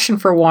passion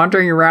for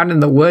wandering around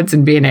in the woods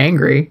and being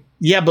angry.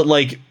 Yeah, but,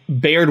 like,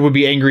 Bayard would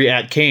be angry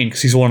at Kane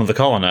because he's one of the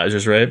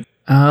colonizers, right?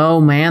 Oh,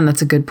 man,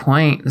 that's a good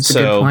point. That's a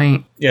good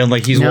point. Yeah,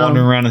 like, he's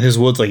wandering around in his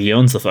woods like he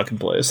owns the fucking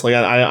place. Like,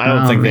 I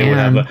don't think they would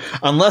have a...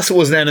 Unless it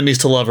was an enemies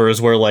to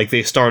lovers where, like,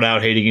 they start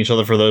out hating each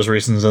other for those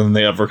reasons and then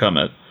they overcome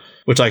it,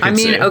 which I can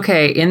see.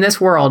 Okay, in this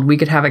world, we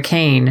could have a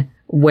Kane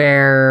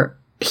where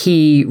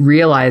he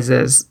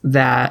realizes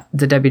that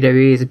the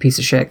WWE is a piece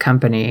of shit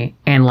company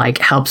and, like,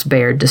 helps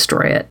Bayard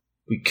destroy it.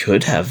 We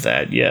could have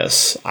that,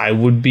 yes. I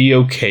would be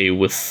okay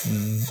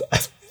with...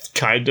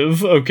 kind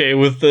of okay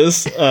with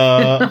this.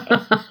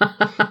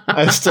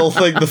 I still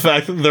think the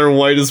fact that they're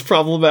white is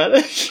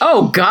problematic.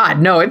 Oh, God,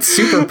 no, it's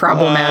super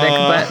problematic,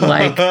 but,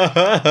 like...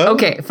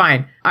 Okay,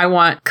 fine. I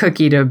want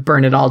Cookie to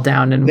burn it all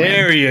down and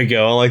there win. You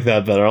go. I like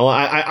that better.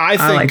 I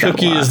think like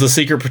Cookie is the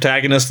secret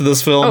protagonist of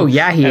this film. Oh,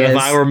 yeah, he is. If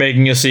I were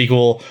making a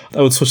sequel,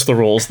 I would switch the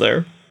roles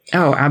there.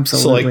 Oh,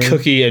 absolutely. So, like,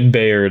 Cookie and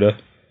Bayard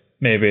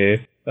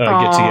maybe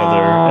get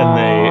together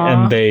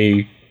and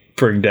they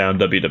bring down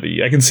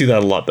WWE. I can see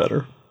that a lot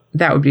better.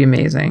 That would be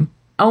amazing.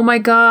 Oh my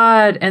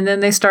God. And then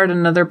they start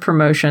another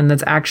promotion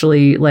that's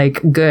actually,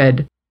 like,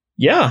 good.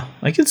 Yeah,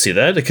 I can see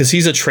that because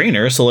he's a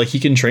trainer. So, like, he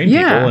can train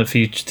people if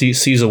he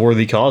sees a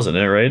worthy cause in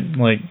it, right?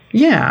 Like,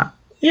 yeah,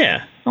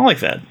 I like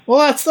that. Well,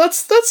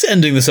 that's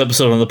ending this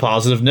episode on the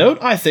positive note.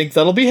 I think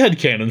that'll be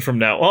headcanon from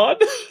now on.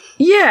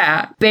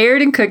 Yeah,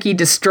 Bayard and Cookie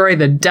destroy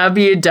the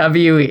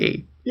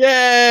WWE.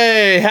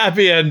 Yay!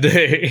 Happy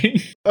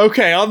ending.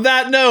 Okay, on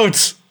that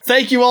note,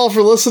 thank you all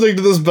for listening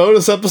to this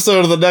bonus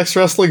episode of The Next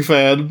Wrestling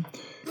Fan.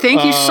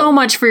 Thank you so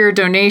much for your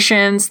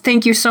donations.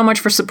 Thank you so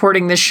much for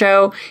supporting this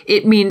show.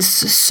 It means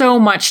so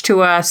much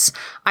to us.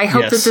 I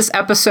hope that this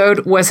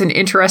episode was an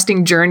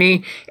interesting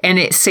journey and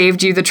it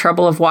saved you the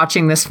trouble of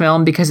watching this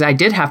film, because I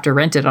did have to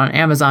rent it on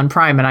Amazon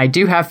Prime and I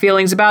do have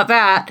feelings about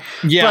that.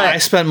 Yeah, I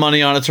spent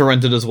money on it to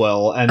rent it as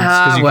well, and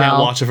because you can't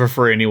watch it for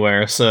free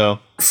anywhere, so...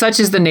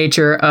 Such is the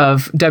nature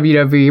of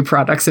WWE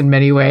products in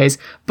many ways.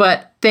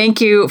 But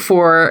thank you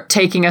for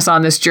taking us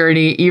on this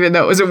journey. Even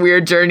though it was a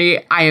weird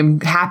journey, I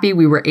am happy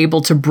we were able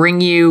to bring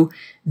you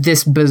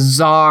this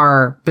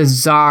bizarre,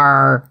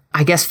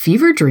 I guess,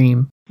 fever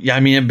dream. Yeah, I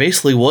mean, it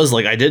basically was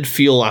like, I did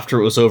feel after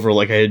it was over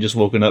like I had just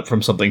woken up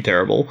from something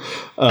terrible.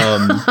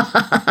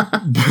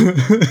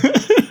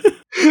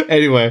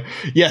 Anyway,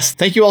 yes,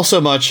 thank you all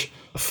so much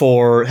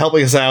for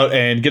helping us out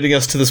and getting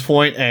us to this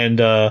point and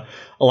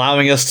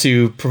allowing us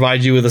to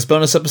provide you with this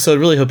bonus episode.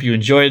 Really hope you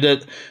enjoyed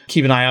it.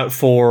 Keep an eye out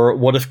for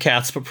What If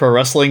Cats But Pro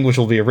Wrestling, which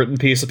will be a written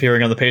piece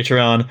appearing on the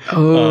Patreon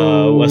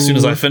as soon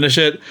as I finish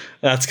it.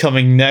 That's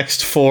coming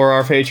next for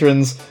our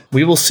patrons.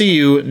 We will see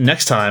you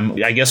next time.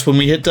 I guess when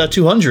we hit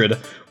 200,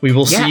 we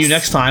will see you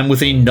next time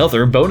with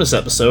another bonus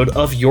episode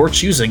of your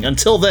choosing.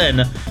 Until then,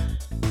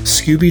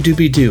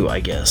 Scooby-Dooby-Doo,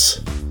 I guess.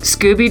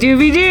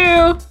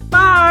 Scooby-Dooby-Doo!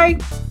 Bye!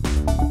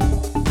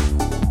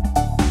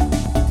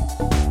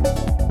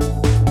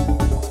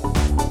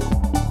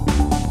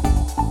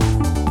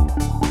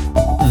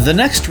 The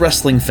Next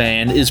Wrestling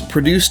Fan is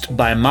produced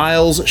by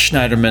Miles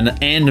Schneiderman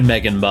and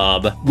Megan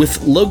Bob,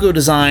 with logo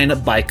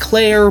design by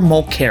Claire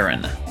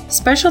Mulcairn.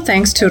 Special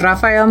thanks to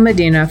Rafael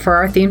Medina for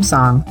our theme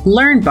song,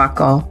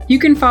 Learnbuckle. You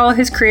can follow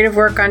his creative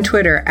work on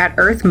Twitter at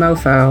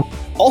EarthMofo.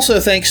 Also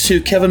thanks to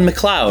Kevin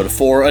MacLeod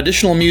for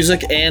additional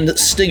music and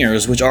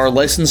stingers, which are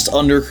licensed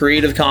under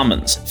Creative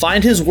Commons.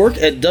 Find his work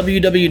at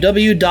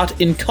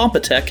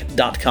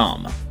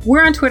www.incompetech.com.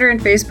 We're on Twitter and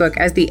Facebook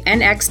as the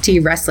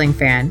NXT Wrestling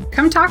Fan.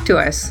 Come talk to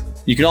us.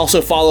 You can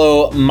also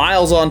follow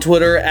Miles on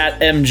Twitter at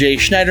MJ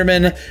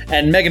Schneiderman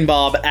and Megan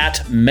Bob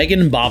at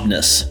Megan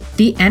Bobness.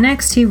 The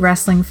NXT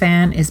Wrestling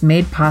Fan is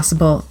made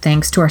possible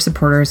thanks to our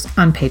supporters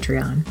on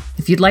Patreon.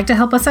 If you'd like to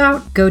help us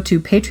out, go to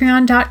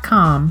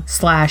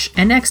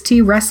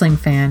patreon.com/NXT Wrestling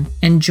Fan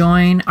and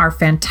join our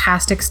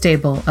fantastic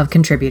stable of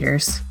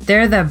contributors.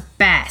 They're the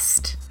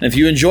best. If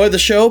you enjoy the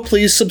show,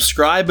 please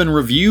subscribe and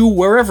review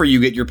wherever you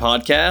get your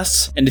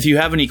podcasts. And if you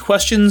have any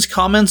questions,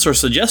 comments, or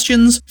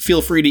suggestions,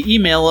 feel free to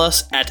email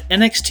us at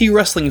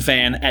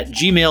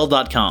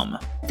nxtwrestlingfan@gmail.com.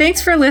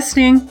 Thanks for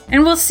listening,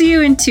 and we'll see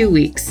you in 2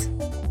 weeks.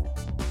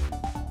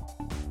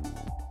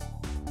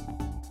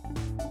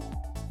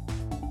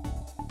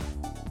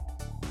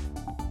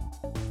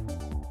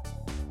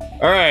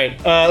 All right,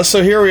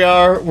 so here we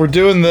are. We're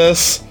doing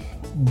this.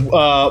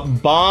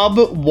 Bob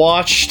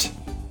watched...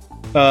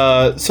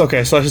 so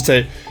I should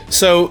say.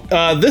 So,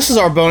 this is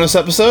our bonus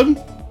episode.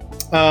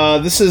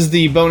 This is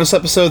the bonus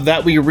episode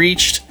that we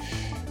reached.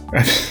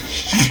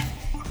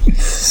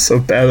 So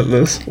bad at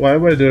this. Why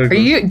am I doing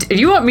this? Do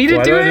you want me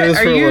to do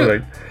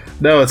it?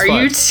 No, it's fine.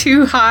 Are you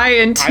too high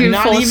and too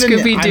full of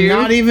Scooby-Doo? I'm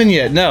not even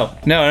yet. No.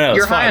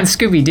 You're high on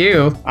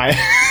Scooby-Doo.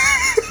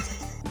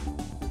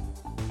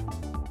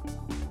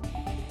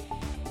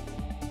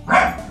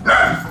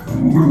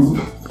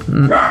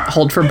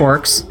 Hold for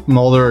Borks.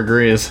 Mulder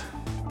agrees.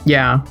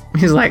 Yeah.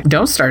 He's like,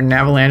 don't start an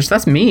avalanche.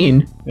 That's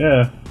mean.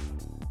 Yeah.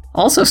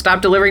 Also,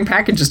 stop delivering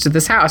packages to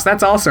this house.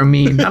 That's also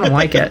mean. I don't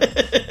like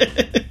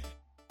it.